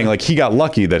 No, at. I'm saying like he got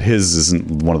lucky that his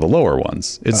isn't one of the lower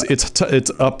ones.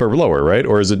 It's up or lower, right?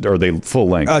 Or are they full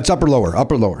length? It's upper lower.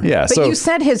 Yeah. But so you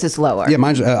said his is lower. Yeah,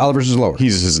 mine's Oliver's is lower. he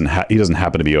doesn't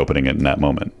happen to be opening it in that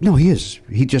moment. No, he is.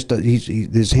 He just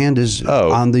his hand is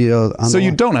on the. On So the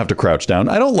you don't have to crouch down.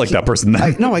 I don't like that person.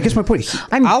 No, I guess my point.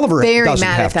 I'm Oliver very doesn't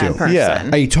mad have at that to. person. Yeah.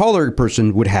 A taller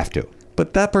person would have to.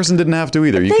 But that person didn't have to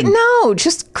either. No,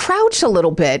 just crouch a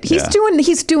little bit. He's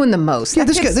doing the most. Yeah,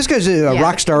 That this kid's- guy's a yeah.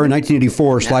 rock star in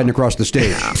 1984 sliding across the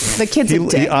stage. The kid's a He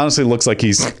dick. honestly looks like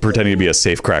he's pretending to be a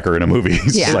safecracker in a movie.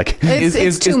 He's Yeah. like,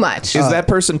 It's too much. Is that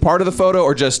person part of the photo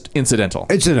or just incidental?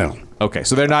 Incidental. Okay,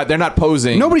 so they're not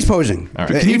posing. Nobody's posing.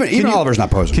 right. Even Oliver's not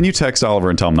posing. can you text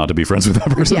Oliver and tell him not to be friends with that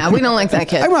person? Yeah, we don't like that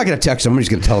kid. I'm not going to text him. I'm just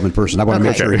going to tell him in person. I want to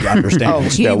make Okay. sure he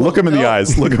understands. He Yeah, will look him in the know.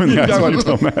 eyes. Look him in the eyes when you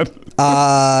tell him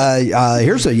that.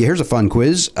 Here's a fun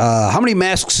quiz. How many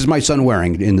masks is my son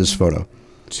wearing in this photo?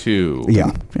 2.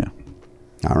 Yeah. Yeah.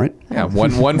 All right. Yeah,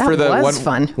 one That for the was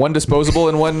fun. one disposable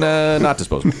and one not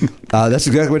disposable. That's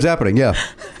exactly what's happening. Yeah.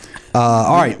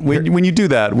 All right. When you do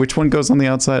that, which one goes on the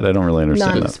outside? I don't really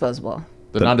understand that. Non-disposable.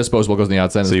 The non-disposable goes on the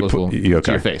outside and So you disposable put- to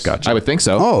your face. Gotcha. I would think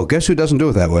so. Oh, guess who doesn't do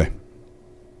it that way?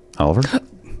 Oliver?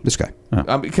 This guy.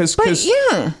 Because But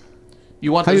yeah,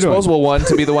 you want How the you doing? disposable one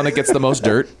to be the one that gets the most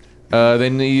dirt.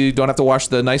 Then you don't have to wash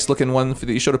the nice-looking one that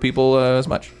you show to people as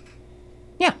much.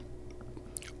 yeah.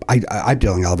 I'm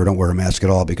telling Oliver, don't wear a mask at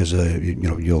all because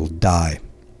you'll die.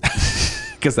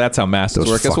 Because that's how masks Those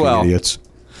work as fucking well. idiots.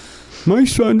 My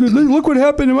son, look what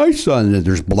happened to my son.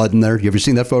 There's blood in there. You ever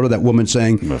seen that photo? That woman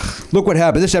saying, "Look what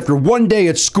happened." This after one day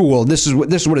at school. This is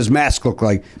what his mask looked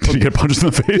like. Did you get punched in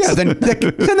the face? Yeah, then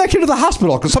send that kid to the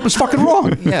hospital because something's fucking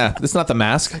wrong. Yeah, it's not the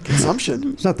mask.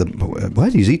 Consumption. It's not the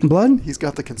what? He's eating blood. He's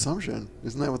got the consumption.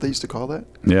 Isn't that what they used to call that?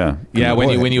 Yeah. Yeah,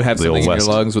 when you have The something old in your West.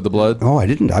 lungs with the blood. Oh, I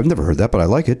didn't. I've never heard that, but I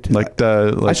like it.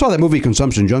 I saw that movie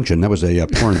Consumption Junction. That was a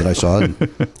porn that I saw. And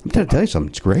I'm going to tell you something.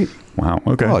 It's great. Wow.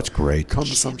 Okay. Oh, it's great.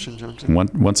 Consumption junction.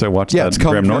 Once I watch Yeah, that it's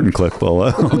called- Graham Norton clip,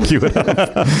 I'll cue it up.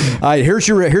 All right, here's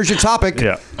your topic.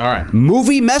 Yeah. All right.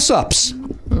 Movie mess ups.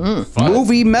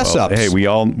 Movie mess ups. Hey, we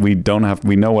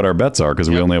know what our bets are because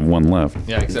we only have one left.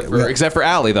 Yeah, except for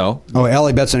Allie though. Oh,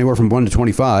 Allie bets anywhere from 1 to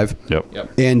 25.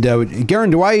 Yep. And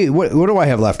Garen, what do I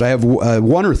have left? I have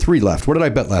 1 or 3 left. What did I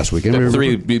bet last week?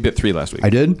 We bit 3 last week. I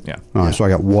did? Yeah. Oh, so I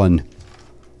got 1.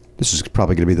 This is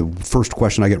probably going to be the first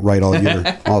question I get right all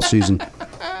year, all season.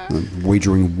 I'm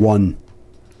wagering 1.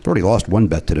 I've already lost 1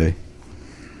 bet today.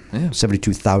 Yeah.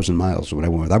 72,000 miles is what I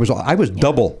went with. I was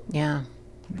double. Yeah.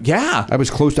 Yeah. I was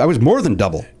close. I was more than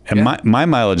double. And my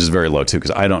mileage is very low too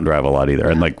because I don't drive a lot either.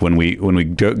 And like when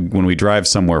we drive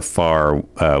somewhere far,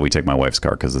 we take my wife's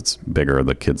car because it's bigger.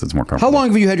 The kids, it's more comfortable. How long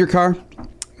have you had your car?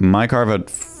 My car I've had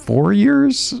 4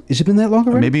 years. Has it been that long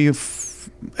already? Maybe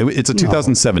it's a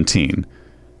 2017.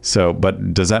 So,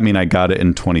 but does that mean I got it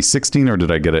in 2016 or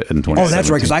did I get it in 2017? Oh, that's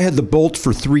right, because I had the Bolt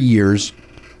for 3 years,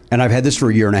 and I've had this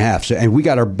for a year and a half. So, and we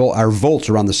got our Volts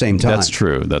around the same time. That's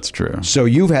true. That's true. So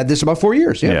you've had this about 4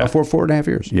 years. Yeah, about four and a half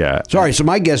years. Yeah. Sorry, so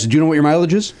my guess, do you know what your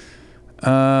mileage is?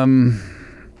 Not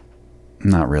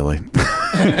really.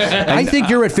 I think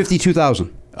you're at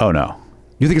 52,000. Oh, no.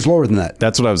 You think it's lower than that?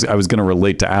 That's what I was going to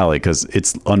relate to Allie because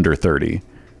it's under 30.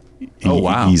 Oh,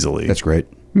 wow. Easily. That's great.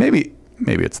 Maybe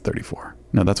it's 34.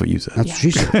 No, that's what you said. That's what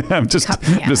she said. I'm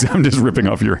just ripping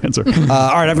off your answer. All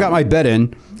right, I've got my bet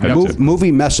in.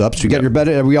 Movie mess ups. You got your bet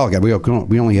in. We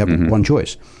only have one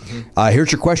choice.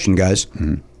 Here's your question, guys.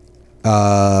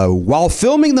 While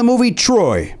filming the movie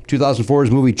Troy,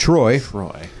 2004's movie Troy,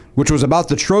 which was about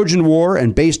the Trojan War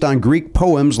and based on Greek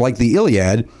poems like the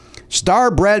Iliad, star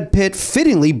Brad Pitt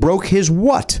fittingly broke his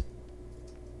what?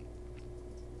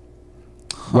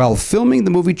 While filming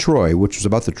the movie Troy, which was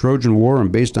about the Trojan War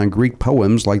and based on Greek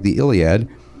poems like the Iliad,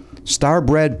 star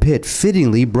Brad Pitt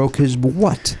fittingly broke his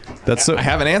what? I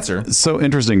have an answer. So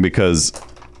interesting because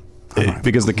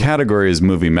the category is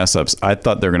movie mess ups. I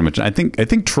thought they were going to mention. I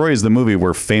think Troy is the movie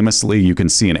where famously you can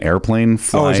see an airplane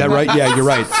flying. Oh, is that right? Yeah, you're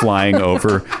right. Flying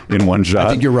over in one shot. I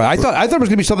think you're right. I thought it was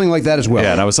going to be something like that as well.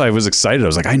 Yeah, and I was excited. I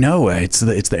was like, I know it's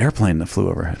the airplane that flew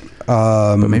overhead.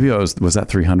 But maybe was that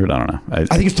 300? I don't know. I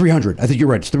think it's 300. I think you're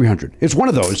right. It's 300. It's one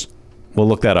of those. We'll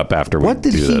look that up after we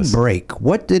do this.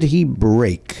 What did he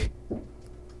break?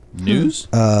 News?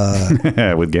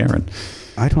 With Garen.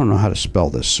 I don't know how to spell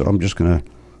this, so I'm just going to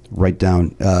write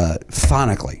down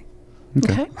phonically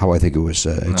how I think it was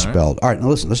spelled. All right, now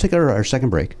listen, let's take our second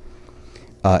break.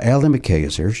 Allie Mac Kay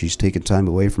is here. She's taking time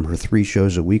away from her 3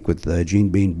 shows a week with Gene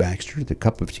Bean Baxter, the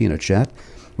Cup of Tea and a Chat,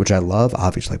 which I love.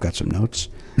 Obviously, I've got some notes,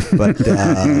 but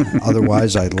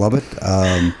otherwise, I love it.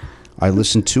 I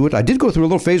listened to it. I did go through a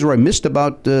little phase where I missed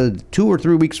about 2 or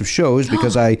 3 weeks of shows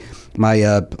because I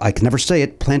can never say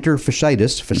it, plantar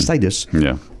fasciitis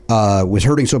was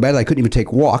hurting so bad I couldn't even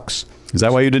take walks. Is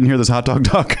that why you didn't hear this hot dog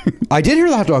talk? I did hear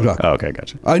the hot dog talk. Oh, okay,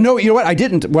 gotcha. No, you know what? I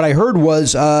didn't. What I heard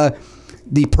was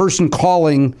the person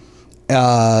calling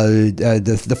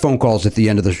the phone calls at the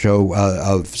end of the show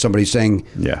of somebody saying,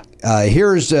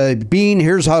 here's Bean,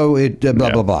 here's how it,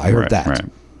 blah, blah, blah. I heard that. Right.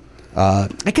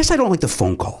 I guess I don't like the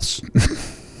phone calls.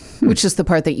 Which is the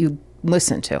part that you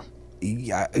listen to.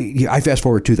 Yeah, I fast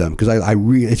forward to them because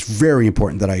it's very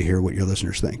important that I hear what your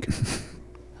listeners think.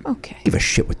 Okay. Give a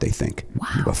shit what they think. Wow.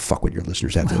 Give a fuck what your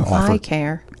listeners have to offer. I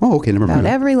care. Oh, okay. Never mind.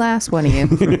 About every last one of you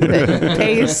that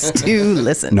pays to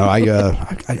listen. No, I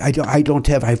don't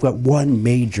have. I've got one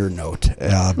major note,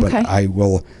 but I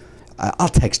will. I'll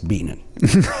text Beanon. I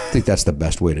think that's the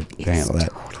best way to handle that.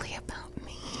 It's totally about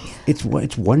me.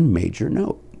 It's one major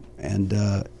note, and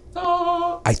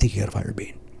I think you got to fire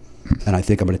Bean, and I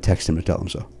think I'm going to text him to tell him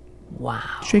so. Wow.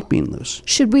 Shake Bean loose.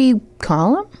 Should we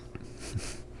call him?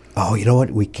 Oh, you know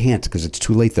what? We can't because it's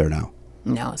too late there now.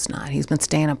 No, it's not. He's been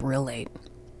staying up real late.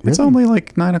 It's only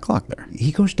like 9 o'clock there.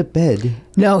 He goes to bed.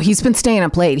 No, he's been staying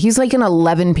up late. He's like an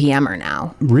 11 p.m.er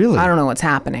now. Really? I don't know what's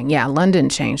happening. Yeah, London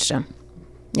changed him.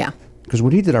 Yeah. Because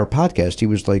when he did our podcast, he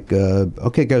was like,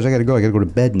 okay, guys, I got to go. I got to go to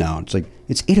bed now. It's like,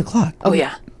 it's 8 o'clock. Oh,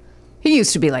 yeah. He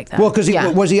used to be like that. Well, because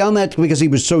was he on that because he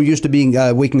was so used to being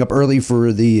waking up early for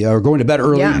or going to bed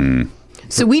early? Yeah.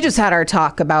 So we just had our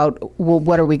talk about, well,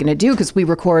 what are we going to do? Because we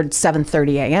record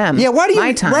 7:30 a.m. Yeah, why do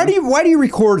you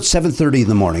record 7:30 in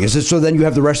the morning? Is it so then you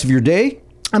have the rest of your day?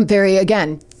 I'm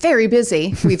very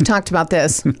busy. We've talked about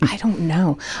this. I don't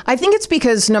know. I think it's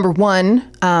because, number one,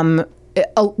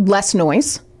 less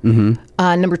noise.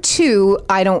 Mm-hmm. Number two,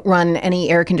 I don't run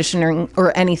any air conditioning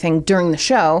or anything during the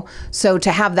show. So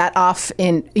to have that off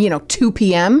in 2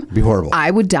 p.m. be horrible.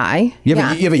 I would die. You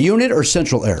have a unit or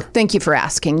central air? Thank you for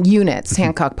asking. Units,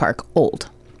 Hancock Park, old.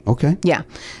 Okay. Yeah.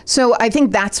 So I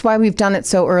think that's why we've done it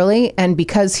so early, and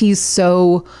because he's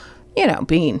so,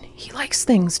 Bean, he likes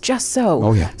things just so.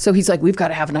 Oh yeah. So he's like, we've got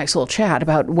to have a nice little chat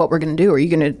about what we're going to do. Are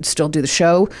you going to still do the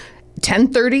show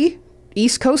 10:30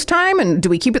 East Coast time, and do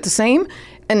we keep it the same?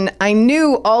 And I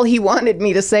knew all he wanted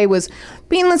me to say was,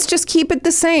 Bean, let's just keep it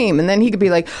the same. And then he could be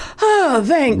like, oh,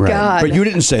 thank God. But you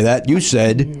didn't say that. You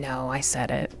said... No, I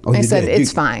said it. Oh, I said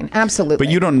it's fine. Absolutely.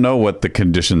 But you don't know what the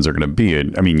conditions are going to be.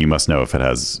 I mean, you must know if it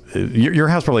has... Your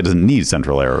house probably doesn't need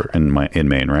central air in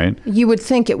Maine, right? You would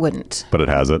think it wouldn't. But it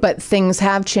has it. But things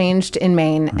have changed in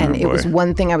Maine, and it was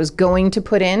one thing I was going to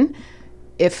put in.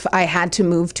 If I had to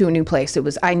move to a new place, it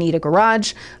was, I need a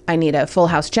garage, I need a full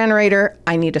house generator,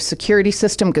 I need a security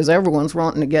system, because everyone's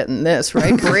wanting to get in this,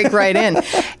 right? Break right in.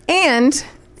 And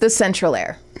the central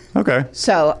air. Okay.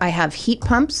 So I have heat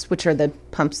pumps, which are the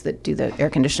pumps that do the air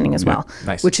conditioning as well.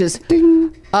 Nice. Which is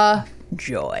a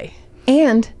joy.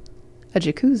 and a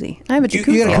jacuzzi. I have a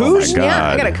jacuzzi. You got a coos? Oh, my Yeah,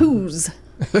 I God. got a coos.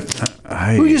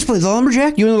 Who just played the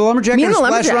lumberjack? You and the lumberjack Me gonna and the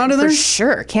splash lumberjack, around in there? for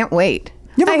sure. Can't wait.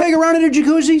 You ever bang around in a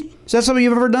jacuzzi? Is that something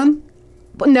you've ever done?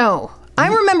 No.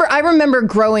 I remember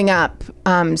growing up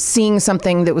seeing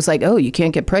something that was like, oh, you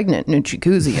can't get pregnant in a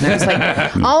jacuzzi. And I was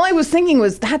like, all I was thinking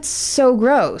was, that's so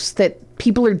gross that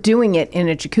people are doing it in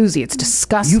a jacuzzi. It's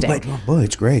disgusting. Oh, boy,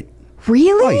 it's great.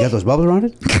 Really? Oh, you got those bubbles around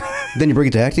it? Then you bring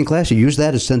it to acting class. You use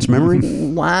that as sense memory.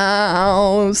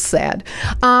 Wow, sad.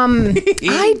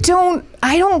 I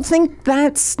don't think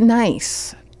that's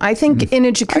nice. I think in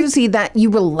a jacuzzi that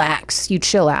you relax, you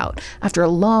chill out after a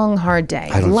long, hard day.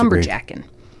 I don't disagree. Lumberjacking.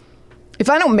 If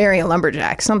I don't marry a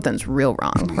lumberjack, something's real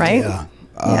wrong, right? Yeah.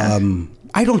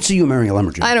 I don't see you marrying a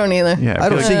lumberjack. I don't either. Yeah, I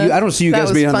don't see you That guys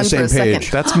was being on the fun same for a second.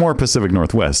 page. That's more Pacific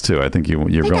Northwest too. I think you're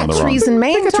They going got the wrong. trees in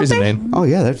Maine, don't Trees in they? Maine. Oh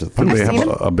yeah, that's a fun. Do they I've have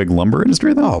seen a big lumber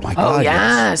industry though? Oh my God! Oh,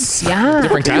 yes. Yeah.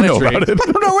 Different I kind know of tree. about it. I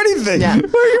don't know anything. Yeah.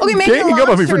 Okay, maybe ganging up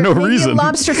on me for no reason. A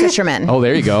lobster fisherman. Oh,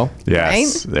 there you go.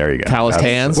 Yes, Right? there you go. Calloused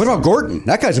hands. What about Gordon?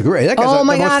 That guy's a great. That guy's Oh the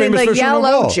my most God, in famous the fisherman of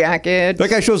yellow all. jacket. That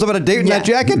guy shows up at a date in that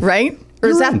jacket, Right? Or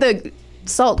is You're that the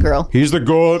salt girl? He's the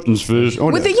Gordon's fish. Oh,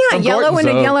 With no. the yellow and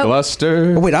a yellow.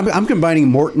 Gloucester. Oh, wait, I'm combining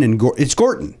Morton and Gordon. It's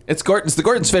Gordon. It's the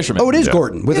Gordon's fisherman. Oh, it is Yeah.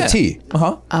 Gordon with Yeah. a T.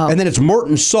 Uh-huh. And then it's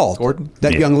Morton Salt. Gordon?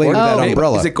 That Yeah. young lady with that Hey,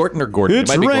 umbrella. Is it Gordon or Gordon?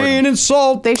 It's it might be rain Gordon. and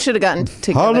salt. They should have gotten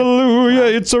together. Hallelujah!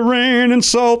 It's a rain and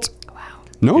salt. Wow.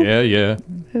 No, Yeah. you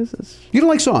don't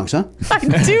like songs, huh? I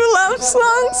do love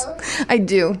songs. I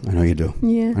do. I know you do.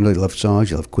 Yeah. I know you love songs.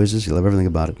 You love quizzes. You love everything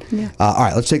about it. Yeah. All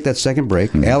right, let's take that second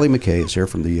break. Allie Mac Kay is here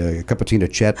from the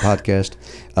Cupatina Chat podcast,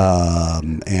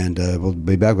 and we'll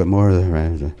be back with more of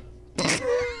the.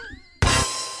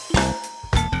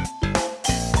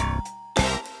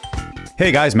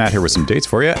 Hey guys, Matt here with some dates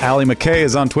for you. Allie Mac Kay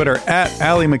is on Twitter at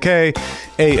Allie Mac Kay,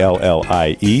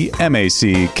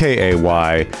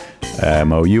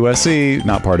 ALLIEMACKAY.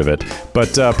 Not part of it. But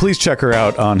please check her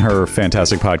out on her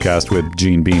fantastic podcast with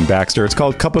Gene Bean Baxter. It's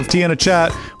called Cup of Tea and a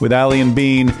Chat with Allie and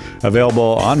Bean.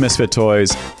 Available on Misfit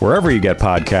Toys, wherever you get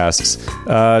podcasts.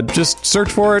 Just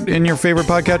search for it in your favorite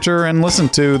podcatcher and listen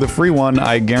to the free one.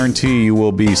 I guarantee you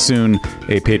will be soon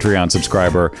a Patreon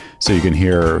subscriber, so you can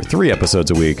hear 3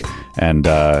 episodes a week. And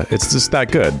it's just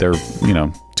that good. They're,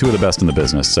 2 of the best in the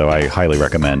business, so I highly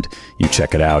recommend you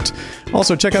check it out.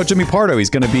 Also, check out Jimmy Pardo.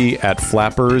 He's going to be at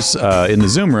Flappers in the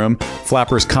Zoom room,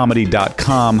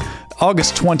 flapperscomedy.com.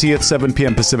 August 20th, 7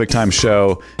 p.m. Pacific time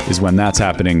show is when that's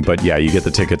happening. But yeah, you get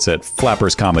the tickets at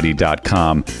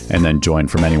flapperscomedy.com and then join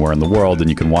from anywhere in the world. And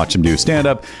you can watch him do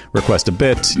stand-up, request a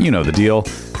bit, you know the deal.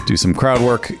 Do some crowd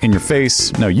work in your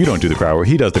face. No, you don't do the crowd work.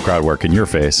 He does the crowd work in your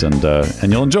face, and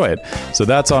you'll enjoy it. So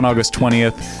that's on August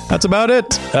 20th. That's about it.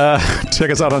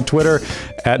 Check us out on Twitter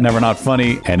at Never Not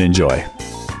Funny, and enjoy.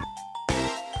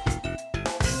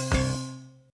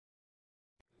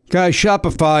 Guys,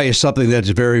 Shopify is something that's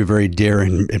very, very dear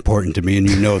and important to me, and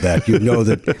you know that. You know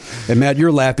that. And Matt,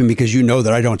 you're laughing because you know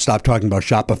that I don't stop talking about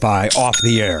Shopify off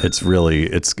the air. It's really,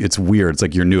 it's weird. It's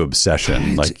like your new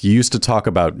obsession. Like you used to talk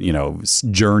about,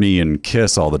 Journey and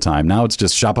Kiss all the time. Now it's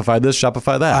just Shopify this,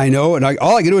 Shopify that. I know, and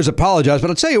all I can do is apologize, but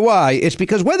I'll tell you why. It's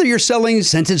because whether you're selling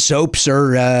scented soaps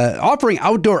or offering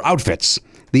outdoor outfits,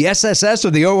 the SSS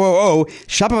or the OOO,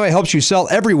 Shopify helps you sell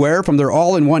everywhere, from their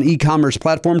all-in-one e-commerce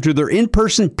platform to their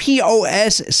in-person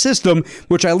POS system,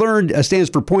 which I learned stands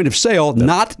for point of sale,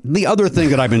 not the other thing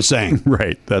that I've been saying.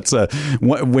 Right. That's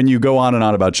when you go on and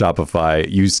on about Shopify,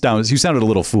 you sounded a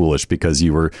little foolish because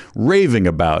you were raving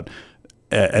about,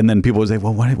 and then people would say,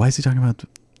 well, why is he talking about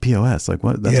POS? Like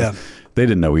what? Yeah. They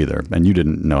didn't know either, and you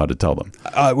didn't know how to tell them.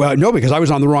 Well, no, because I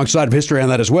was on the wrong side of history on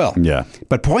that as well. Yeah.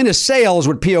 But point of sale is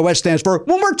what POS stands for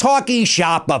when we're talking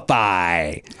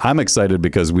Shopify. I'm excited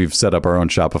because we've set up our own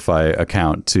Shopify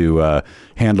account to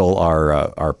handle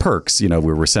our perks.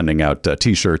 We're sending out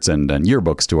T-shirts and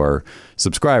yearbooks to our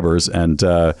subscribers, and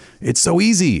it's so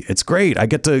easy. It's great. I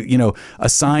get to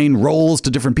assign roles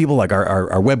to different people. Like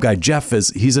our web guy Jeff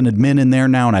he's an admin in there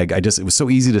now, and it was so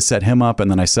easy to set him up. And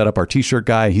then I set up our T-shirt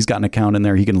guy. He's got an account in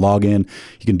there. He can log in.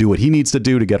 He can do what he needs to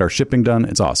do to get our shipping done.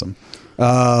 It's awesome.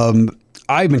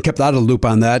 I've been kept out of the loop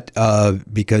on that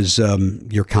because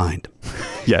you're kind.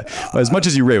 Yeah. As much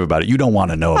as you rave about it, you don't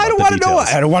want to know about I don't the want to know.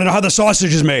 details. I don't want to know how the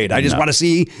sausage is made. I just want to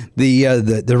see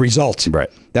the result. Right.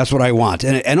 That's what I want.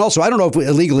 And also, I don't know if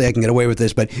illegally I can get away with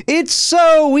this, but it's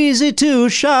so easy to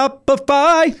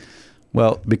Shopify.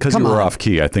 Well, because Come you were on. off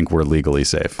key, I think we're legally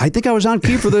safe. I think I was on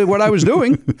key for what I was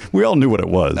doing. We all knew what it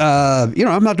was.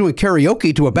 I'm not doing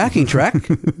karaoke to a backing track.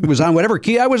 It was on whatever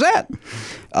key I was at.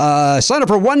 Sign up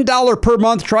for $1 per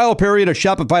month trial period at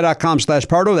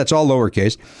Shopify.com/Pardo. That's all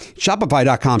lowercase.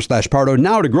 Shopify.com/Pardo.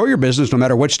 Now to grow your business no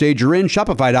matter what stage you're in.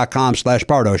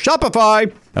 Shopify.com/Pardo.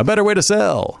 Shopify! A better way to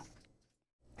sell.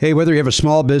 Hey, whether you have a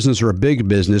small business or a big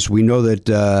business, we know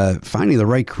that finding the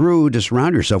right crew to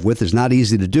surround yourself with is not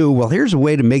easy to do. Well, here's a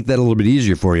way to make that a little bit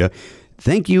easier for you.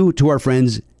 Thank you to our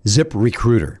friends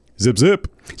ZipRecruiter. Zip, zip.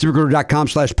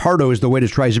 ZipRecruiter.com/Pardo is the way to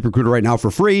try ZipRecruiter right now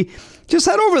for free. Just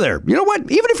head over there. You know what?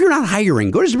 Even if you're not hiring,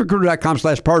 go to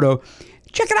ZipRecruiter.com/Pardo.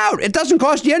 Check it out. It doesn't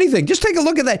cost you anything. Just take a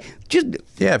look at that.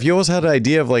 Yeah, if you always had an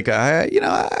idea of like, I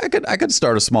could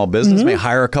start a small business, maybe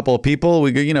hire a couple of people.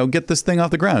 We could, get this thing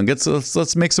off the ground.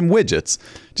 Let's make some widgets.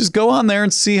 Just go on there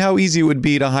and see how easy it would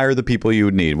be to hire the people you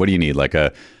would need. What do you need? Like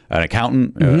an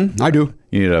accountant? I do.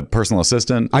 You need a personal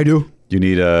assistant? I do. You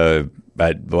need I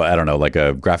don't know, like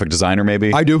a graphic designer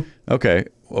maybe? I do. Okay.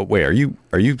 Well, wait, are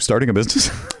you starting a business?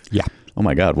 Yeah. Oh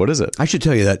my God, what is it? I should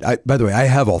tell you that. By the way, I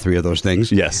have all three of those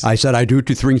things. Yes. I said I do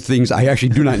 3 things I actually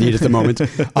do not need at the moment.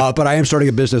 But I am starting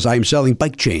a business. I am selling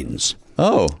bike chains.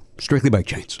 Oh. Strictly bike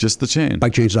chains. Just the chain.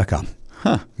 Bikechains.com.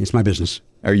 Huh. It's my business.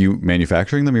 Are you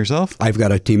manufacturing them yourself? I've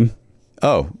got a team.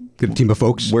 Oh. Got a team of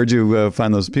folks. Where'd you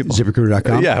find those people?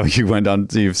 ZipRecruiter.com. Yeah, you went on.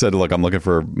 You've said, "Look, I'm looking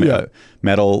for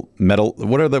metal.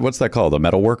 What's that called? A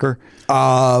metal worker?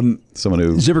 Someone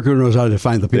who ZipRecruiter knows how to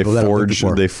find the people that I'm looking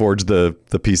for. They forge the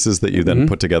pieces that you then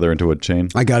put together into a chain.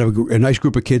 I got a nice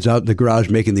group of kids out in the garage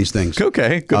making these things.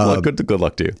 Okay, good luck. Good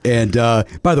luck to you. And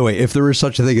by the way, if there is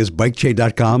such a thing as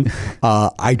bikechain.com,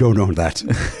 I don't own that.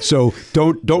 So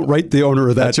don't write the owner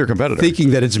of that. That's your competitor. Thinking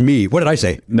that it's me. What did I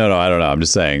say? No, I don't know. I'm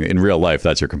just saying, in real life,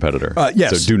 that's your competitor.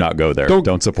 Yes. So do not go there.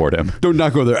 Don't support him. Do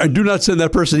not go there. And do not send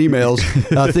that person emails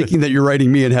thinking that you're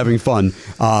writing me and having fun.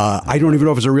 I don't even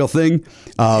know if it's a real thing.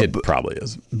 It probably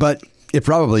is. But it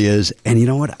probably is. And you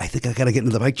know what? I think I got to get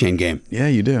into the bike chain game. Yeah,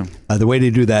 you do. The way to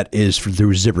do that is through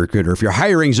ZipRecruiter. If you're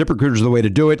hiring, ZipRecruiter is the way to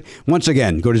do it. Once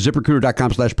again, go to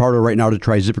ZipRecruiter.com/Pardo right now to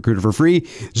try ZipRecruiter for free.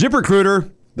 ZipRecruiter.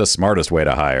 The smartest way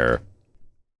to hire.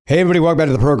 Hey, everybody, welcome back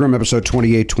to the program, episode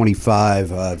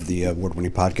 2825 of the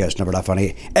award-winning podcast, Never Not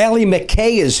Funny. Allie Mac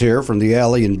Kay is here from the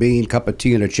Allie and Bean Cup of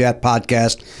Tea and a Chat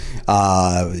podcast.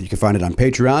 You can find it on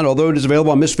Patreon, although it is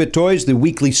available on Misfit Toys, the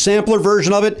weekly sampler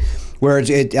version of it, where is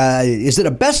it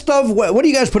a best of? What do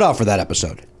you guys put out for that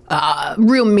episode?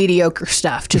 Real mediocre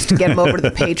stuff just to get them over to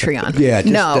the Patreon. Yeah,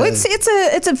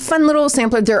 it's a fun little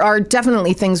sampler. There are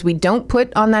definitely things we don't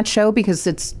put on that show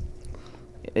because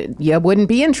you wouldn't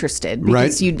be interested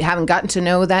because you haven't gotten to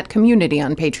know that community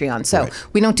on Patreon. So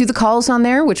we don't do the calls on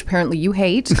there, which apparently you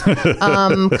hate.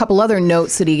 A couple other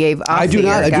notes that he gave off I do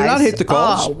not hate the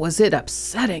calls. Oh, was it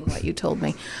upsetting what you told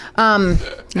me?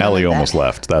 Ellie almost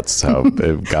left. That's how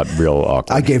it got real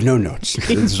awkward. I gave no notes.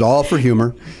 This is all for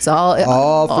humor. It's all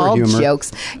humor.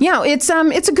 Jokes. Yeah, it's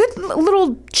a good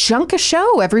little chunk of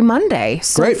show every Monday.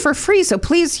 So Great. For free. So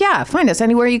please, find us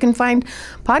anywhere you can find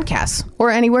podcasts or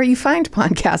anywhere you find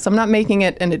podcasts. I'm not making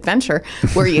it an adventure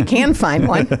where you can find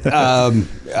one.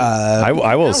 I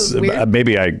will.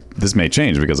 This may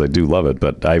change because I do love it,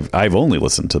 but I've only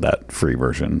listened to that free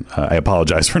version. I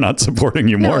apologize for not supporting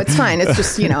you more. No, it's fine. It's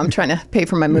just I'm trying to pay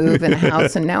for my move and a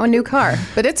house and now a new car.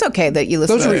 But it's okay that you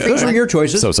listen. Those were your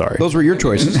choices. So sorry. Those were your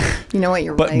choices. You know what?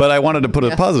 You're right. But I wanted to put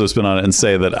a positive spin on it and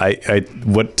say that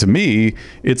what to me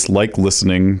it's like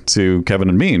listening to Kevin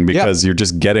and Bean because you're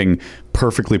just getting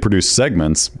perfectly produced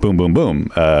segments. Boom, boom, boom.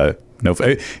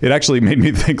 It actually made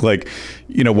me think like,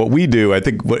 what we do. I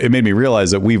think it made me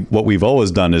realize that what we've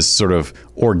always done is sort of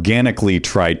organically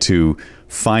try to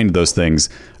find those things.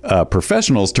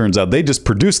 Professionals, turns out, they just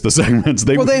produce the segments.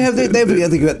 They've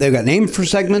got names for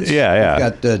segments.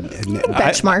 Yeah. They've got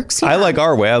benchmarks. I like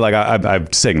our way.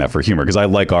 I'm saying that for humor because I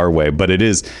like our way, but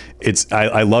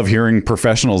I love hearing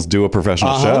professionals do a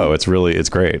professional show. It's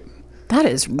great. That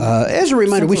is. As a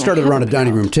reminder, we started around a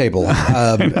dining room table,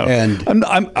 and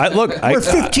we're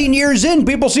 15 years in.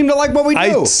 People seem to like what we do.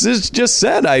 I just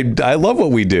said I love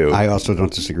what we do. I also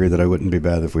don't disagree that I wouldn't be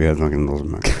bad if we had fucking those.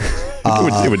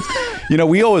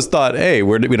 We always thought, hey,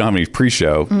 we don't have any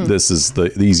pre-show. This is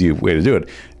the easy way to do it.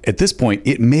 At this point,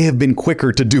 it may have been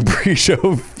quicker to do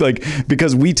pre-show,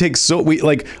 because we take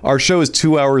our show is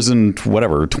 2 hours and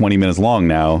 20 minutes long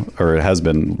now, or it has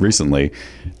been recently.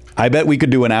 I bet we could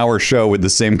do an hour show with the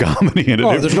same comedy in it.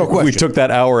 Oh, there's no question. We took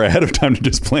that hour ahead of time to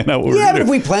just plan out what we're Yeah, going to but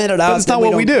do. if we plan it out, That's not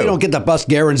what we do. We don't get to bust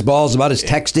Garen's balls about his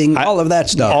texting, all of that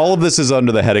stuff. All of this is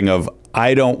under the heading of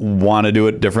I don't want to do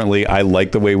it differently. I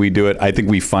like the way we do it. I think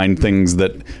we find things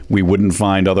that we wouldn't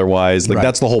find otherwise. Like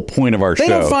that's the whole point of our show. They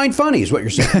don't find funny, is what you're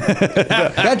saying.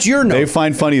 That's your note. They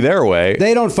find funny their way.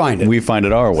 They don't find it. We find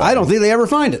it our way. I don't think they ever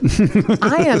find it.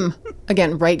 I am,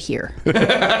 again, right here.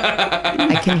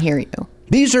 I can hear you.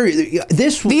 These are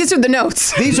These are the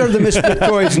notes. These are the Misfit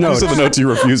Toys notes. These are the notes you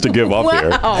refuse to give off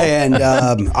here. And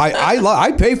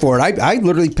I pay for it. I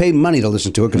literally pay money to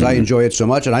listen to it because I enjoy it so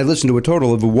much. And I listen to a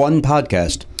total of one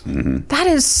podcast. That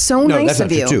is so No, nice that's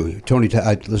of not you. true, too.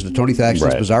 I listen to Tony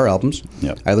Thaxton's Bizarre Albums.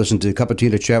 Yep. I listen to Cup of Tea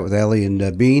to Chat with Allie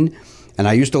and Bean. And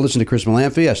I used to listen to Chris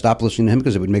Malamphy. I stopped listening to him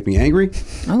because it would make me angry.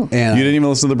 Oh. And You didn't even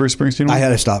listen to the Bruce Springsteen one? I had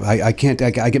to stop. I can't. I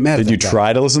get mad at Did you that guy.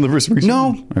 try to listen to the Bruce Springsteen No.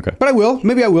 one? Okay. But I will.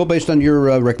 Maybe I will based on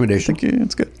your recommendation. Thank you.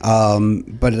 It's good.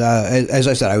 But as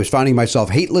I said, I was finding myself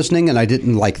hate listening, and I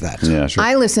didn't like that. Yeah, sure.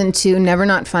 I listened to Never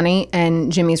Not Funny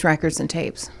and Jimmy's Records and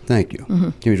Tapes. Thank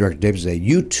you. Jimmy's Record Tapes is a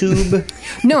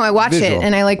YouTube. No, I watch Visual. it,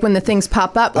 and I like when the things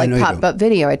pop up, like know you do. pop-up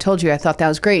video. I told you I thought that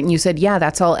was great, and you said, yeah,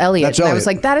 that's all Elliot. That's and I Elliot. was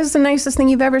like, that is the nicest thing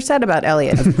you've ever said about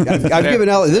Elliot. I've given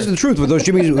Elliot. This is the truth with those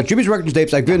Jimmy's Record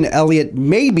Tapes. I've given Elliot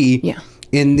maybe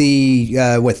in the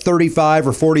 35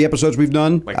 or 40 episodes we've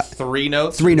done. Like 3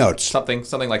 notes? 3 notes. Something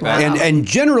like that. And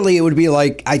generally it would be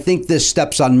like, I think this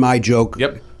steps on my joke.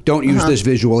 Yep. Don't use this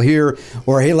visual here,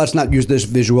 or hey, let's not use this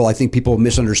visual. I think people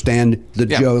misunderstand the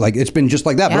joke. Like it's been just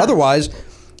like that. But Yeah. otherwise,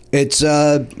 it's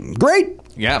great.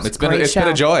 Yeah, it's been great a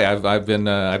show. joy. I've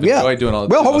enjoyed doing all.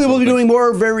 Well, hopefully we'll be things. doing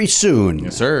more very soon.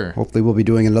 Yes, sir. Hopefully we'll be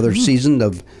doing another season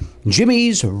of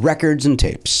Jimmy's Records and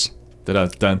Tapes.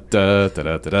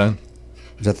 Da-da-dun-da-da-da-da.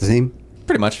 Is that the theme?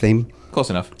 Pretty much. Theme?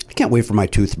 Close enough. I can't wait for my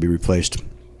tooth to be replaced.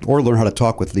 Or learn how to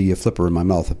talk with the flipper in my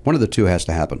mouth. One of the two has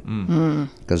to happen.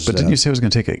 But But didn't you say it was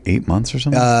going to take like 8 months or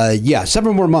something? Yeah,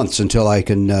 7 more months until I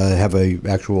can have a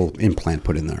actual implant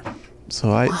put in there.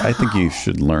 So I think you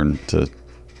should learn to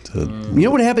You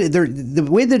know what happened? The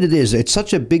way that it is, it's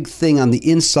such a big thing on the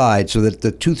inside so that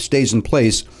the tooth stays in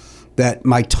place that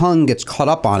my tongue gets caught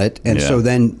up on it. And so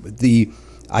then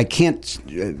I can't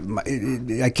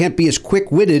be as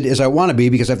quick-witted as I want to be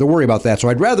because I have to worry about that. So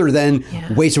I'd rather than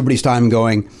waste everybody's time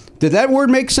going, did that word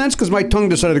make sense? Because my tongue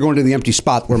decided to go into the empty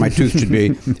spot where my tooth should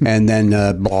be, and then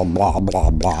blah, blah, blah,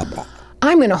 blah, blah.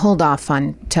 I'm going to hold off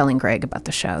on telling Greg about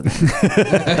the show. Then.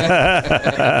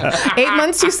 8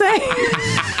 months, you say?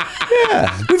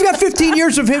 Yeah. We've got 15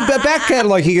 years of him back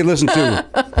catalog he can listen to.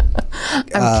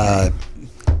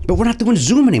 But we're not doing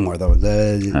Zoom anymore, though.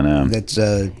 I know. That's,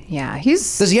 Yeah,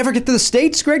 he's does he ever get to the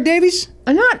States, Greg Davies?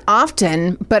 not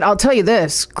often, but I'll tell you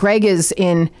this: Greg is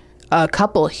in a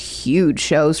couple huge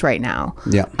shows right now.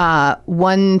 Yeah.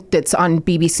 One that's on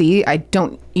BBC. I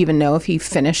don't even know if he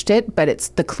finished it, but it's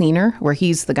The Cleaner, where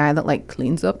he's the guy that like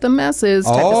cleans up the messes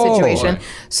type of situation.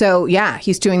 So yeah,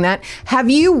 he's doing that. Have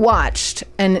you watched?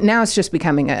 And now it's just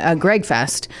becoming a Greg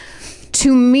fest.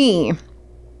 To me,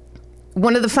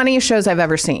 one of the funniest shows I've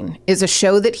ever seen is a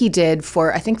show that he did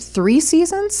for I think 3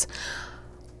 seasons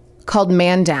called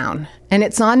Man Down, and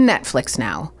it's on Netflix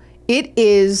now. It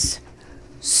is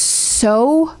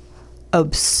so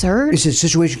absurd. Is it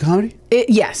situation comedy?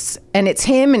 Yes, and it's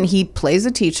him, and he plays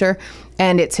a teacher,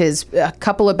 and it's his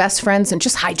couple of best friends, and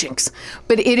just hijinks.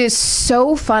 But it is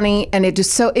so funny, and it's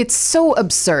so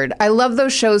absurd. I love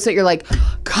those shows that you're like,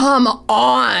 come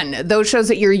on. Those shows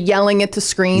that you're yelling at the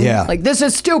screen, like this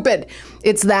is stupid.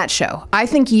 It's that show. I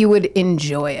think you would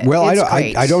enjoy it. Well, It's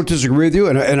I great. don't disagree with you,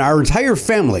 and our entire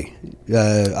family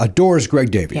adores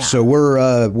Greg Davies, Yeah. so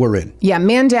we're in. Yeah,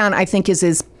 Man Down, I think, is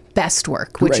his best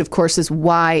work, which Right. of course is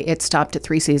why it stopped at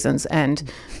 3 seasons and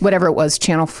whatever it was,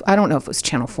 I don't know if it was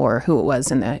Channel 4 or who it was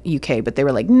in the UK, but they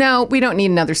were like, no, we don't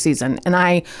need another season. And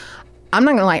I'm not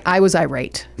going to lie, I was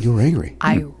irate. You were angry.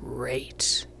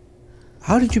 Irate.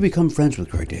 How did you become friends with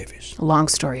Greg Davies? Long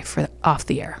story for off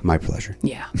the air. My pleasure.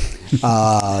 Yeah.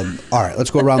 All right,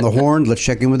 let's go around the horn. Let's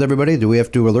check in with everybody. Do we have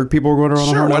to alert people we're going around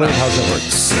the horn? why not? How's that work?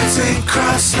 Sitting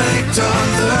cross-legged on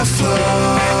the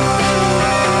floor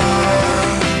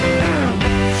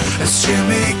as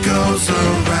Jimmy goes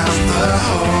around the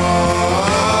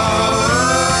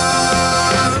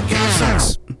horn. Game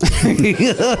sucks.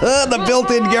 The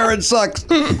built-in Garrett sucks.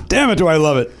 Damn it, do I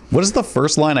love it. What is the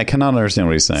first line? I cannot understand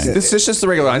what he's saying. This is just the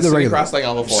regular line. The Sitting regular. cross-legged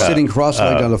on the floor. Sitting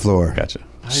cross-legged on the floor. Gotcha.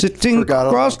 Sitting forgot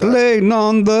all about that. cross-legged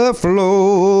on the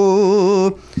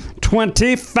floor.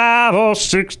 25 or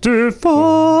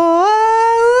 64.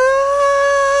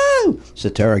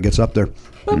 Cetera gets up there.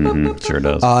 Sure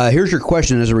does. Here's your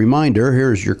question as a reminder.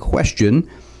 Here's your question.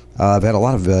 I've had a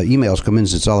lot of emails come in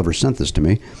since Oliver sent this to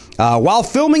me. While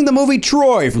filming the movie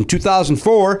Troy from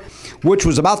 2004, which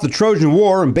was about the Trojan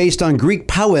War and based on Greek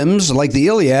poems like the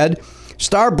Iliad,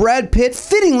 star Brad Pitt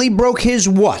fittingly broke his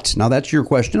what? Now, that's your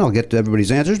question. I'll get to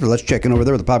everybody's answers, but let's check in over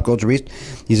there with the Pop Culture Beast.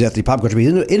 He's at the Pop Culture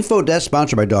Beast info desk,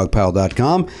 sponsored by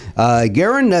dogpile.com.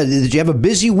 Garen, did you have a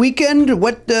busy weekend?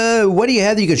 What do you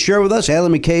have that you could share with us? Allie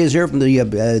Mac Kay is here from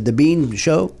the Bean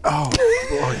Show. Oh,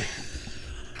 boy.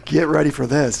 Get ready for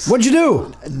this. What'd you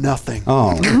do? Nothing.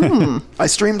 Oh. I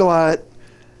streamed a lot,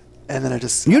 and then I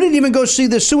just... You didn't even go see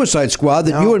the Suicide Squad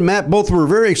that you and Matt both were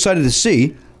very excited to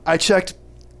see. I checked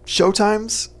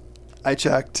showtimes. I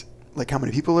checked like how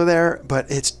many people are there, but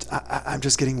I'm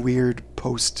just getting weird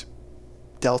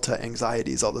post-Delta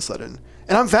anxieties all of a sudden.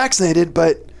 And I'm vaccinated,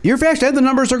 but... You're vaccinated. The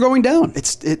numbers are going down.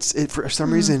 It's for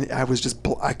some reason, I was just...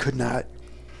 I could not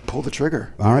pull the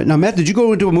trigger. All right. Now, Matt, did you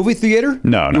go into a movie theater?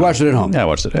 No. You watched it at home? Yeah, I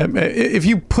watched it. If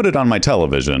you put it on my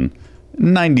television,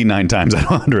 99 times out of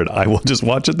 100, I will just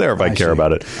watch it there if I care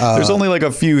about it. There's only like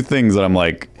a few things that I'm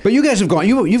like... But you guys have gone...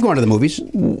 You've gone to the movies?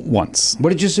 Once.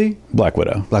 What did you see? Black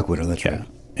Widow. Black Widow, that's right.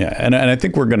 Yeah, and I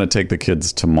think we're going to take the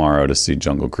kids tomorrow to see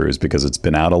Jungle Cruise because it's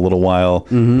been out a little while.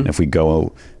 Mm-hmm. And if we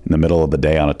go in the middle of the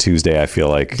day on a Tuesday, I feel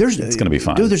like it's going to be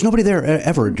fun. Dude, there's nobody there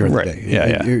ever during the day.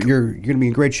 Yeah. You're going to be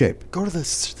in great shape. Go to the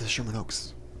Sherman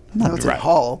Oaks. I know it's a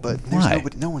hall, but there's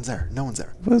nobody. No one's there. No one's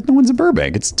there. Well, no one's in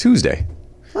Burbank. It's Tuesday.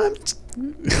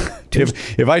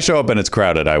 If I show up and it's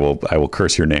crowded, I will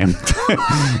curse your name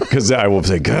because I will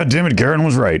say, God damn it, Garen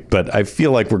was right. But I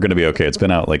feel like we're going to be okay. It's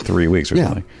been out like 3 weeks or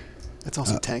something. It's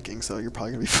also tanking, so you're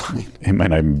probably going to be fine. It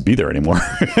might not even be there anymore.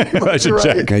 I should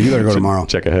check. Yeah, you got to go tomorrow.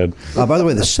 Check ahead. By the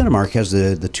way, the Cinemark has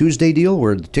the Tuesday deal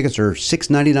where the tickets are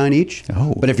 $6.99 each.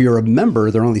 Oh. But if you're a member,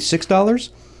 they're only $6.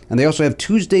 And they also have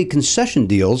Tuesday concession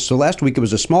deals. So last week it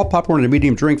was a small popcorn and a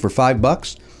medium drink for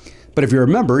 $5. But if you're a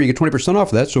member, you get 20% off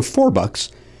of that, so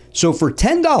 $4. So for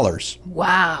 $10,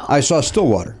 wow, I saw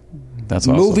Stillwater. That's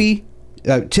awesome. Movie,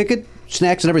 ticket,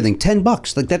 snacks, and everything,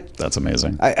 $10. Like that. That's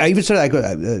amazing. I even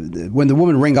said when the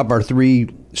woman rang up our 3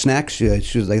 snacks, she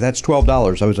was like, "That's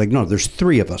 $12." I was like, "No, there's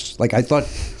 3 of us." Like I thought.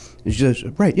 She says,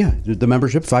 "Right, yeah, the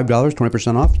membership, $5,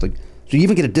 20% off." Like, so you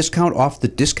even get a discount off the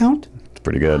discount. It's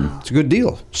pretty good. It's a good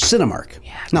deal. Cinemark.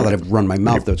 Yeah, now that I've run my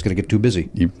mouth, though, it's going to get too busy.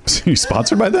 You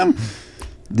sponsored by them?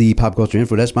 The Pop Culture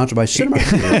Info Desk, sponsored by Cinemark.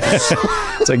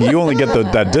 It's like you only get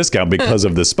that discount because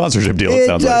of the sponsorship deal, it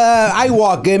sounds like. I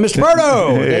walk in, Mr.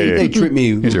 Pardo. Hey. They treat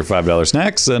me. Here's your $5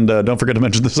 snacks, and don't forget to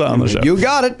mention this on the show. You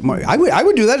got it. I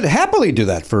would do that, happily do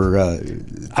that for...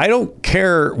 I don't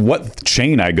care what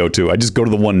chain I go to. I just go to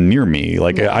the one near me.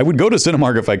 Like, I would go to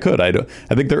Cinemark if I could. I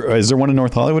think is there one in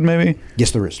North Hollywood, maybe?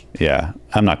 Yes, there is. Yeah,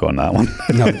 I'm not going to that one.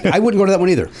 No, I wouldn't go to that one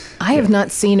either. I have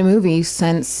not seen a movie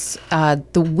since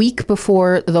the week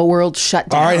before the world shut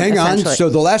down. All right, hang on. So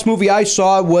the last movie I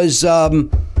saw was, it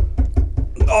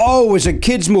was a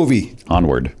kids movie.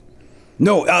 Onward.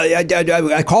 No,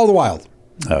 I Call of the Wild.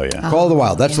 Oh, yeah. Call of the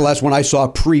Wild. That's the last one I saw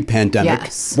pre-pandemic.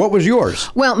 Yes. What was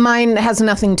yours? Well, mine has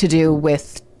nothing to do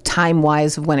with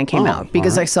time-wise of when it came out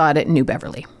because I saw it at New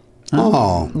Beverly.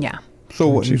 Oh. Yeah. So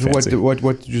what did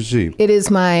you see? It is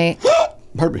my...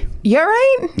 Pardon me. You all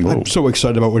right? I'm so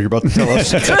excited about what you're about to tell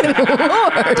us.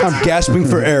 I'm gasping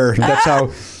for air.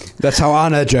 That's how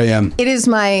on edge I am. It is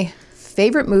my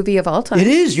favorite movie of all time. It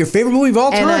is your favorite movie of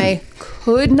all time. And I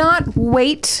could not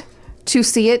wait to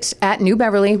see it at New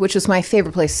Beverly, which is my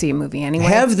favorite place to see a movie anyway.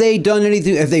 Have they done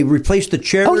anything? Have they replaced the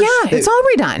chairs? Oh, yeah. It's all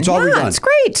redone. It's all redone. It's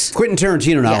great. Quentin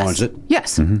Tarantino now owns it.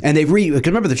 Yes. Mm-hmm. And they've because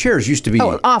remember the chairs used to be...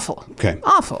 Oh, awful. Okay.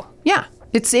 Awful. Yeah.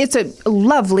 It's a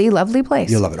lovely, lovely place.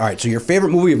 You love it. All right. So your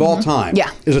favorite movie of all time.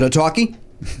 Yeah. Is it a talkie?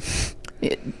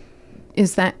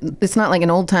 Is that... It's not like an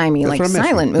old-timey, like,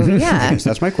 silent movie. Yeah. Yes,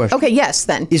 that's my question. Okay, yes,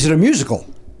 then. Is it a musical?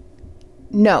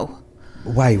 No.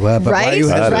 Why? But why are you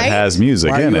hesitant? It has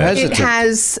music in it. It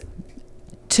has,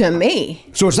 to me...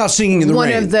 So it's not Singing in the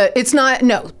Rain? It's not...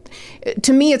 No.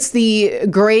 To me, it's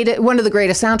one of the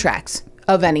greatest soundtracks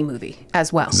of any movie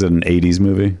as well. Is it an 80s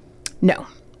movie? No.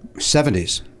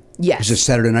 70s? Yes. Is it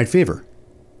Saturday Night Fever?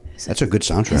 That's a good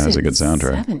soundtrack. That's a good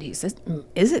soundtrack. 70s.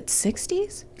 Is it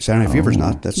 60s? Saturday Night Fever's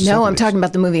not. That's no, 70s. I'm talking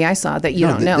about the movie I saw that you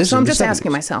don't know. So I'm just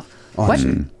asking myself. What?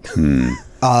 And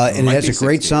it has a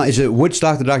great sound. Is it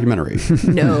Woodstock the documentary?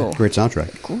 No. Great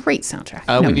soundtrack. Great soundtrack.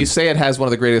 When you say it has one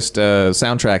of the greatest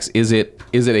soundtracks, is it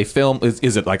a film?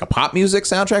 Is it like a pop music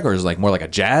soundtrack, or is it like more like a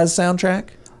jazz soundtrack?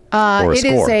 Or a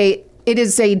score? It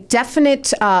is a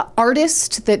definite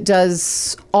artist that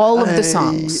does all of the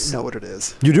songs. I know what it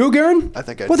is. You do, Garen? I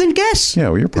think I do. Well, then guess. Yeah,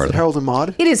 well, you're part Is of it Harold and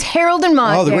Maude? It is Harold and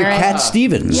Maude. Oh, the great Garen. Cat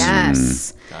Stevens.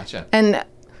 Yes. Gotcha. And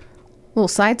little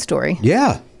side story.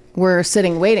 Yeah. were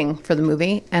sitting waiting for the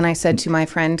movie, and I said to my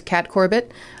friend Kat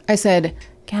Corbett, I said,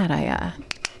 Kat, I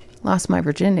lost my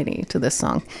virginity to this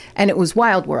song. And it was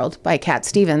Wild World by Cat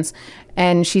Stevens.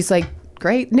 And she's like,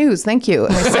 great news, thank you.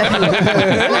 And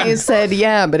I said,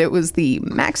 yeah, but it was the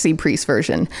Maxi Priest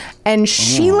version. And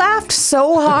she laughed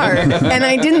so hard, and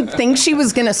I didn't think she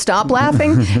was going to stop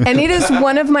laughing. And it is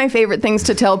one of my favorite things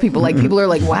to tell people. Like, people are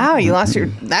like, wow, you lost your,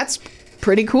 that's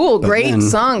pretty cool. Great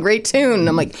song, great tune. And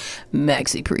I'm like,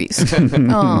 Maxi Priest.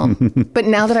 Oh. But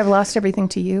now that I've lost everything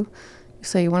to you,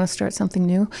 so you want to start something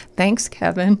new? Thanks,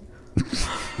 Kevin.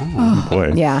 Oh,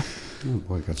 boy. Yeah. Oh,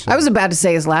 boy, I was about to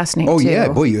say his last name, too. Yeah,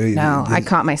 boy. No, I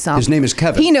caught myself. His name is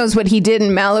Kevin. He knows what he did in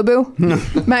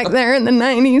Malibu back there in the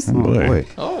 90s. Oh, boy.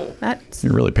 Oh.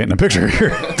 You're really painting a picture here.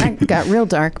 That got real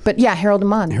dark. But yeah, Harold and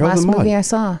Maude. Last movie I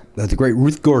saw. The great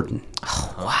Ruth Gordon.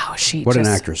 Oh, wow. What an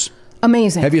actress.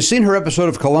 Amazing. Have you seen her episode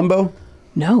of Columbo?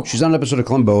 No. She's on an episode of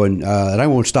Columbo, and I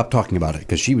won't stop talking about it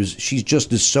because she's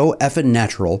just so effing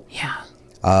natural. Yeah.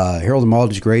 Harold and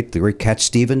Maude is great. The great Cat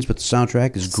Stevens with the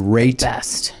soundtrack is great.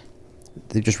 Best.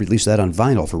 They just released that on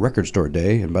vinyl for Record Store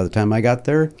Day, and by the time I got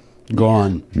there,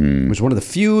 gone. It was one of the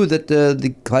few that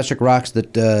the classic rocks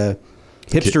that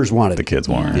hipsters wanted. The kids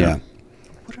wanted. Yeah.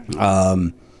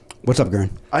 What's up, Garen?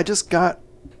 I just got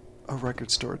a Record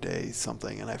Store Day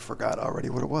something, and I forgot already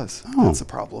what it was. Oh. That's a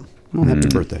problem. Well, happy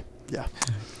birthday. Yeah.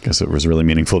 Guess it was really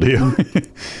meaningful to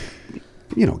you.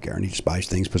 You know, Garen, he just buys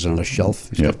things, puts it on a shelf.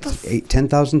 He's Yep. got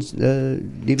 10,000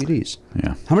 DVDs.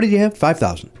 Yeah. How many do you have?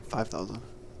 5,000. 5,000.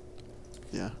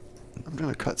 Yeah. I'm going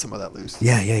to cut some of that loose.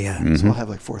 Yeah. So I'll have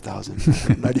like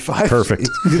 4,095. Perfect.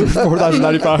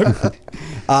 4,095.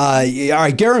 All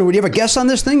right, Garen, would you have a guess on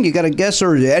this thing? You got a guess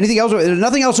or anything else?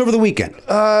 Nothing else over the weekend?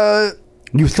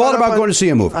 You thought about going to see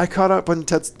a movie? I caught up on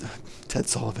Ted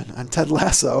Sullivan, on Ted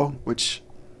Lasso, which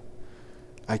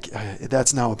I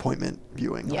that's now appointment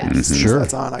viewing. Yes. As soon as Sure.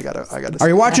 that's on. I gotta. Are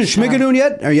you watching Schmigadoon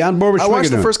yet? Are you on board with Schmigadoon? I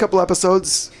watched the first couple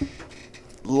episodes,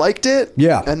 liked it.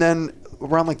 Yeah. And then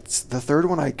around like the third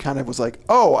one, I kind of was like,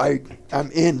 oh,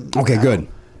 I'm in. Okay, now. good.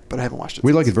 But I haven't watched it.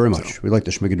 We like it since, very so. much. We like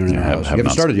the Schmigadoon in our house. You haven't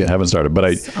not- started yet. Haven't started, but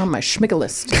On my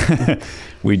schmiggelist.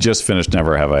 we just finished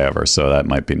Never Have I Ever, so that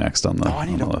might be next on the, I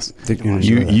need on the to- list. Think you're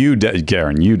gonna enjoy that.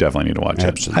 Garen, you definitely need to watch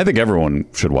Absolutely. it. I think everyone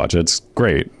should watch it. It's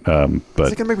great, Is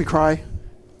but it gonna make me cry?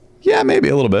 yeah, maybe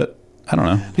a little bit. I don't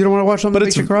know. You don't want to watch something But that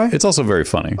makes you cry? it's also very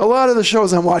funny. A lot of the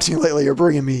shows I'm watching lately are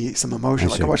bringing me some emotion.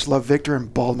 I Like see. I watched Love Victor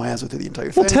and bawled my eyes out through the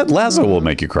entire thing. Well, Ted Lasso will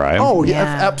make you cry. Oh yeah,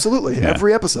 Yeah. absolutely. Yeah.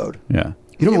 Every episode. Yeah.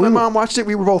 You know, Me and my we- mom watched it.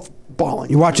 We were both bawling.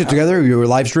 You watch it together? You were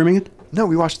live streaming it? No,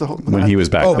 we watched the whole. When he was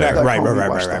back Oh, there. right. We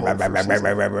watched the whole first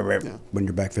season. When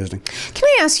you're back visiting. Can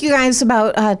I ask you guys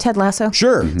about Ted Lasso?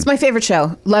 Sure. It's my favorite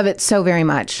show. Love it so very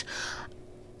much.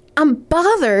 I'm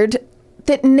bothered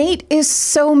that Nate is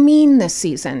so mean this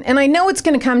season. And I know it's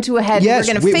going to come to a head. Yes,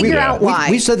 and we're going to figure out why.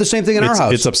 We said the same thing in our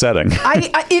house. It's upsetting.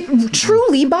 It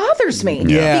truly bothers me.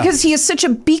 Yeah. Because he is such a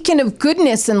beacon of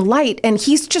goodness and light, and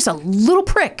he's just a little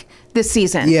prick this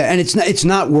season. Yeah, and it's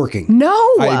not working. No.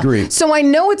 I agree. So I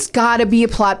know it's got to be a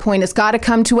plot point. It's got to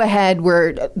come to a head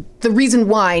where the reason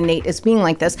why Nate is being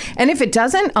like this. And if it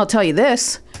doesn't, I'll tell you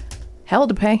this. Hell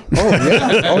to pay. Oh,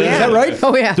 yeah. Oh, yeah. Is that right?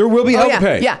 Oh, yeah. There will be hell yeah. to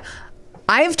pay. Yeah.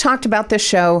 I've talked about this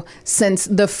show since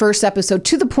the first episode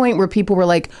to the point where people were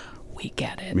like, we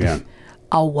get it. Yeah.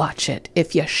 I'll watch it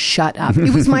if you shut up.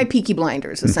 It was my Peaky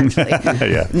Blinders, essentially.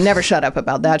 Yeah. Never shut up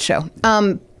about that show.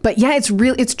 But yeah, it's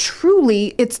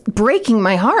breaking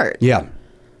my heart. Yeah.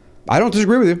 I don't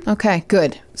disagree with you. Okay,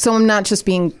 good. So I'm not just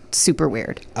being super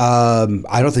weird. I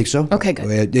don't think so. Okay,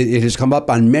 good. It has come up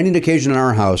on many an occasion in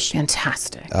our house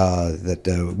Fantastic.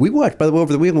 that we watched. By the way,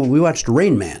 over the weekend we watched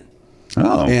Rain Man.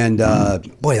 Oh. And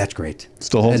boy, that's great.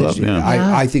 Still holds That is- up,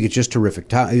 yeah. I think it's just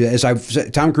terrific. As I've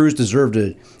said, Tom Cruise deserved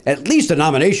at least a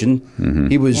nomination.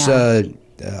 He was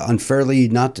unfairly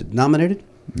not nominated.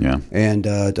 Yeah. And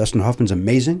Dustin Hoffman's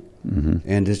amazing.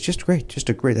 And it's just great. Just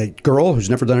a great that girl who's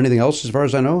never done anything else, as far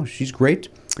as I know. She's great.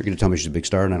 You're going to tell me she's a big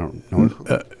star, and I don't know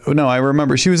her. No, I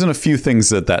remember she was in a few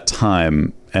things at that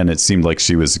time, and it seemed like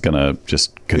she was going to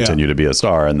just continue to be a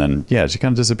star. And then, she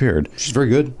kind of disappeared. She's very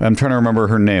good. I'm trying to remember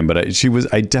her name, but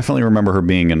I definitely remember her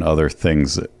being in other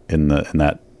things in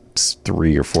that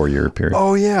 3 or 4 year period.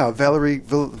 Oh yeah, Valeria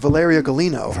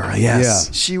Golino. Yes.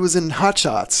 Yeah. She was in Hot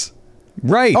Shots.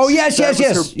 Right. Oh yes, That yes, was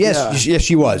yes, her- yes, yeah. yes.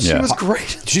 She was. Yeah. She was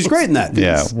great. She's great in that.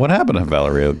 Yeah. What happened to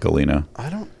Valeria Golino? I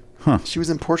don't. She was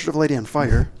in Portrait of a Lady on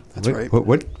Fire. That's right.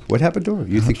 What happened to her?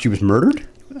 You think she was murdered?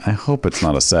 I hope it's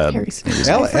not a sad. Very sad.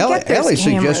 Ellie forget there's suggests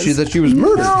cameras. that she was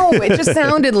murdered. No, it just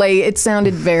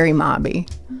sounded very mobby.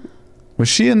 Was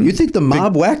she in? You think the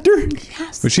mob whacked her?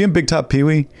 Yes. Was she in Big Top Pee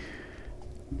Wee?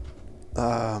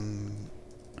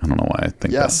 I don't know why I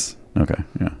think Yes. that. Okay,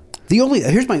 yeah.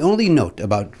 Here's my only note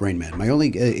about Rain Man. My only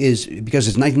is because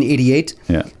it's 1988.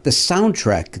 Yeah. The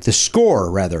soundtrack, the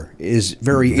score rather, is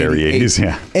very 80s,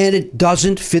 yeah. and it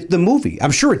doesn't fit the movie.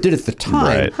 I'm sure it did at the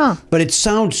time, Right. but it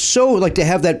sounds so like to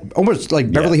have that almost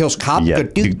like Beverly Hills Cop. Yeah,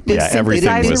 everything was,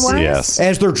 synthesizer-wise? yes.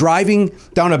 As they're driving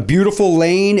down a beautiful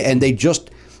lane, and they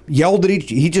just yelled at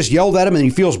he just yelled at him, and he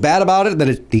feels bad about it. Then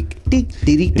it's deek, deek,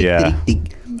 deek, deek, Yeah. deek,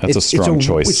 deek. That's a strong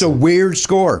choice. It's a weird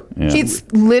score. Yeah. It's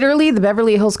literally the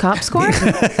Beverly Hills Cop score.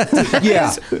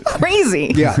 Yeah.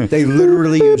 Crazy. Yeah, they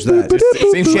literally use that.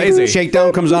 Seems lazy.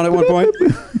 Shakedown comes on at one point.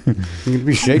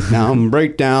 Be shakedown,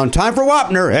 breakdown. Time for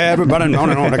Wapner. Everybody know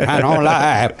the kind of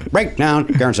life. Breakdown.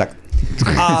 Garen, second.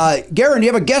 Garen,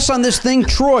 you have a guess on this thing?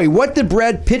 Troy, what did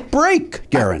Brad Pitt break,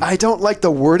 Garen? I don't like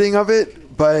the wording of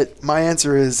it, but my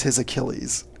answer is his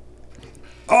Achilles.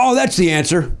 Oh, that's the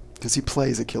answer. Because he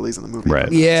plays Achilles in the movie.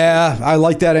 Right. Yeah, I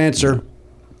like that answer.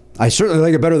 I certainly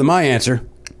like it better than my answer.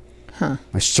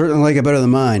 I certainly like it better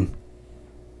than mine.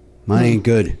 Mine ain't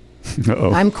good.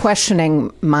 Uh-oh. I'm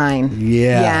questioning mine.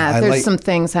 Yeah, I there's like- some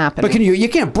things happening. But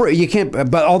you can't,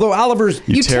 but although Oliver's,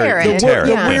 You tear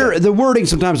it. the wording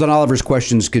sometimes on Oliver's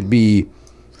questions could be,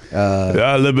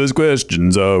 Oliver's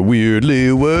questions are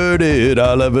weirdly worded.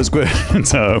 Oliver's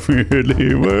questions are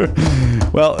weirdly worded.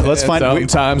 Well, let's find.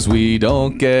 Sometimes we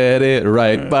don't get it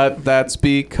right, but that's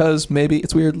because maybe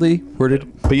it's weirdly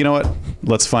worded. But you know what?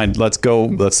 Let's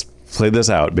play this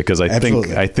out because I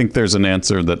Absolutely. think there's an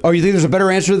answer that. oh, you think there's a better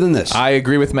answer than this? I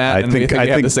agree with Matt, and we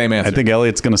have the same answer. I think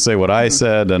Elliot's going to say what I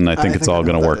said, and I think it's all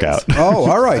going to work out. Oh,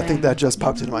 all right. I think that just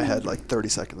popped into my head like 30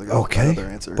 seconds ago. Okay. Another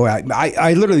answer. Boy,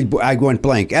 I literally went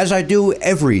blank, as I do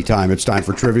every time it's time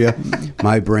for trivia.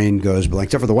 My brain goes blank,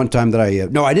 except for the one time that I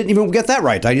didn't even get that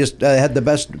right. I just had the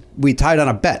best. We tied on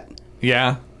a bet.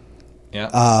 Yeah. Yeah.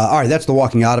 All right, that's the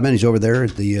Walking Ottoman. He's over there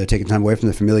at the taking time away from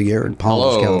the familiar in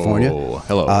Palm Beach, California.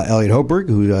 Hello. Elliot Hochberg,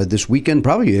 who this weekend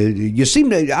probably you seem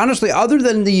to honestly, other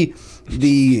than the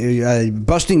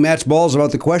busting Matt's balls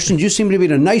about the questions, you seem to be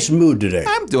in a nice mood today.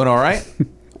 I'm doing all right.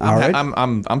 All right.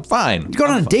 I'm fine. You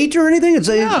going on a date or anything?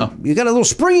 No. You got a little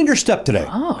spring in your step today.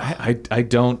 I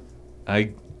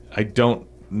don't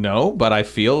know, but I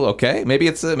feel okay. Maybe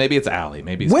it's Allie.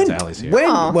 Maybe it's Allie's here.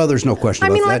 Well, there's no question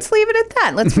about that. let's leave it at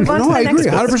that. Let's move on No, to the I next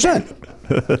agree, question.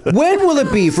 100%. When will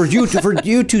it be for you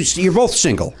to? You're both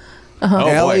single,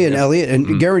 Allie and Elliot,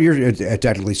 and Garen. You're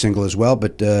technically single as well,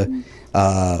 but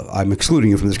I'm excluding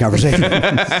you from this conversation.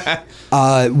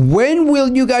 When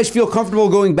will you guys feel comfortable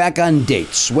going back on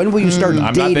dates? When will you start dating?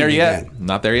 I'm not there yet. again?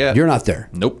 Not there yet. You're not there.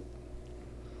 Nope.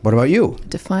 What about you?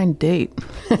 Define date.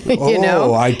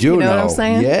 Oh, I do You know what I'm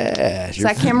saying? Yes. Does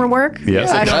that camera work? Yes,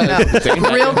 I it don't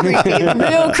know. Real creepy.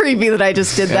 Real creepy that I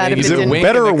just did that. If Is it it didn't. wink?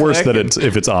 Better or in the worse click. that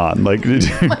if it's on? Like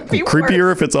creepier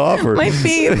worse. if it's off, or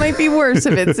Might be worse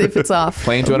if it's off.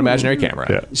 Playing to an imaginary camera.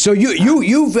 Yeah. So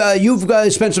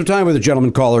you've spent some time with a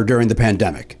gentleman caller during the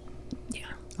pandemic. Yeah.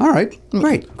 All right,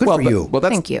 great, good for you. Well,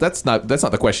 that's Thank you. That's not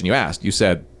the question you asked. You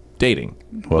said dating,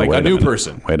 Well, like wait a new minute.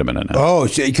 person. Wait a minute now. Oh,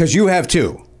 because you have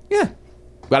too. Yeah.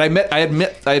 But I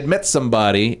had met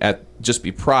somebody at Just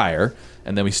prior,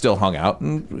 and then we still hung out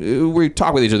and we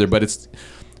talk with each other. But it's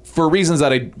for reasons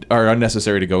that are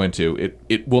unnecessary to go into.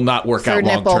 It will not work Third out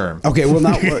long nipple. term. Okay, well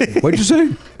now, what'd you say?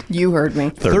 You heard me.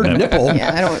 Third nipple.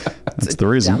 Yeah, I don't. That's the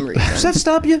reason. Dumb reason. Does that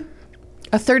stop you?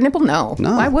 A third nipple? No.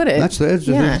 No. Why would it? That's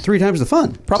yeah. 3 times the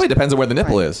fun. Probably depends on where the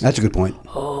nipple is. That's a good point.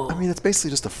 I mean, it's basically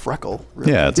just a freckle.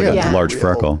 Really. Yeah, it's like Yeah. a large Real.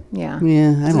 freckle. Yeah.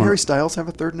 Yeah, I Doesn't don't. Harry Styles have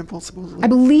a third nipple, supposedly? I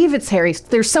believe it's Harry.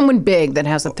 There's someone big that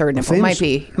has a third nipple. famous- Might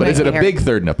be. But is it a Harry. big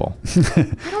third nipple?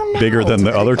 Bigger than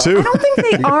the other two. I don't think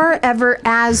they are ever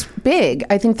as big.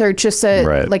 I think they're just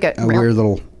Right. like a weird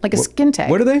little like a skin tag.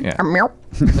 What are they? Yeah. A meow.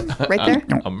 Right there.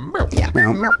 Yeah.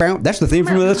 Bow, bow. That's the theme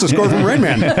from. That's the score from Rain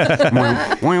Man.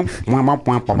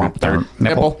 Third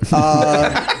Nipple.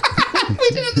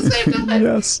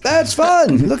 Yes. That's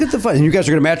fun. Look at the fun. And you guys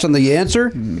are going to match on the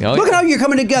answer. Look at how you're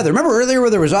coming together. Remember earlier where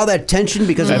there was all that tension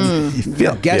because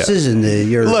of guesses and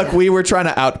your Look, we were trying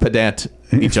to out pedant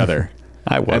each other.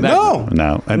 I was. No.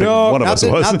 No. I think No, one of not us thi-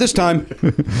 was. not this time.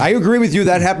 I agree with you.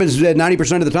 That happens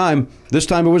 90% of the time. This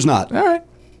time it was not. All right.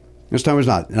 This time it was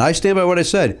not. And I stand by what I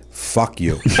said. Fuck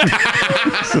you.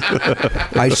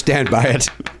 I stand by it.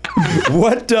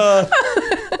 What?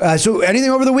 So anything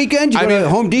over the weekend? You go to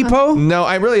Home Depot? No,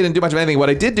 I really didn't do much of anything. What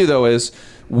I did do, though, is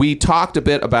we talked a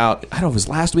bit about, I don't know if it was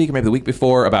last week or maybe the week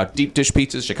before, about deep dish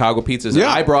pizzas, Chicago pizzas. Yeah.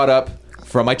 And I brought up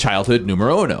from my childhood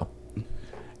numero uno.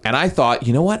 And I thought,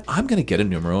 you know what? I'm going to get a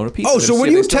numero uno pizza. Oh, so See when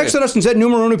if you they still texted get- us and said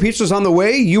numero uno pizza's on the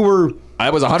way, you were... I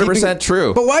was 100%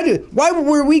 true. But why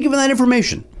were we given that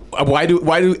information? Why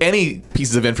do any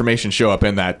pieces of information show up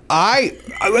in that?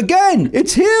 Again,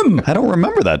 it's him. I don't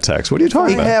remember that text. What are you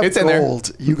talking We about? have It's in there.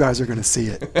 gold. You guys are going to see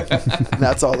it. And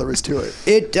that's all there is to it.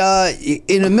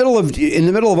 In the middle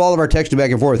of all of our texting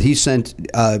back and forth, he sent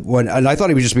one, and I thought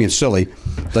he was just being silly,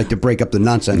 like to break up the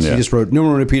nonsense. Yeah. He just wrote,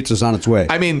 "Numero uno pizza's on its way."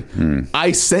 I mean,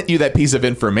 I sent you that piece of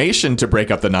information to break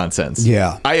up the nonsense.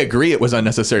 Yeah. I agree it was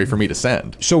unnecessary for me to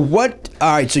send. So what?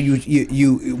 All right. So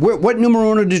what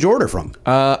numero uno did you order from?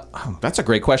 That's a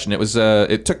great question. It was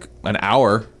it took an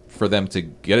hour for them to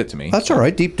get it to me. That's all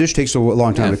right. Deep dish takes a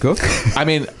long time to cook. I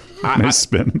mean, Nice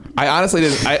spin. I honestly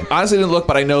didn't look,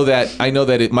 but I know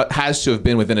that it has to have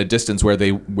been within a distance where Is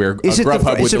it Grubhub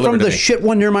would is it deliver from to the me. shit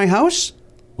one near my house?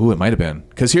 Ooh, it might have been.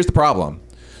 Because here's the problem.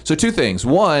 So two things.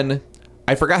 One,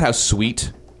 I forgot how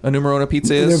sweet a numero uno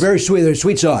pizza is. They're very sweet. They're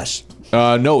sweet sauce.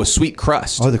 No, a sweet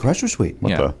crust. Oh, the crust are sweet.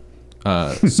 Yeah.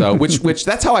 So which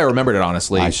that's how I remembered it,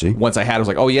 honestly. I see. Once I had it, I was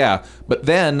like, oh yeah. But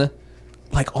then,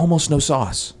 like, almost no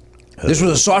sauce. This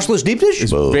was a sauceless deep dish?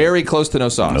 It's very close to no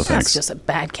sauce. No That's thanks. just a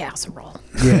bad casserole.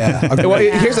 Yeah. Okay. Well,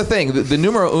 here's the thing: the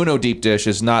numero uno deep dish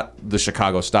is not the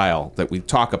Chicago style that we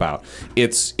talk about.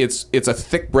 It's a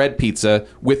thick bread pizza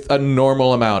with a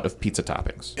normal amount of pizza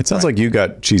toppings. It sounds like you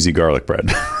got cheesy garlic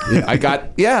bread. I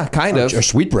got kind of Or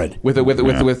sweet bread. with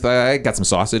I got some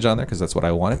sausage on there because that's what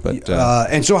I wanted. But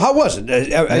And so how was it?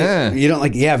 Yeah. You don't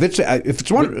like? Yeah, if it's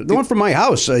the one from my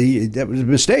house, that was a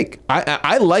mistake.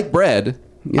 I like bread.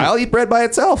 Yeah. I'll eat bread by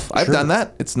itself. I've done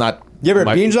that. It's not. You ever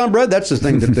had beans on bread? That's the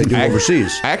thing that they do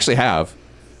overseas. I actually have.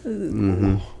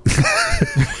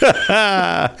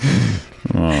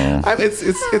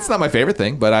 It's not my favorite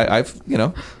thing, but I've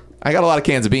I got a lot of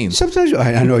cans of beans. Sometimes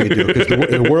I know you do because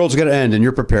the world's going to end and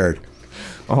you're prepared.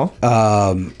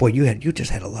 Boy, you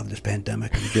just had to love this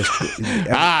pandemic. You just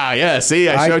Yeah. See,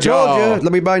 I showed told y'all. you.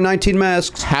 Let me buy 19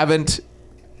 masks. Haven't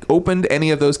opened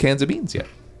any of those cans of beans yet.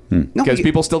 Because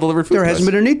people still deliver food. There to hasn't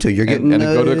us. been a need to. You're getting and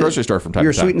go to the grocery store from time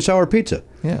your to time. sweet and sour pizza.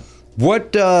 Yeah. What?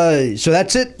 So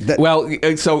that's it. Well,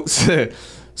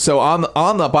 so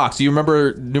on the box, do you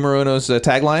remember Numero Uno's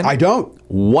tagline? I don't.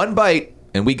 One bite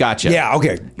and we got you. Yeah.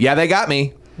 Okay. Yeah, they got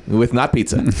me with not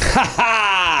pizza. Ha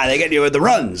ha! They get you with the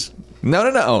runs.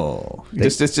 No. They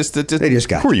just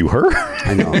got. Were you her?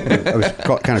 I know. I was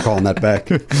kind of calling that back.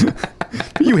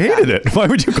 You hated it. Why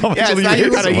would you call it Yeah, it's something not you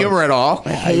your hated kind of so much? humor at all.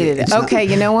 I hated it. Okay,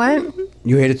 you know what?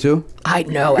 You hate it too? I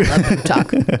know. I love to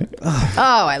talk.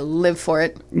 Oh, I live for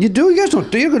it. You do? You guys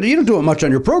don't. You don't do it much on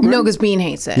your program. No, because Bean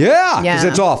hates it. Yeah, because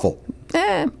it's awful.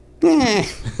 Eh.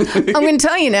 I'm going to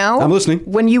tell you now. I'm listening.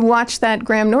 When you watch that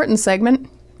Graham Norton segment,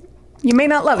 you may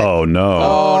not love it. Oh no.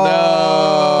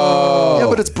 Yeah,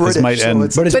 but it's British. might end- But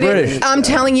it's But British. I'm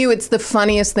telling you, it's the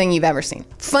funniest thing you've ever seen.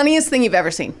 Funniest thing you've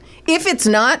ever seen. If it's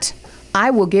not,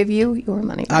 I will give you your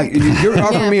money back. You're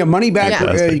offering Yeah. me a money back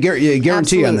Yeah.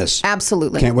 guarantee on this.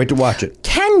 Absolutely. Can't wait to watch it.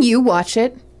 Can you watch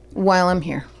it while I'm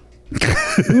here?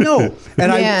 No,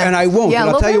 and Yeah. I won't. Yeah, and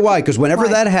a I'll little tell you bit. why. Because whenever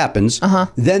Why? that happens,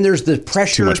 then there's the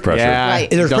pressure. Too much pressure. Yeah. Right.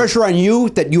 There's Don't- pressure on you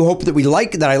that you hope that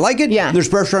I like it. Yeah. There's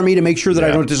pressure on me to make sure that I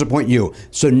Yeah. don't disappoint you.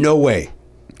 So no way.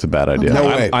 It's a bad idea. No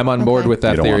way. I'm on board with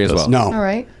that You don't theory as want well. this. No. All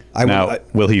right. Now,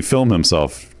 will he film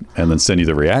himself and then send you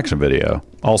the reaction video?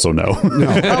 Also, no.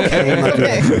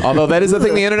 Okay. Although that is the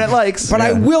thing the internet likes. But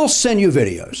I will send you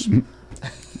videos.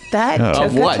 That took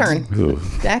Of a what? turn. Ooh.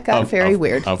 That got very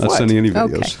weird. Of Not what? sending any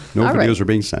videos. Okay. No All videos right. are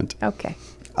being sent. Okay.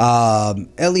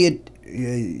 Elliot,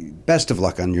 best of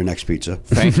luck on your next pizza.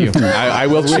 Thank you. I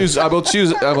will choose. I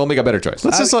will make a better choice.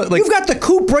 Let's just You've got the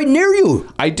coop right near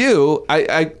you. I do.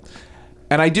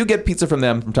 And I do get pizza from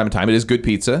them from time to time. It is good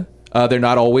pizza. They're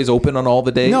not always open on all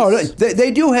the days. No,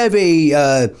 they do have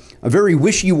a very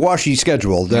wishy-washy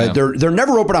schedule. They're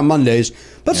never open on Mondays,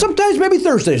 but sometimes maybe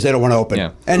Thursdays they don't want to open.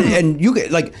 Yeah. And you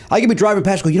get I could be driving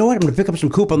past, go, you know what? I'm going to pick up some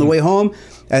coop on the way home,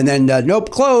 and then nope,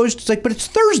 closed. It's like, but it's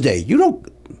Thursday. You don't.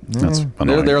 That's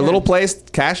annoying. They're a little place,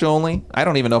 cash only. I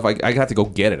don't even know if I have to go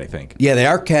get it. I think. Yeah, they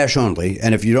are cash only,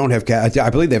 and if you don't have cash, I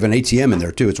believe they have an ATM in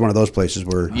there too. It's one of those places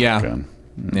where Yeah. Okay.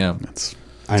 Yeah.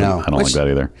 I know. I don't like that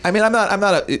either. I mean, I'm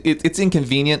not. It's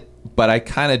inconvenient, but I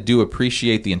kind of do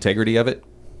appreciate the integrity of it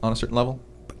on a certain level.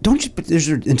 Don't you? But there's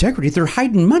their integrity. They're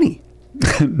hiding money.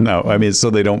 No, I mean, so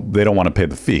they don't want to pay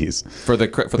the fees. For the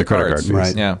credit cards, card fees.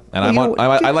 Right. Yeah, and Well,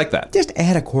 I like that. Just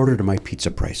add a quarter to my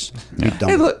pizza price. Be done.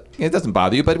 Hey, look, it doesn't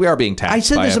bother you, but we are being taxed. I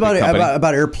said by this a big company.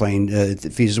 about airplane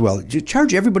fees as well. You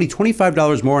charge everybody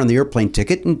 $25 more on the airplane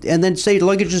ticket, and then say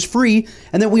luggage is free,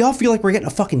 and then we all feel like we're getting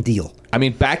a fucking deal. I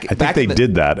mean, I think they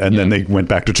did that, and then they went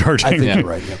back to charging. I think you're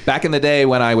right. Yeah. Back in the day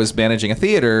when I was managing a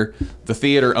theater, the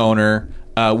theater owner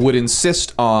would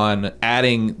insist on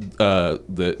adding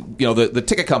the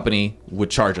ticket company would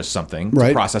charge us something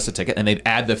to process a ticket, and they'd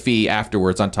add the fee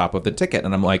afterwards on top of the ticket.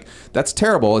 And I'm like, that's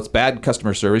terrible. It's bad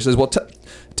customer service. He says, well,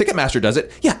 Ticketmaster does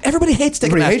it. Yeah, everybody hates Ticketmaster.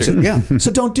 Everybody hates it, yeah.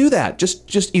 So don't do that.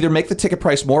 Just either make the ticket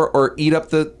price more or eat up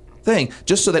the thing,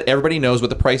 just so that everybody knows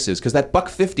what the price is, because that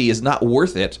 $1.50 is not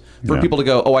worth it for people to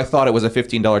go, oh, I thought it was a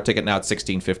 $15 ticket, now it's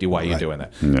 $16.50. Why are you doing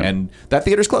that? Yeah. And that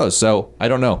theater's closed, so I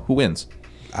don't know who wins.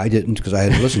 I didn't, because I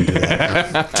had to listen to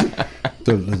that.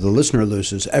 the listener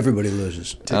loses. Everybody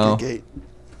loses. Ticketgate.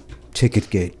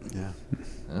 Ticketgate. Yeah.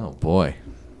 Oh boy.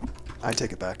 I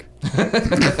take it back. For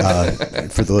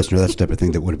the listener, that's the type of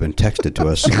thing that would have been texted to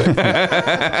us.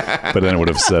 But then it would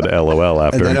have said LOL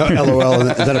after. And then LOL,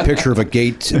 and then a picture of a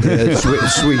gate swinging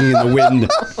in the wind,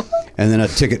 and then a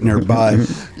ticket nearby.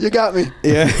 You got me.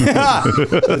 Yeah.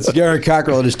 That's Gary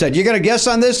Cockrell at his TED. You got a guess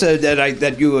on this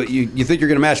that you think you're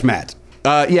going to match Matt?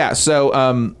 Yeah. So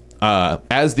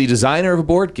as the designer of a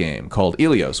board game called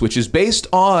Ilios, which is based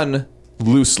on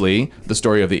loosely the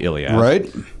story of the Iliad.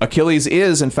 Right. Achilles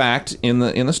is, in fact, in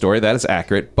the story. That is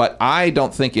accurate. But I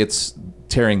don't think it's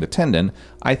tearing the tendon.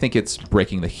 I think it's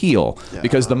breaking the heel. Yeah.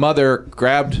 Because the mother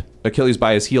grabbed Achilles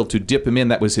by his heel to dip him in.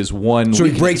 That was his one So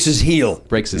weakness. He breaks his heel.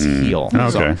 Breaks his heel. Okay.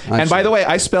 So, and by the way,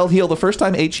 I spelled heel the first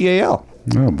time H-E-A-L.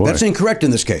 Oh, boy. That's incorrect in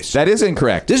this case. That is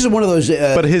incorrect. This is one of those...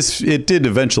 but it did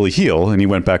eventually heal, and he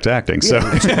went back to acting. So,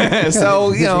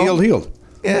 so you know... Healed.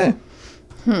 Yeah.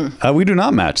 We do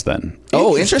not match then.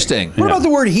 Oh, interesting. What about the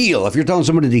word heel? If you're telling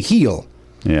somebody to heal,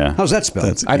 Yeah. how's that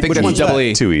spelled? I think that's double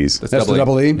E. Two E's. That's the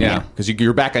double E? Yeah, because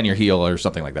you're back on your heel or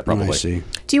something like that, probably. I see.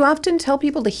 Do you often tell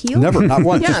people to heal? Never, not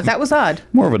once. Yeah, that was odd.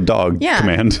 More of a dog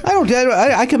command.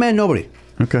 I command nobody.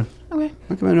 Okay. Okay.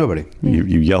 I command nobody. You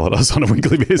yell at us on a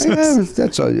weekly basis. Yeah,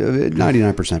 that's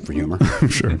 99% for humor.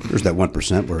 Sure. There's that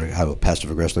 1% where I will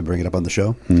passive-aggressively bring it up on the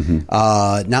show.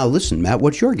 Now, listen, Matt,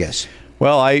 what's your guess?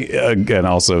 Well, I, again,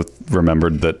 also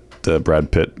remembered that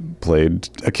Brad Pitt played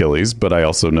Achilles, but I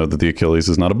also know that the Achilles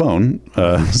is not a bone,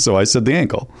 so I said the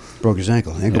ankle. Broke his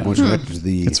ankle. Ankle bone's connected to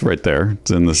the... It's right there.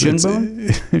 It's in the shin bone?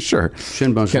 Sure.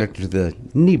 Shin bone's connected to the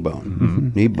knee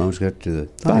bone. Knee bone's connected to the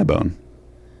Thigh bone.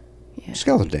 Yeah.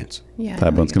 Skeleton dance. Yeah.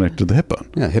 Thigh bone's connected to the hip bone.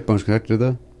 Yeah, hip bone's connected to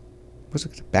the... What's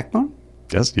it? Backbone?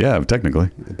 Yes, yeah, technically.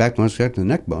 The backbone's connected to the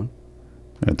neck bone.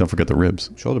 Don't forget the ribs.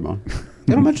 Shoulder bone.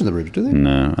 They don't mention the ribs, do they?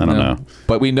 No, I don't know.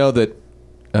 But we know that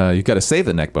you've got to save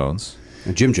the neck bones.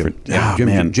 And Jim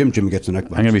man. Jim gets the neck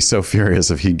bone. I'm gonna be so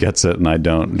furious if he gets it and I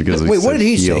don't because Wait, what did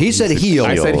he say? He said heel.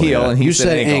 I said heel, and he You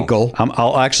said ankle.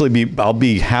 I'll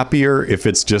be happier if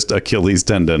it's just Achilles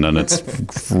tendon and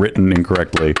it's written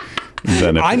incorrectly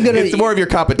than if It's more of your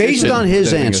competition. Based on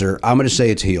his answer, I'm going to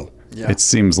say it's heel. it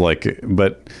seems like,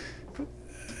 but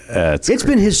It's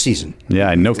been his season.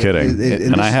 yeah, no kidding.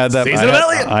 And I had that. Season of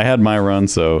Elliott. I had my run,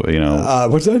 so you know.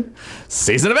 What's that?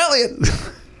 Season of Elliott.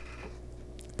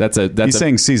 That's He's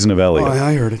saying season of Elliott. Oh,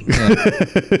 I heard it.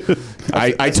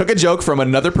 I took a joke from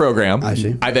another program. I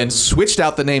see. I then switched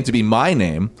out the name to be my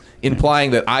name,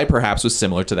 implying that I perhaps was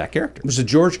similar to that character. Was it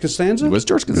George Costanza? It was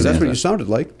George Costanza. That's what you sounded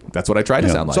like. That's what I tried to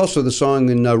sound It's like. also the song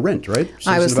in Rent, right?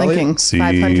 I was Season of Elliott? thinking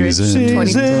 520.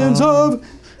 Seasons of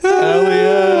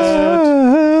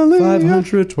Elliott.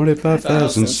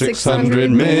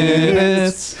 525,600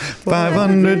 minutes.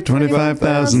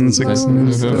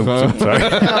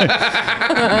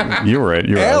 525,600. You're right.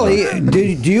 You're Allie, right. do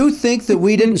you think that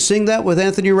we didn't sing that with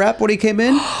Anthony Rapp when he came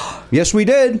in? Yes, we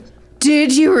did.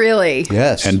 Did you really?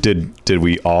 Yes. And did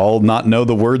we all not know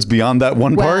the words beyond that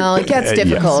one part? Well, it gets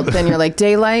difficult. Then you're like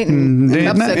daylight and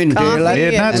cups of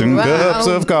coffee. and cups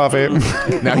of coffee.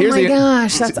 Now Oh here's my the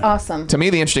gosh, that's awesome. to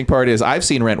me the interesting part is I've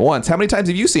seen Rent once. How many times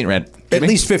have you seen Rent? At Jimmy?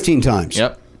 least 15 times.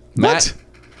 Yep. Matt.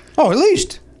 Oh, at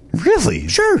least. Really?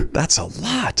 Sure. That's a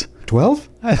lot. 12?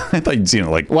 I thought you'd seen it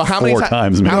like Well, how many four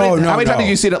times. How maybe. many, No, how many no. times have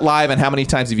you seen it live, and how many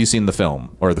times have you seen the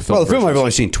film or the film? Well, the film I've versions?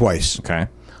 only seen twice. Okay.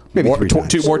 Maybe More, 3 times.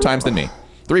 2 more times than me.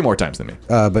 3 more times than me.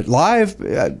 But live,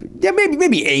 yeah,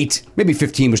 maybe 8. Maybe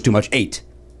 15 was too much. 8.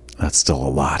 That's still a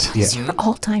lot. What's your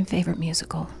all-time favorite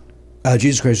musical?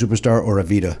 Jesus Christ Superstar or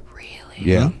Evita. Really?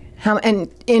 Yeah. How and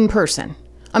in person?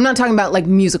 I'm not talking about like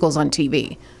musicals on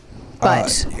TV,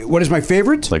 but What is my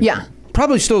favorite? Like- yeah.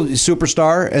 Probably still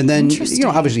Superstar, and then Interesting.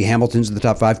 obviously Hamilton's in the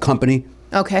top 5. Company,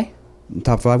 Okay.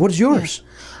 top 5. What is yours?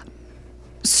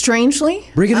 Strangely,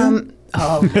 Bring it on.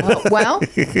 well,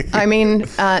 I mean,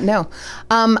 no.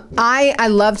 I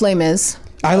loved Les Mis.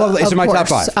 I love. It's Of in my top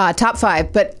course. 5. Top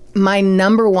 5, but my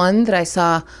number one that I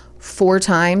saw 4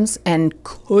 times and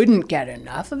couldn't get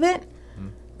enough of it.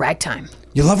 Ragtime.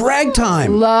 You love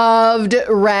Ragtime. Loved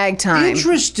Ragtime.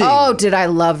 Interesting. Oh, did I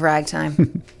love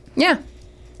Ragtime? Yeah.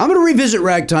 I'm going to revisit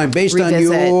Ragtime based on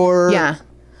Revisit. your Yeah.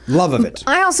 love of it.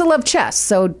 I also love chess,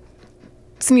 so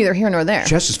it's neither here nor there.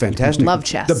 Chess is fantastic. Love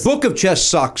chess. The book of chess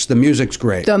sucks. The music's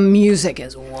great. The music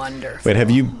is wonderful. Wait,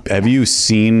 have you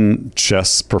seen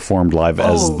Chess performed live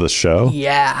as the show?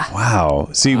 Yeah. Wow.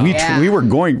 See, Yeah. we were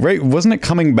going right. Wasn't it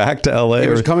coming back to L.A.?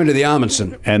 It was coming to the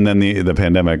Amundsen. And then the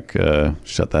pandemic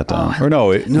shut that down.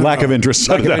 Or lack of interest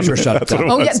shut it down. That's what it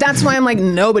Oh was. yeah, that's why I'm like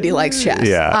nobody likes chess.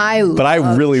 Yeah. But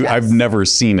I've never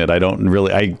seen it.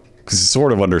 I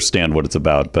sort of understand what it's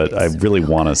about, but I really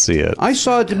want to see it. I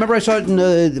saw it. Remember, I saw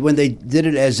it when they did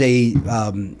it as a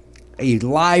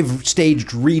live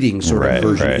staged reading sort of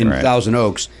version in Thousand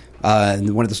Oaks.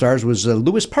 And one of the stars was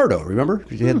Louis Pardo. Remember,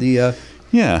 he had the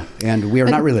yeah. And we are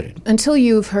not related until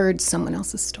you've heard someone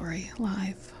else's story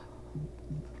live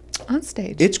on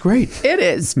stage. It's great. It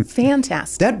is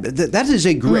fantastic. That is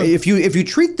a great. If you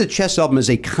treat the Chess album as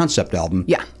a concept album,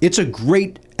 yeah, it's a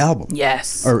great album.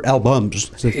 Yes. Or albums.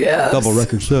 Yes. Double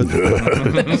record set.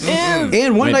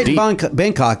 And One Night in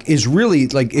Bangkok is really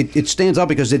like it stands out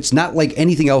because it's not like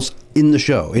anything else in the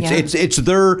show. It's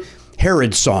their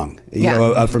Herod song, you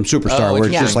know, from Superstar, where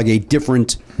it's just like a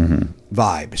different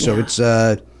vibe. So it's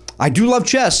I do love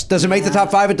Chess. Does it make the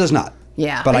top 5? It does not.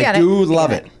 Yeah. But I do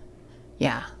love it.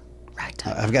 Yeah.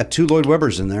 Ragtime. I've got 2 Lloyd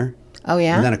Webbers in there. Oh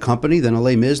yeah. And then a Company, then a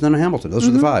Les Mis, then a Hamilton. Those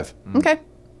are the 5. Okay.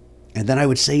 And then I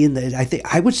would say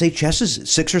I would say Chess is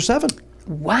 6 or 7.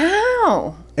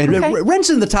 Wow. And Rent's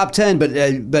in the top 10,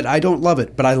 but I don't love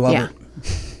it, but I love it.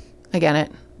 I get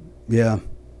it. Yeah. All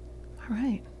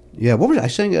right. Yeah. What was I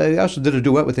saying? I also did a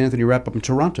duet with Anthony Rapp up in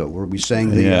Toronto where we sang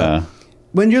the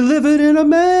When You're Living in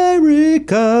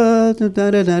America. Da,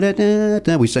 da, da, da, da,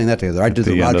 da. We sang that together. I did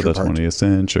the Roger end of the part. 20th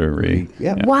century.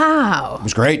 Yeah. Wow. It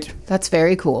was great. That's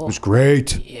very cool. It was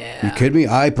great. Yeah. You kidding me?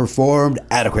 I performed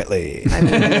adequately.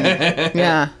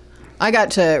 Yeah. I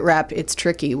got to rap It's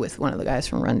Tricky with one of the guys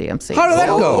from Run DMC. How did that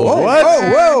go?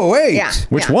 What? Whoa, wait. Yeah.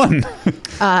 Which one?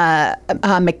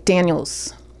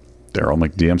 McDaniels. Daryl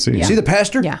McDMC. Is he the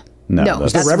pastor? Yeah. No,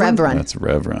 that's that's Rev Run. That's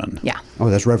Rev Run. Yeah. Oh,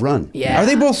 that's Rev Run. Yeah. Are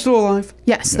they both still alive?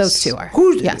 Yes, those two are.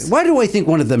 Yes. Why do I think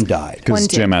one of them died? Because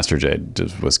Jam Master Jay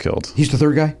was killed. He's the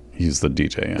third guy? He's the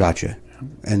DJ. Yeah. Gotcha.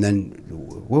 And then,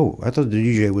 whoa, I thought the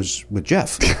DJ was with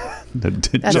Jeff. Jeff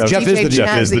Jeff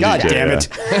is the DJ. God damn it.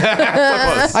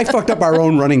 I fucked up our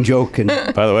own running joke. And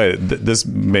by the way, this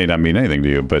may not mean anything to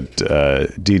you, but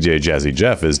DJ Jazzy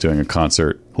Jeff is doing a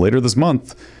concert later this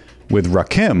month with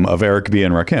Rakim of Eric B.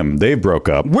 and Rakim. They broke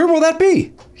up. Where will that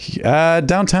be?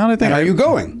 Downtown, I think. And are you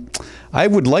going? I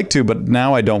would like to, but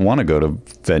now I don't want to go to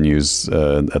venues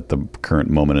at the current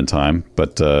moment in time.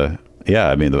 But yeah,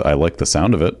 I mean, I like the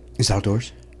sound of it. Is it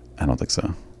outdoors? I don't think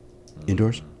so.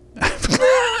 Indoors?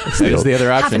 There's the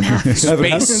other option.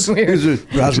 Space.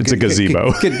 It's a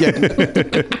gazebo.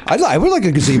 I would like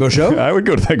a gazebo show. I would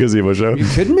go to that gazebo show. You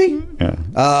kidding me? Yeah.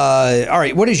 All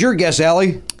right. What is your guess,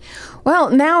 Allie?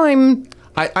 Well, now I'm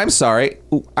sorry.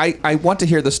 I want to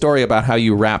hear the story about how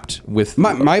you rapped with...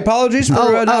 My apologies for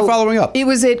not following up. It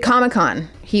was at Comic-Con.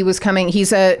 He was coming.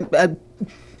 He's a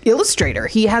illustrator.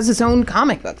 He has his own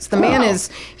comic books. The man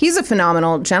he's a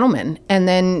phenomenal gentleman. And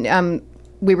then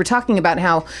we were talking about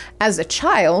how, as a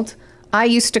child, I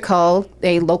used to call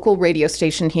a local radio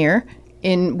station here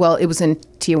it was in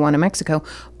Tijuana, Mexico,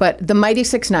 but the Mighty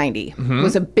 690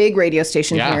 was a big radio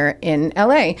station here in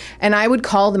LA. And I would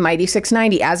call the Mighty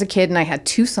 690 as a kid, and I had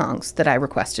 2 songs that I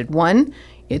requested. One,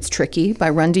 It's Tricky by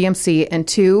Run DMC, and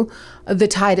 2, The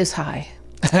Tide is High.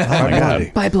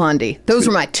 By Blondie. Those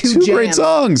were my 2 jams. 2 great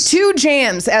songs. 2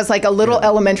 jams as like a little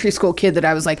elementary school kid that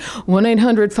I was like,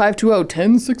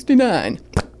 1-800-520-1069.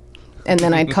 And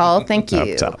then I'd call, thank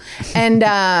you. And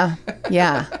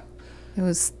yeah. It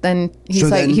was then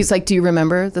he's like, do you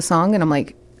remember the song? And I'm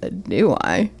like, do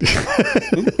I?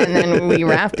 And then we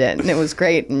rapped it, and it was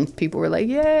great. And people were like,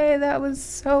 yay, that was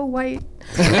so white.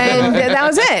 And that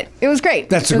was it. It was great.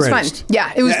 That's it was greatest. fun.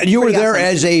 Yeah, it was. You were there awesome.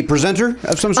 as a presenter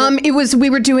of some sort? We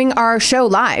were doing our show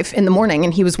live in the morning,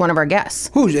 and he was one of our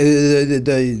guests. Who's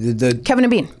the Kevin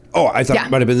and Bean. Oh, I thought it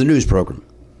might have been the news program.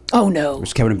 Oh, no. It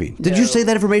was Kevin and Bean. Did you say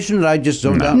that information that I just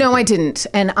zoned out? No, I didn't.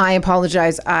 And I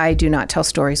apologize. I do not tell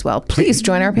stories well. Please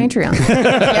join our Patreon.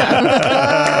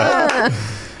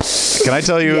 Can I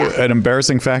tell you an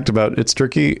embarrassing fact about It's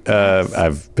Tricky?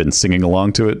 I've been singing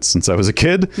along to it since I was a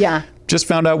kid. Yeah. Just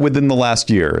found out within the last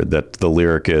year that the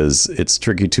lyric is, it's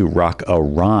tricky to rock a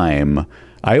rhyme.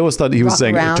 I always thought he was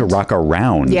saying to rock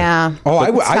around. Yeah. Oh,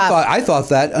 I thought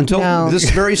that until this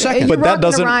very second. But that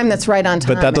doesn't rhyme. That's right on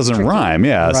time. But that doesn't rhyme.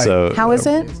 Yeah. Right. So how is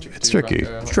it? It's tricky.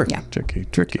 Tricky.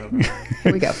 Tricky.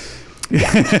 Here we go.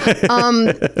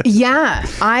 Yeah.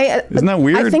 Isn't that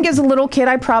weird? I think as a little kid,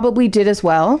 I probably did as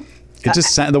well. It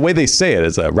just the way they say it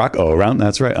is rock around.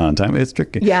 That's right, on time. It's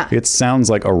tricky. Yeah. It sounds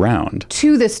like around.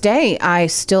 To this day, I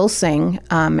still sing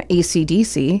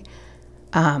AC/DC,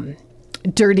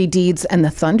 Dirty Deeds and the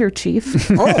Thunder Chief.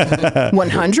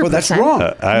 100%. Well, that's wrong.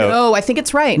 No, I think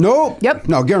it's right. No. Yep.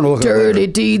 No, Garen will look Dirty at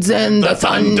it. Deeds and the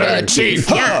Thunder Chief.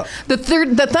 Yeah. The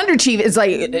Thunder Chief is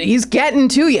like, he's getting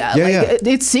to you. Yeah.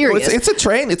 It's serious. It's a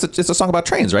train. It's a song about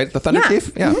trains, right? The Thunder Yeah.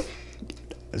 Chief. Yeah.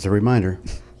 As a reminder,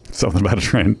 Something about a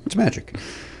train. it's magic.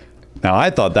 Now, I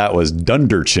thought that was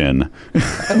Dunderchin.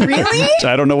 Really?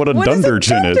 I don't know what a What is a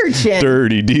Dunderchin is. Dunderchin?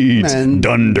 Dirty deeds. And-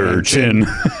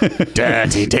 Dunderchin.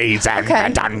 Dirty deeds and Okay.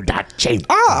 Dunderchin.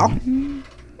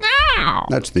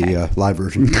 That's the live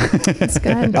version. That's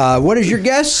good. What is your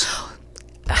guess?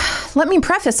 Let me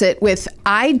preface it with,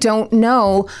 I don't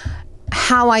know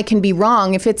how I can be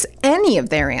wrong if it's any of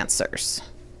their answers.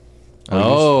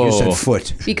 Oh. You said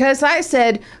foot. Because I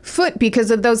said foot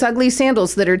because of those ugly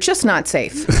sandals that are just not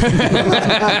safe.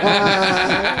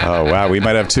 Oh, wow. We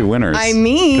might have two winners. I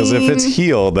mean- Because if it's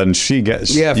heel, then she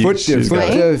gets... Yeah, she's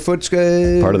got foot's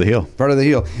part of the heel. Part of the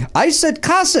heel. I said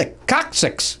coccyx.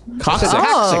 Coccyx.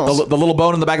 Oh. The little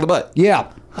bone in the back of the butt.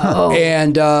 Yeah. Oh.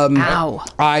 And Ow.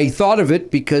 I thought of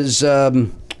it because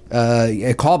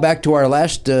a call back to our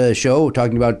last show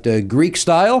talking about Greek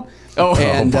style. Oh.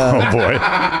 And Oh, boy.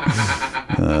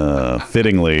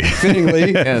 Fittingly.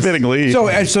 fittingly. Fittingly.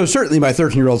 So certainly my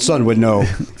 13-year-old son would know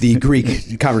the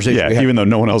Greek conversation. Yeah, we had. even though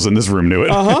no one else in this room knew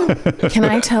it. Can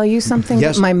I tell you something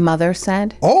Yes. that my mother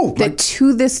said? Oh, That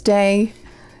to this day,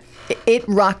 it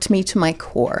rocked me to my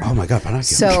core. Oh my God, Pinocchio.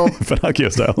 So Pinocchio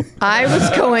style. I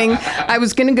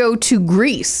was going to go to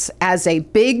Greece as a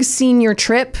big senior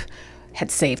trip,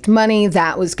 had saved money.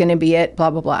 That was going to be it, blah,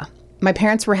 blah, blah. My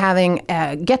parents were having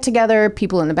a get together,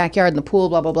 people in the backyard in the pool,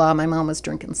 blah, blah, blah. My mom was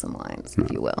drinking some wines, if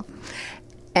you will.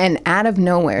 And out of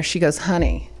nowhere, she goes,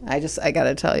 honey, I got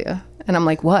to tell you. And I'm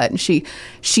like, what? And she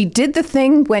did the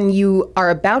thing when you are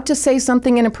about to say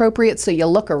something inappropriate, so you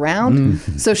look around.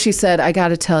 So she said, I got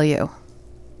to tell you.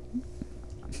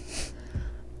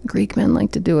 Greek men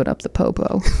like to do it up the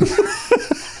popo.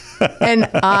 And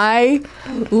I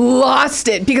lost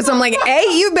it because I'm like, A,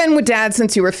 you've been with dad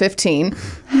since you were 15.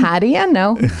 How do you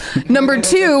know? Number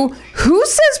two, who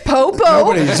says popo?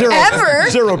 Nobody. Zero. Ever.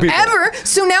 Zero people. Ever.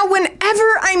 So now whenever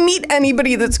I meet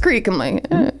anybody that's Greek, I'm like,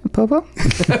 popo?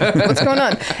 What's going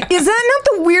on? Is that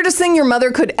not the weirdest thing your mother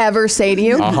could ever say to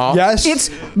you? Yes. It's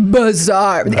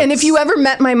bizarre. And if you ever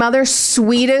met my mother,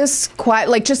 sweetest, quiet,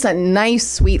 like just a nice,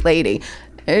 sweet lady.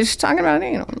 She's talking about,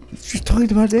 She's talking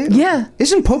about it. Yeah.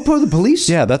 Isn't Popo the police?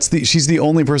 Yeah, she's the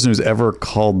only person who's ever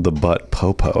called the butt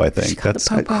Popo, I think. That's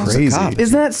the Popo. crazy. Cop.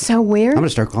 Isn't that so weird? I'm going to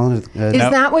start calling it. Is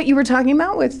that what you were talking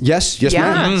about with? Yes, Yeah,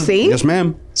 ma'am. see? Yes,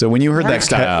 ma'am. So when you heard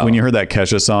Style. when you heard that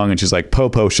Kesha song and she's like,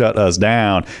 Popo shut us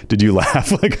down, did you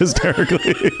laugh like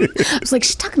hysterically? I was like,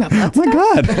 she's talking about that Oh my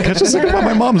God, Kesha's talking about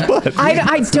my mom's butt.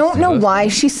 I don't know why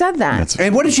she said that.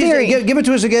 And what did she Very- say? Give it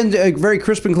to us again, very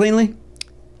crisp and cleanly.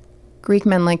 Greek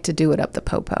men like to do it up the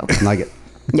popo. Like it.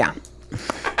 Yeah.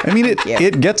 I mean,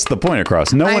 it gets the point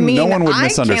across. No one would I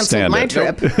misunderstand canceled my it.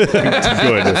 trip.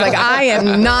 Good. It's like, I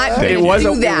am not going It to was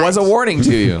do that. it was a warning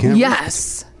to you.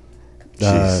 Yes.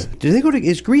 Did they go to?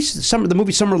 Is Greece the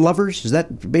movie Summer Lovers? Is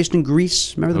that based in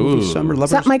Greece? Remember the movie Summer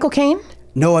Lovers? Is that Michael Caine?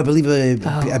 No, I believe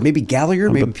maybe Gallagher,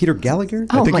 maybe Peter Gallagher.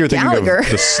 Oh, I think my you're thinking Gallagher.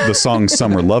 of the song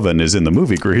 "Summer Lovin'" is in the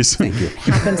movie Grease. Thank you.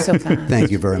 Happens so fast.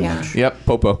 Thank you very Yeah. much. Yep,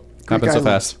 Popo. Happens so Island.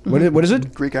 fast. What is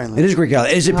it? Greek Island. It is Greek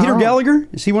Island. Is it Peter Oh. Gallagher?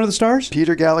 Is he one of the stars?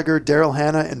 Peter Gallagher, Daryl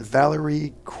Hannah, and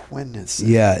Valerie Quinnis.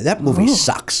 Yeah, that movie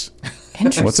sucks.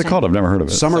 Interesting. What's it called? I've never heard of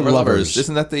it. Summer Lovers.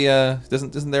 Isn't that the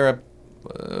isn't there a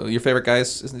your favorite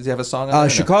guys? Does he have a song on there?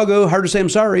 Chicago, Hard to Say I'm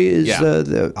Sorry is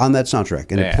Yeah. on that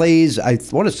soundtrack. And it Yeah. plays, I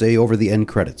want to say, over the end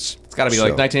credits. It's got to be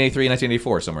like 1983,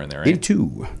 1984, somewhere in there, right?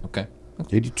 82. Okay.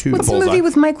 82. What's the Bullseye. movie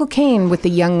with Michael Caine with the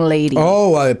young lady?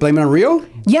 Oh, Blame It on Rio?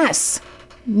 Yes.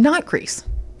 Not Greece.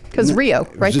 Because Rio,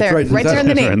 right it there. right in the Right there in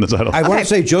the Right in name. the title. I want Okay. to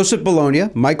say Joseph Bologna,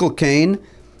 Michael Caine.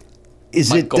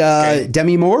 Is Michael it Caine.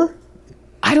 Demi Moore?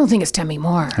 I don't think it's Demi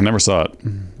Moore. I never saw it.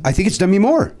 I think it's Demi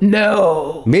Moore.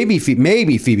 No. Maybe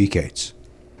Phoebe Cates.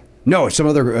 No, it's some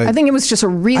other. I think it was just a I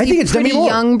really think it's pretty Demi Moore.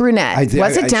 young brunette.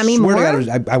 Was it Demi swear Moore? to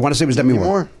God, I want to say it was Demi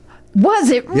Moore. More. Was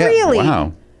it Yeah. really?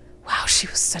 Wow. Wow, she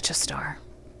was such a star.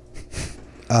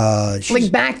 She's,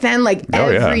 Like back then, like Oh,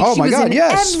 yeah. every, Oh, she my was God, in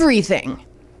yes. everything.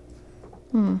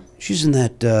 she's in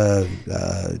that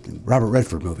Robert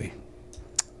Redford movie,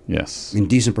 Yes.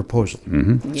 Indecent Proposal.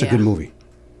 Mm-hmm. It's a good movie.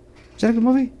 Is that a good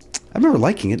movie? I remember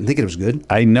liking it and thinking it was good.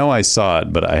 I know I saw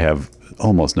it, but I have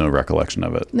almost no recollection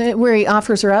of it. Where he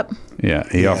offers her up. Yeah,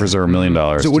 he offers her $1 million.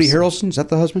 Is it Woody Harrelson? Is that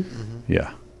the husband?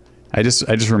 Yeah. I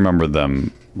just remember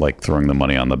them like throwing the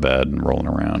money on the bed and rolling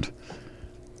around.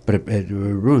 But it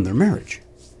ruined their marriage.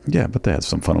 Yeah, but they had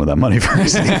some fun with that money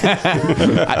first.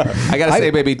 I gotta say,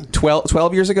 baby,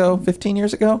 12 years ago, 15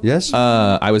 years ago. Yes.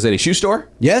 I was at a shoe store.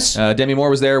 Yes. Demi Moore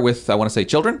was there with, I want to say,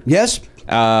 children. Yes.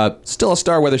 Still a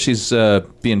star, whether she's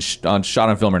being shot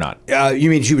on film or not.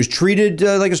 You mean she was treated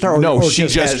like a star? No,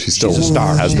 she's still a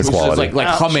star. has the quality. Just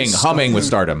like humming with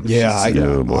stardom. Yeah,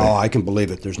 boy. I can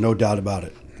believe it. There's no doubt about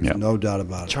it. Yeah. No doubt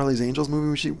about it. Charlie's Angels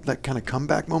movie, that kind of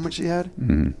comeback moment she had.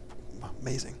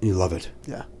 Amazing. You love it.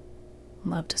 Yeah,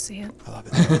 Love to see it. I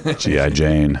love it. G.I.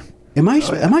 Jane. Am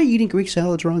I eating Greek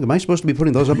salads wrong? Am I supposed to be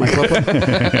putting those up my popo?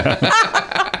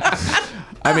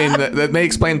 I mean, that may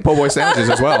explain po' boy sandwiches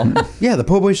as well. Yeah, the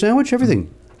po' boy sandwich,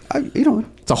 everything.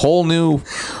 It's a whole new...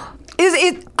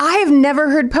 I have never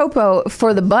heard popo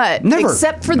for the butt. Never.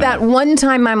 Except for that one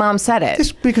time my mom said it.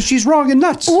 It's because she's wrong and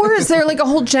nuts. Or is there like a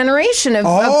whole generation of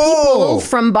people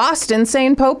from Boston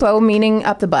saying popo, meaning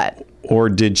up the butt? Or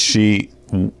did she,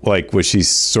 was she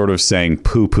sort of saying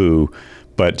poo-poo,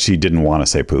 but she didn't want to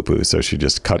say poo-poo, so she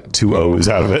just cut 2 O's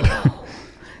out of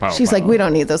it? She's like, we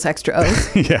don't need those extra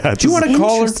O's. Yeah. Do you want to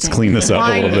call her? Let's clean this up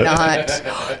Why a little bit.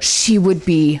 not? She would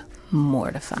be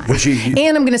mortified.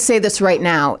 And I'm going to say this right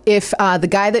now. If the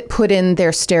guy that put in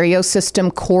their stereo system,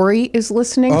 Corey, is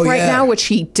listening now, which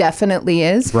he definitely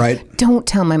is, right? Don't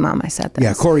tell my mom I said that.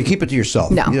 Yeah, Corey, keep it to yourself.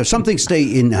 No. Something stay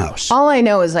in-house. All I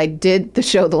know is I did the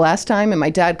show the last time, and my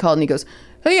dad called and he goes,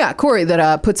 "Oh yeah, Corey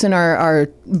that puts in our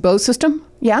Bose system.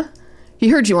 Yeah, he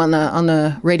heard you on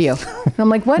the radio." And I'm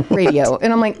like, "What radio?"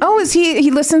 And I'm like, "Oh, is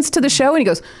he listens to the show?" And he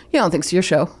goes, "Yeah, I don't think it's your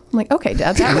show." I'm like, "Okay,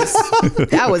 Dad,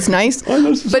 that was nice."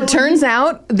 But turns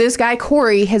out this guy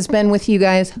Corey has been with you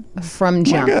guys from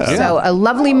jump. So a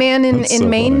lovely man in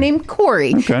Maine named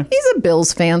Corey. Okay. He's a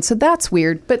Bills fan, so that's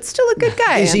weird, but still a good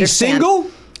guy. Is he single?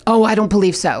 Oh, I don't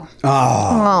believe so.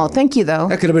 Oh, thank you though.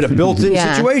 That could have been a built-in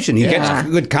situation. He gets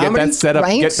good comedy. Get that set up.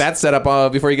 Right? Get that set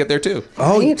up before you get there too.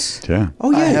 Right? Yeah.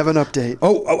 Oh, yeah. I have an update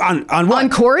on what? On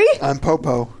Corey? on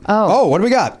popo. Oh, what do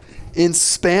we got? In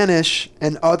Spanish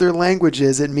and other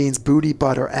languages, it means booty,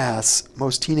 butt, or ass.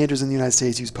 Most teenagers in the United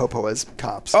States use popo as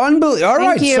cops. Unbelievable. All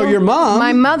right, Thank you. so your mom.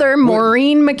 My mother,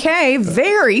 Maureen McKay,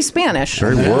 very Spanish.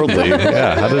 Very worldly.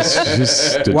 Yeah. How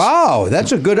does Wow,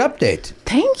 that's a good update.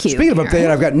 Thank you. Speaking of update,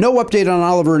 I've got no update on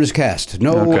Oliver and his cast.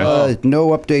 No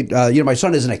update. My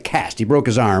son is in a cast. He broke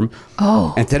his arm.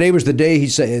 Oh. And today was the day he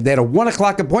said they had a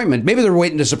 1:00 appointment. Maybe they're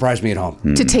waiting to surprise me at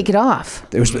home. To take it off.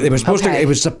 They were supposed to. Okay. It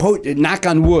was supposed. Knock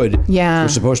on wood. Yeah. It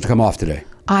was supposed to come off today.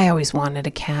 I always wanted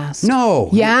a cast. No.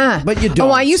 Yeah. But you don't.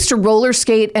 Oh, I used to roller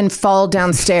skate and fall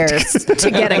downstairs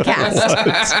to get a cast.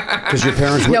 Because your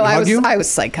parents wouldn't hug you? I was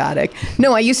psychotic.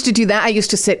 No, I used to do that. I used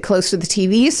to sit close to the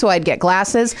TV so I'd get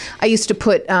glasses. I used to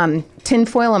put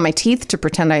tinfoil on my teeth to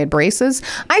pretend I had braces.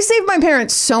 I saved my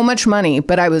parents so much money,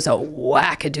 but I was a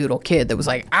wackadoodle kid that was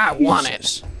like, I want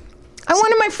it. I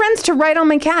wanted my friends to write on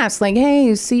my cast, like,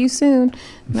 "Hey, see you soon."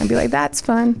 And I'd be like, "That's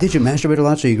fun." Did you masturbate a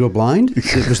lot so you go blind?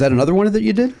 Was that another one that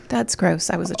you did? That's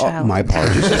gross. I was a child. My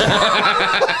apologies.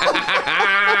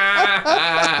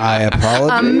 I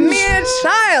apologize. A mere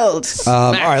child.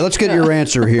 All right, let's get your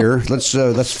answer here.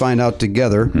 Let's find out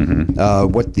together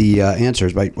what the answer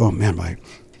is. Oh man, my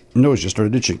nose just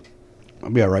started itching. I'll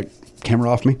be all right.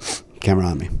 Camera off me. Camera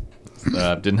on me.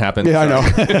 Didn't happen. Yeah, I know.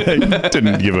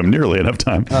 Didn't give him nearly enough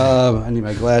time. I need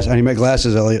my glass. I need my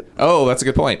glasses, Elliot. Oh, that's a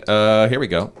good point. Here we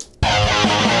go.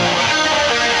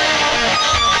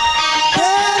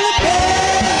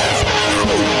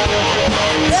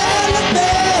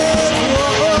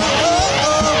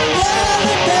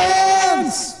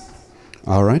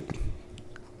 All right.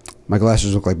 My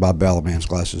glasses look like Bob Balaban's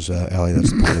glasses, Allie.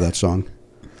 That's the point of that song.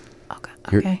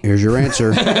 Okay. Here's your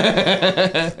answer.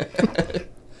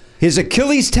 His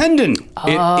Achilles tendon. It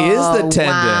is the tendon.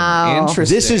 wow.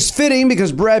 Interesting. This is fitting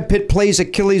because Brad Pitt plays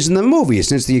Achilles in the movie.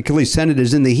 Since the Achilles tendon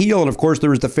is in the heel, and of course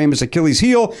there is the famous Achilles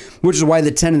heel, which is why the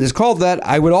tendon is called that,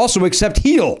 I would also accept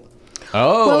heel.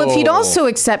 Oh. Well, if he'd also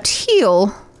accept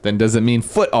heel, then does it mean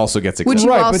foot also gets Would accepted?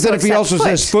 you Right, also but then if he accept also foot?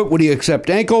 says foot, would he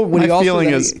accept ankle? Would he My also feeling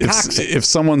then is he cocks it? if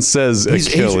someone says He's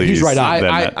Achilles, right on.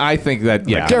 then I think that,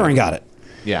 yeah. Darren got it.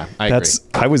 Yeah, I agree.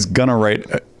 I was gonna write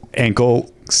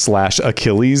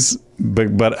ankle/Achilles,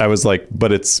 but I was like,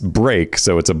 but it's break,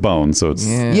 so it's a bone, so it's.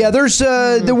 Yeah, there's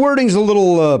the wording's a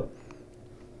little.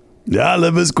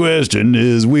 Oliver's question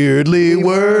is weirdly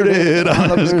worded.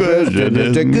 Oliver's question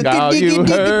is. Now you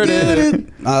heard it.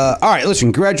 All right,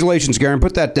 listen. Congratulations, Garen.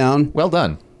 Put that down. Well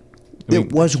done.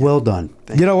 It was well done.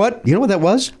 You know what? You know what that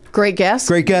was? Great guess.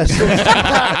 Great guess.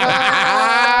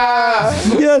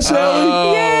 Yes,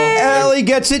 Allie. Allie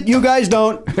gets it. You guys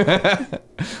don't.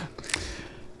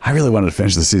 I really wanted to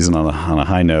finish the season on a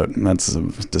high note, and that's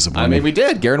disappointing. I mean, we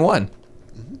did. Garen won.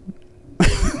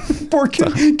 Poor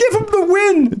kid. Give him the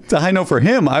win. It's a high note for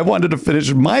him. I wanted to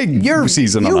finish my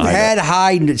season on a You've high had note.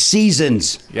 high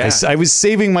seasons. Yeah. I was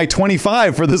saving my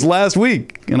 25 for this last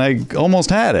week, and I almost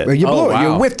had it. You blew it. wow.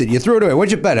 You whiffed it. You threw it away.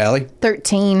 What'd you bet, Allie?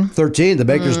 13. 13. The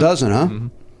baker's dozen, huh?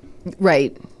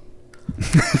 Right.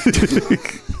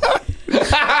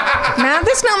 Math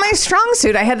is not my strong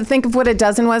suit. I had to think of what a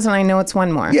dozen was, and I know it's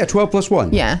one more. Yeah, 12 plus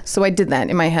 1. Yeah, so I did that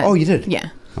in my head. Oh, you did? Yeah.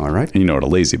 All right. And you know what a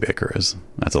lazy baker is?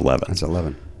 That's 11. That's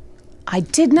 11. I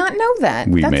did not know that.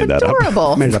 We That's made that up.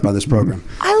 adorable. Made it up on this program.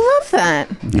 I love that.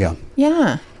 Yeah.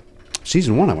 Yeah.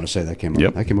 Season 1, I want to say that came up.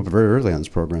 Yep. That came up very early on this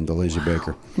program, The Lazy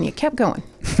Baker. And you kept going.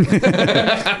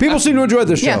 People seem to enjoy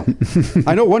this show. Yeah.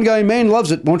 I know one guy in Maine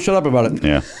loves it. Won't shut up about it.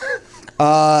 Yeah.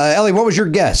 Ellie, what was your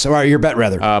guess? Or your bet,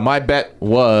 rather? My bet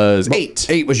was 8.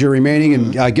 8 was your remaining.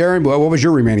 And Garen, what was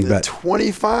your remaining bet?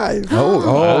 25.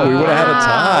 Oh, We would have had a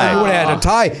tie. you would have had a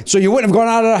tie. So you wouldn't have gone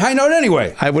out on a high note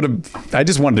anyway. I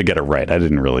just wanted to get it right. I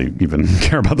didn't really even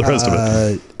care about the rest of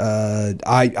it.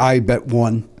 I bet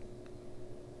 1.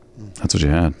 That's what you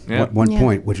had. Yeah. One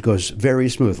point, which goes very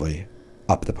smoothly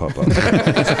up the popo.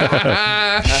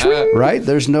 Right?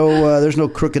 There's no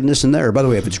crookedness in there. By the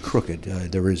way, if it's crooked,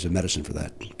 there is a medicine for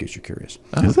that, in case you're curious.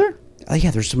 Is there?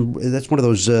 Yeah, there's some. That's one of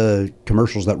those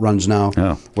commercials that runs now,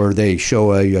 Oh. where they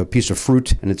show a piece of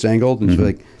fruit and it's angled, and it's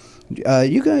like,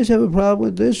 you guys have a problem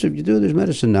with this? If you do, there's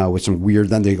medicine now with some weird.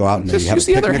 Then they go out and Just they have use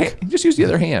a the other picnic. hand. Just use the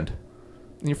other hand,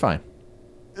 and you're fine.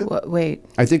 Wait.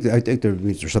 I think there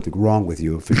means there's something wrong with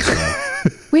you. If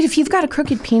it's, Wait, if you've got a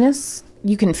crooked penis,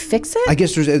 you can fix it? I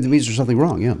guess it means there's something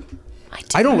wrong. Yeah,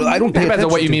 I don't pay It depends attention on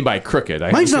what you to- mean by crooked.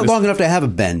 Mine's not long enough to have a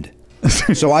bend,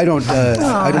 so I don't.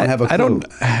 I don't have a clue.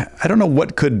 I don't know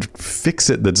what could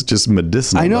fix it that's just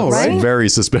medicinal. I know, That's right? very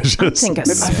suspicious. I think a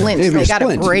splint. maybe They a got to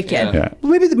splint. break it. Yeah.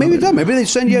 Maybe it's not. Maybe they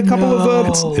send you a couple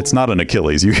of. It's not an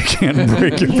Achilles. You can't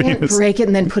break your You can't penis. break it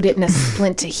and then put it in a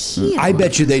splint to heal. I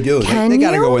bet you they do. Can They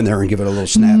got to you? go in there and give it a little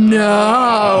snap. No.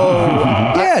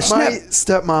 Yeah, My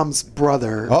snap. stepmom's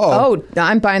brother Oh,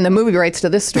 I'm buying the movie rights to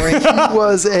this story.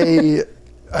 was a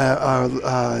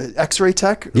X-ray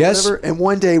tech or Yes. whatever. And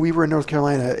one day we were in North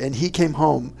Carolina, and he came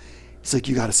home. He's like,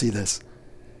 "You got to see this."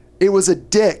 It was a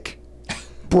dick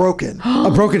broken,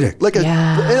 A broken dick. like a,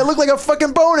 Yeah. and it looked like a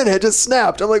fucking bone, and it had just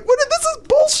snapped. I'm like, "What? This is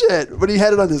bullshit." But he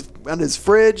had it on his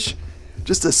fridge,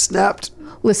 just a snapped.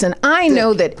 Listen, I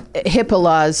know that HIPAA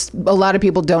laws, a lot of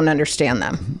people don't understand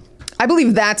them. I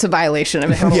believe that's a violation of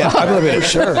HIPAA Yeah, law. I believe it.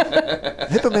 Sure,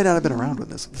 HIPAA may not have been around when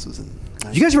this was in.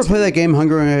 Did you guys ever play that game,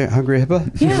 Hungry Hippo?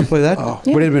 Did you ever play that? Oh.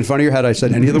 Would it have been funnier had I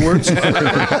said any of the words? Would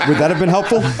that have been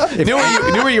helpful? Knew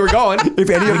where you were going. If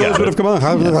any of those would have come on.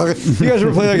 You guys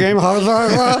ever play that game?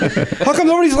 How come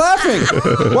nobody's laughing?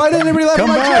 Why didn't anybody laugh Come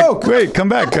at my back. joke? Wait, come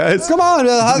back, guys. Come on.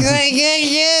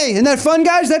 Isn't that fun,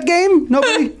 guys, that game?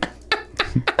 Nobody?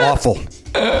 Awful.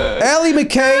 Allie Mac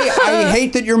Kay, I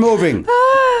hate that you're moving.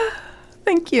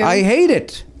 Thank you. I hate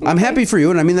it. I'm happy for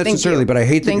you, and I mean that Thank sincerely, you. but I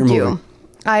hate that Thank you're you. moving.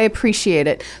 I appreciate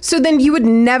it. So then you would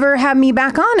never have me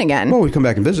back on again. Well, we come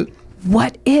back and visit.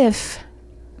 What if,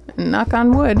 knock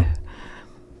on wood,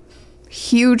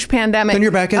 huge pandemic. Then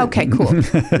you're back in. Okay, cool.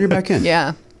 You're back in.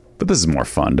 Yeah. But this is more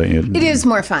fun, don't you? It is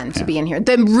more fun to be in here.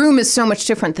 The room is so much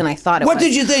different than I thought it was. What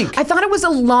did you think? I thought it was a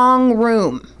long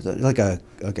room. Like a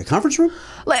conference room?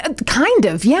 Kind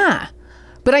of, yeah.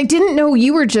 But I didn't know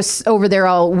you were just over there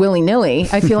all willy-nilly.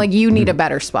 I feel like you need a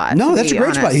better spot. No, to that's a be great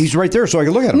honest. spot. He's right there, so I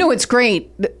can look at him. No, it's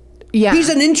great. Yeah. He's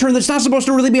an intern that's not supposed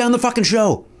to really be on the fucking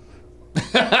show.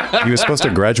 He was supposed to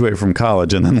graduate from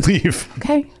college and then leave.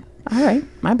 Okay. All right.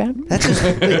 My bad. That's just,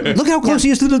 look how close he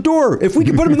is to the door. If we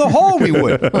could put him in the hall, we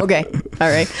would. Okay. All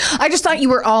right. I just thought you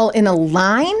were all in a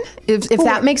line. If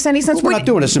that makes any sense. We're not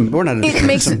doing we're not It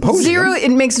makes symposium. zero.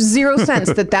 It makes zero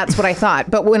sense that that's what I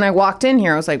thought. But when I walked in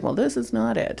here, I was like, "Well, this is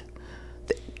not it."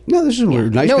 No, this is a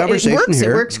nice No, conversation it works.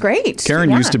 here. It works great.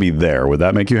 Karen Yeah. used to be there. Would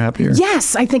that make you happier?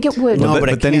 Yes, I think it would. No, But, but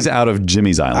I then he's can't. out of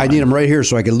Jimmy's Island. I need him right here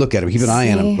so I can look at him, keep an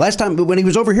eye on him. See? Last time when he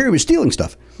was over here, he was stealing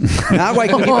stuff. Now I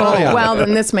can keep an eye on him. Well,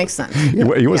 then this makes sense. He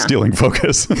was Yeah. stealing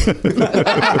focus.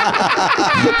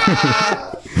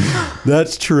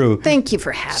 That's true. Thank you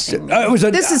for having me. It was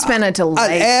This has been a delight.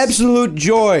 An absolute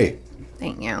joy.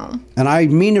 Thank you. And I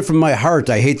mean it from my heart.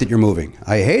 I hate that you're moving.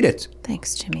 I hate it.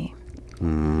 Thanks, Jimmy.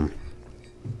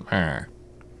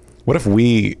 What if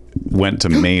we went to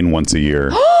Maine once a year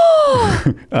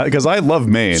Because I love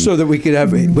Maine. So that we could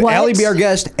have What? Allie be our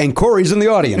guest and Corey's in the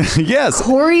audience. Yes.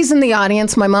 Corey's in the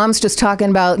audience. My mom's just talking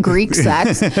about Greek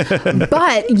sex.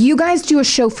 But you guys do a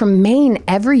show from Maine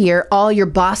every year. All your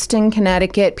Boston,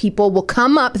 Connecticut people will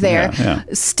come up there,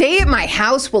 stay at my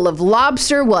house. We'll have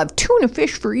lobster. We'll have tuna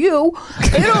fish for you.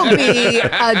 It'll be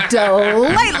a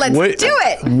delight. Let's do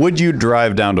it. Would you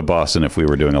drive down to Boston if we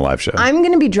were doing a live show? I'm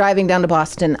going to be driving down to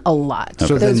Boston a lot.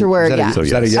 So Those then, are where, is that a- yeah. is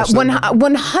that a yes then?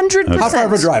 100%. How far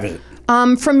of a drive is it?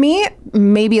 From me,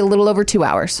 maybe a little over 2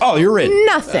 hours. Oh, you're in.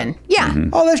 Nothing. Yeah.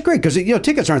 Oh, that's great because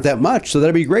tickets aren't that much, so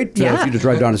that'd be great for Yeah. you to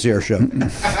drive down to see our show.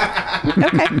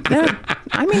 Okay. Yeah.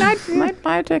 I mean, I'd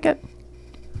buy a ticket.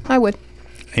 I would.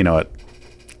 You know what?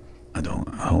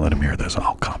 I'll let him hear this.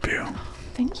 I'll comp you.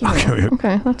 Thank you. Okay.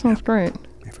 Okay, that sounds great.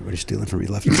 Everybody's stealing from me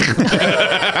left and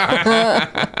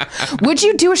right. Would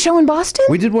you do a show in Boston?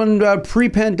 We did one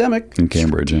pre-pandemic. In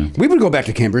Cambridge, yeah. We would go back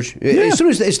to Cambridge as soon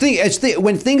as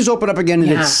when things open up again and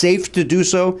Yeah. it's safe to do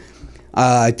so.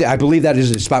 I believe that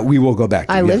is a spot we will go back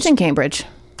to. I lived in Cambridge.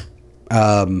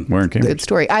 We're in Cambridge. Good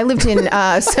story. I lived in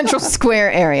Central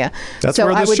Square area. That's So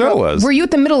where I this would show go- was. Were you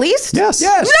at the Middle East? Yes.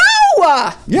 Yes.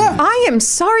 No! Yeah. I am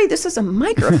sorry. This is a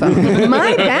microphone.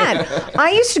 My bad.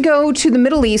 I used to go to the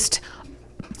Middle East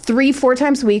 3-4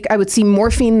 times a week. I would see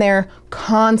Morphine there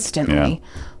constantly.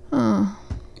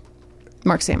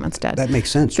 Mark Salmon's dead. That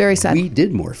makes sense. Very sad. We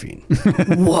did Morphine.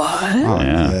 What? Oh,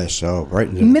 yeah. So right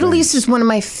into the Middle thing. East is one of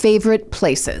my favorite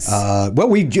places. Well,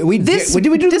 we did we do this the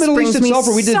Middle brings East me itself,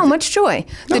 or we did so much joy.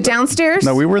 The downstairs.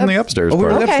 No, we were in the upstairs Oh, we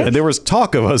were in part. the upstairs. And there was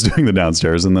talk of us doing the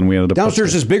downstairs, and then we ended up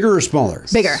downstairs is bigger or smaller?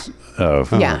 Bigger. Oh,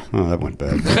 Yeah. Oh, that went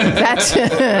bad. That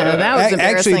was embarrassing.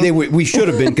 Actually, we should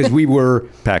have been because we were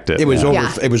Packed it, It was yeah.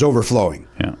 Yeah. it was overflowing.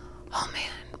 yeah. Oh man,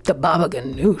 the baba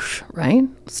ganoush, right?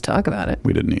 Let's talk about it.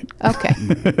 We didn't eat. Okay.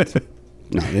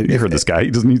 No, You heard this guy.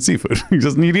 He doesn't eat seafood. He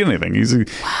doesn't eat anything. He's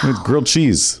grilled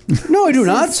cheese. No, I do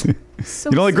not. You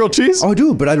don't like grilled cheese? Oh, I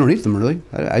do, but I don't eat them really.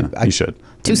 I You should.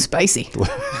 Too spicy.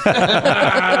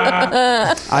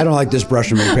 I don't like this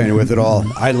brush I'm being painted with at all.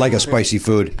 I like a spicy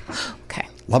food. Okay.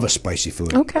 Love a spicy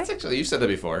food. Okay. Actually, you said that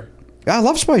before. I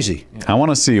love spicy. I want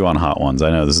to see you on Hot Ones.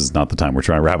 I know this is not the time. We're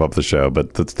trying to wrap up the show,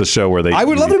 but it's the show where they. I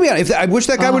would love to be on. I wish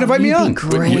that guy would invite me you'd be on.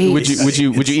 great. Would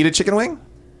you eat a chicken wing?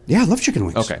 Yeah, I love chicken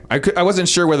wings. Okay, I wasn't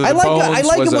sure whether the I like bones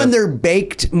it was when a- they're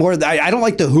baked more. I don't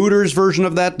like the Hooters version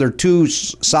of that. They're too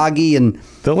soggy and.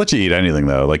 They'll let you eat anything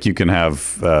though. Like you can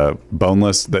have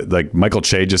boneless. Like Michael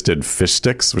Che just did fish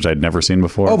sticks, which I'd never seen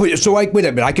before. Oh, but so wait a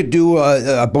minute. I could do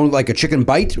a bone like a chicken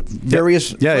bite.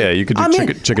 Various. Yeah. You could do I'm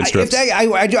in. chicken strips.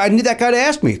 I need that guy to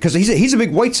ask me because he's a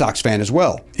big White Sox fan as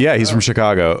well. Yeah, he's from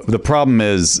Chicago. The problem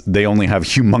is they only have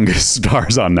humongous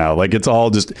stars on now. Like it's all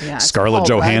just it's Scarlett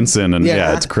all red. Johansson, and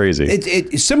yeah, it's crazy.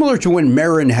 It's similar to when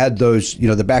Marin had those,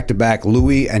 the back-to-back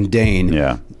Louis and Dane.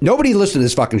 Yeah. Nobody listened to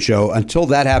this fucking show until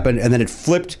that happened, and then it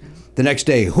flipped the next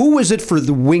day. Who was it for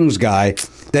the Wings guy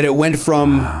that it went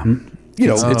from,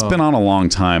 It's been on a long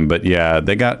time, but yeah,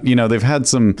 they got they've had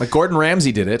some. Like Gordon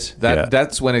Ramsay did it. Yeah.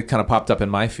 That's when it kind of popped up in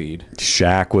my feed.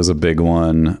 Shaq was a big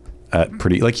one.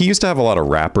 He used to have a lot of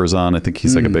rappers on. I think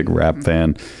he's like a big rap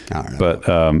fan. I don't know. But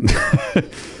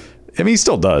I mean, he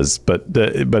still does. But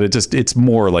it's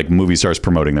more like movie stars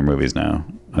promoting their movies now.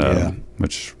 Yeah.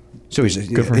 Which So he's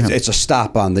Good for him. it's a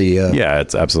stop on the. yeah,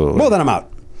 it's absolutely. Well, then I'm out.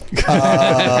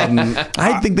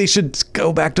 I think they should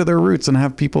go back to their roots and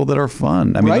have people that are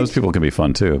fun. I mean, Right. those people can be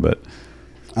fun too. But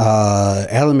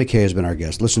Allie Mac Kay has been our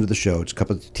guest. Listen to the show. It's a cup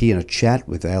of tea and a chat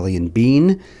with Allie and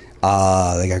Bean.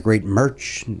 They got great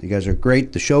merch. You guys are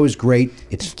great. The show is great.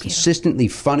 It's consistently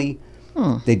funny.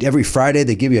 Every Friday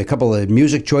they give you a couple of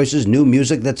music choices, new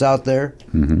music that's out there.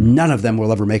 None of them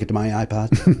will ever make it to my iPod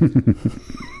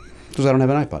because I don't have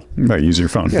an iPod. right, use your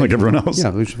phone like everyone else. Yeah,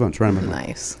 lose your phone. It's right on my phone.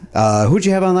 Nice. Who'd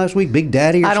you have on last week? Big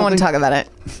Daddy? Or I don't want to something? talk about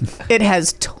it. It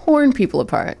has torn people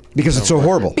apart. Because it's so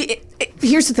horrible.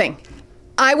 Here's the thing.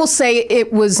 I will say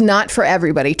it was not for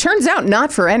everybody. Turns out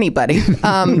not for anybody,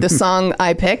 the song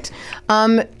I picked.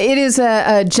 It is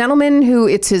a gentleman who,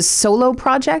 it's his solo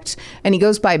project, and he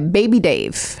goes by Baby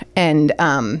Dave. And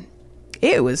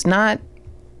it was not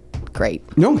great.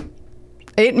 No.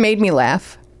 It made me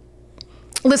laugh.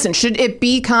 Listen, should it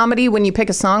be comedy when you pick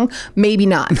a song? Maybe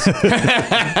not.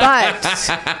 But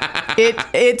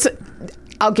it's...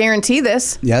 I'll guarantee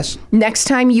this. Yes. Next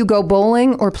time you go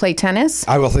bowling or play tennis,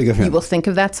 I will think of him. you will think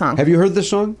of that song. Have you heard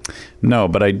this song? No,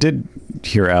 but I did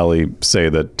hear Allie say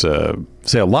that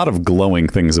say a lot of glowing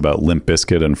things about Limp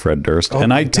Bizkit and Fred Durst,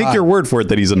 and I take your word for it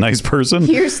that he's a nice person.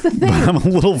 Here's the thing. But I'm a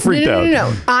little freaked out.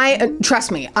 No. I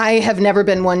trust me. I have never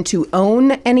been one to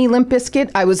own any Limp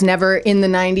Bizkit. I was never in the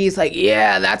 90s like,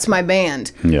 yeah, that's my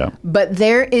band. Yeah. But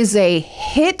there is a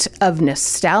hit of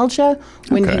nostalgia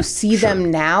when you see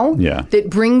them now that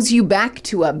brings you back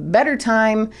to a better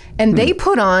time, and they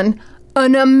put on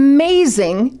an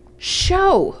amazing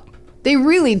show. They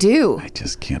really do. I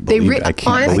just can't believe it. I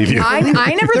can't believe you. I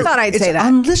never thought I'd say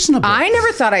that. It's unlistenable. I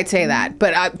never thought I'd say that,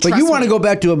 but But you want to go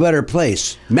back to a better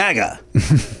place. MAGA.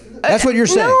 That's what you're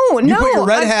saying. No. You put your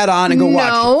red hat on and go watch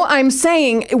it. No, I'm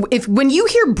saying when you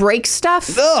hear break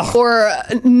stuff or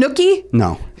Nookie,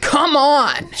 No. come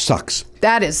on. Sucks.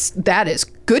 That is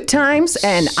good times,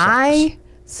 and I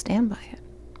stand by it.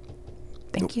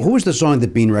 Thank you. Who was the song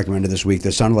that Bean recommended this week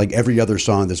that sounded like every other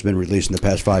song that's been released in the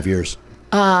past 5 years?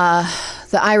 The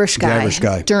Irish guy. The Irish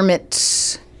guy.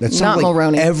 Dermot. That Not sounds like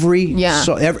Mulroney. every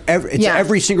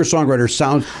singer-songwriter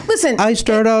sounds. Listen, I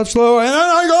start out slow and then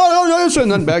I go this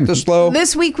and then back to slow.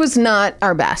 This week was not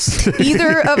our best.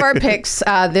 Either of our picks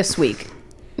this week.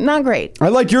 Not great. I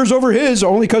like yours over his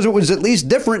only because it was at least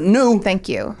different and new. Thank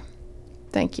you.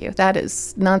 That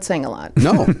is not saying a lot.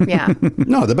 No. Yeah.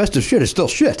 No, the best of shit is still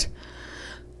shit.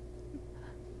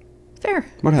 Fair.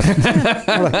 What happened?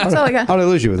 That's all I got. How did I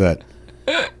lose you with that?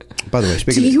 By the way,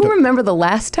 speaking Do of... you remember the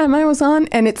last time I was on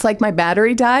and it's like my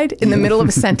battery died in the middle of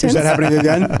a sentence? Is that happening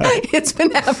again? It's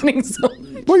been happening so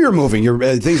much. Well, you're moving. Your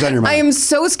things on your mind. I am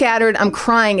so scattered. I'm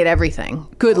crying at everything.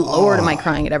 Good Lord, am I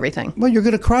crying at everything? Well, you're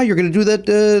going to cry. You're going to do that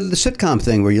the sitcom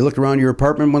thing where you look around your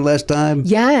apartment one last time.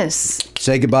 Yes.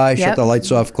 Say goodbye, shut the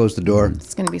lights off, close the door.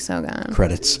 It's going to be so good.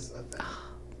 Credits.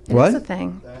 It's a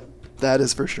thing. That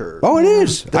is for sure. Oh, it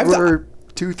is. There were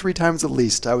 2-3 times at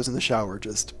least I was in the shower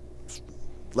just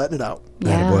letting it out.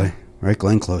 Yeah. Attaboy. Right,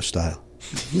 Glenn Close style.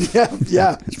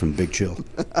 Yeah. It's from Big Chill.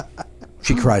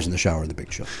 She cries in the shower in the Big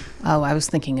Chill. Oh, I was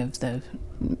thinking of the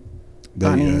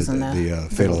bunnies and the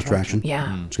Fatal Attraction.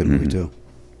 Yeah. It's a good movie, too.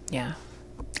 Yeah.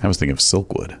 I was thinking of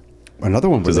Silkwood. Another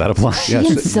one. Does that apply? Yes.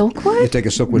 In Silkwood? You take a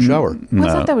Silkwood shower.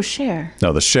 I thought that was Cher.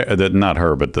 No, not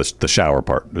her, but the shower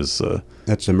part is.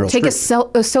 That's a Meryl Take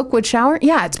Streep. a Silkwood shower?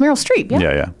 Yeah, it's Meryl Streep.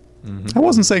 Yeah. I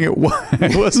wasn't saying it was.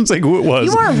 I wasn't saying who it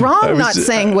was. You are wrong I was not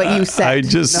saying what you said. I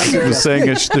just was saying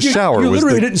the shower You was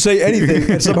literally didn't say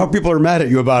anything, and somehow people are mad at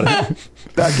you about it.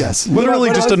 Bad guess. literally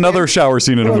What just else? another shower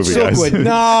scene in a movie, guys. Silkwood.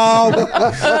 No.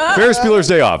 Ferris Bueller's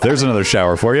Day Off. There's another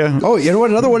shower for you. Oh, you know what?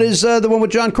 Another one is the one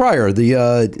with John Cryer. The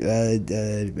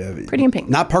Pretty in Pink.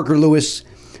 not Parker Lewis.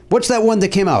 What's that one that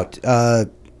came out?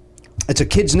 It's a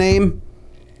kid's name.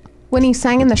 When he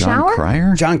sang in the John shower?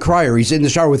 Cryer? John Cryer. He's in the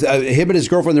shower with him and his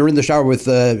girlfriend. They're in the shower with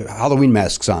Halloween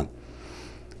masks on.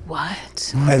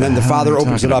 What? And then the father are you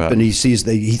opens it talking up about? and he sees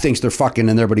he thinks they're fucking,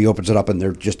 and everybody opens it up and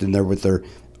they're just in there with their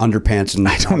underpants and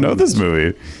I don't know this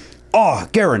movie. Oh,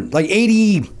 Garen, like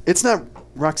 80. It's not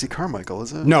Roxy Carmichael,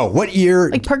 is it? No, what year?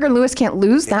 Like Parker Lewis Can't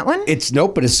Lose, that one? It's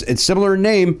nope, but it's similar in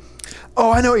name.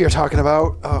 Oh, I know what you're talking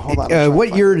about. Hold on.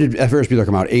 What year did Ferris Bueller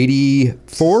come out?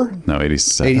 84? No,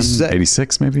 87,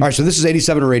 86 maybe. All right, so this is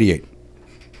 87 or 88.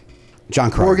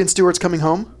 John Cryer. Morgan Stewart's Coming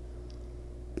Home?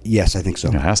 Yes, I think so.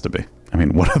 It has to be. I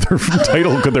mean, what other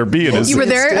title could there be in his? You were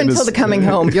there in until his- the coming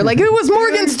home. You're like, it was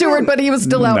Morgan Stewart, but he was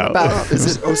still out No. and about.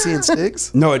 Is it OC and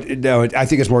Stiggs? No, I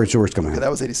think it's Morgan Stewart's coming Okay, out.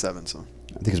 that was 87, so.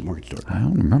 I think it's Morgan Stewart. I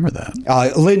don't remember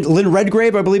that. Lynn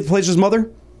Redgrave, I believe, plays his mother.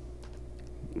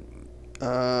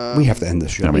 We have to end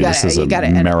this show. I mean, this is a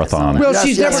marathon. Well, Yes,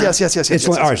 she's yes, never. yes. It's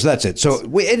all right. So that's it. So a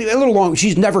little long.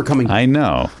 She's never coming. I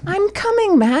know. I'm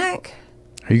coming back.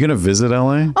 Are you going to visit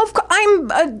LA? Of course,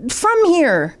 I'm from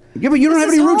here. Yeah, but you don't have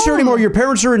This any is roots here home. anymore. Your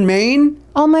parents are in Maine.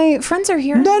 All my friends are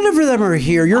here. None of them are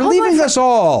here. You're All my leaving us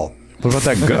all. What about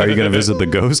that? Are you going to visit the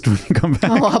ghost when you come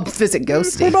back? Oh, I'll visit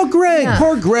Ghosty. What about Greg? Yeah.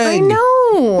 Poor Greg. I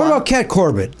know. What about Cat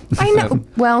Corbett? I know.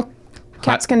 Well,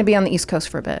 Cat's going to be on the East Coast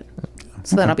for a bit,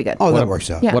 so then I'll be good. Oh, that works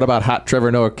out. Yeah. What about Hot Trevor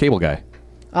Noah Cable Guy?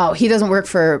 Oh, he doesn't work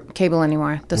for cable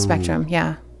anymore. The Spectrum.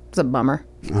 Yeah, it's a bummer.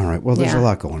 All right. Well, there's Yeah. a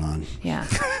lot going on. Yeah.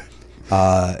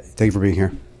 Thank you for being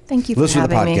here. Thank you for Listen to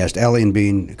the having me. podcast, Allie and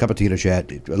Bean, a cup of tea to chat.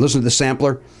 Listen to the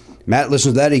sampler. Matt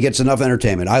listens to that. He gets enough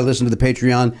entertainment. I listen to the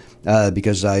Patreon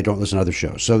because I don't listen to other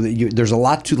shows. So there's a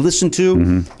lot to listen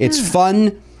to. It's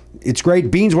fun. It's great.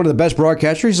 Bean's one of the best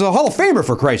broadcasters. He's a Hall of Famer,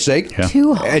 for Christ's sake. Yeah.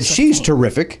 2 Halls And of she's Fame.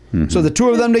 terrific. So the two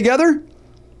of them together,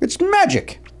 it's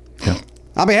magic. Yeah.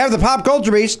 On behalf of the Pop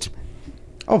Culture Beast.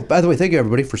 Oh, by the way, thank you,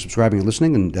 everybody, for subscribing and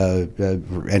listening and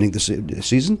for ending this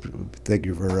season. Thank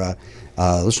you for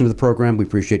listening to the program. We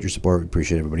appreciate your support. We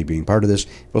appreciate everybody being part of this.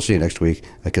 We'll see you next week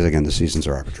because, again, the seasons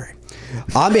are arbitrary.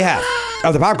 On behalf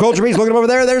Of the Pop Culture Beast, looking over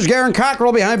there, there's Garen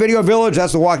Cockrell behind Video Village.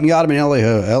 That's the Walking Ottoman,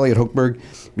 Elliot Hochberg.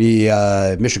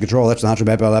 The Mission Control, that's the Honcho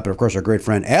Matt Bell, and of course our great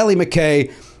friend Allie Mac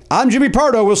Kay. I'm Jimmy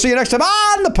Pardo. We'll see you next time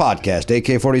on the podcast.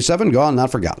 AK-47, gone,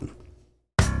 not forgotten.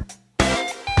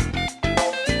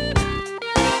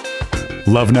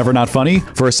 Love Never Not Funny?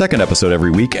 For a second episode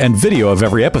every week and video of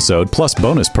every episode, plus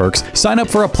bonus perks, sign up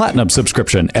for a platinum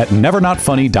subscription at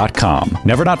nevernotfunny.com.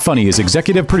 Never Not Funny is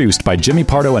executive produced by Jimmy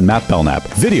Pardo and Matt Belknap.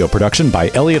 Video production by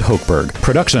Elliot Hochberg.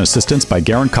 Production assistance by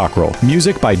Garen Cockrell.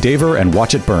 Music by Daver and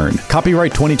Watch It Burn.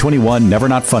 Copyright 2021 Never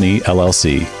Not Funny,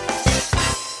 LLC.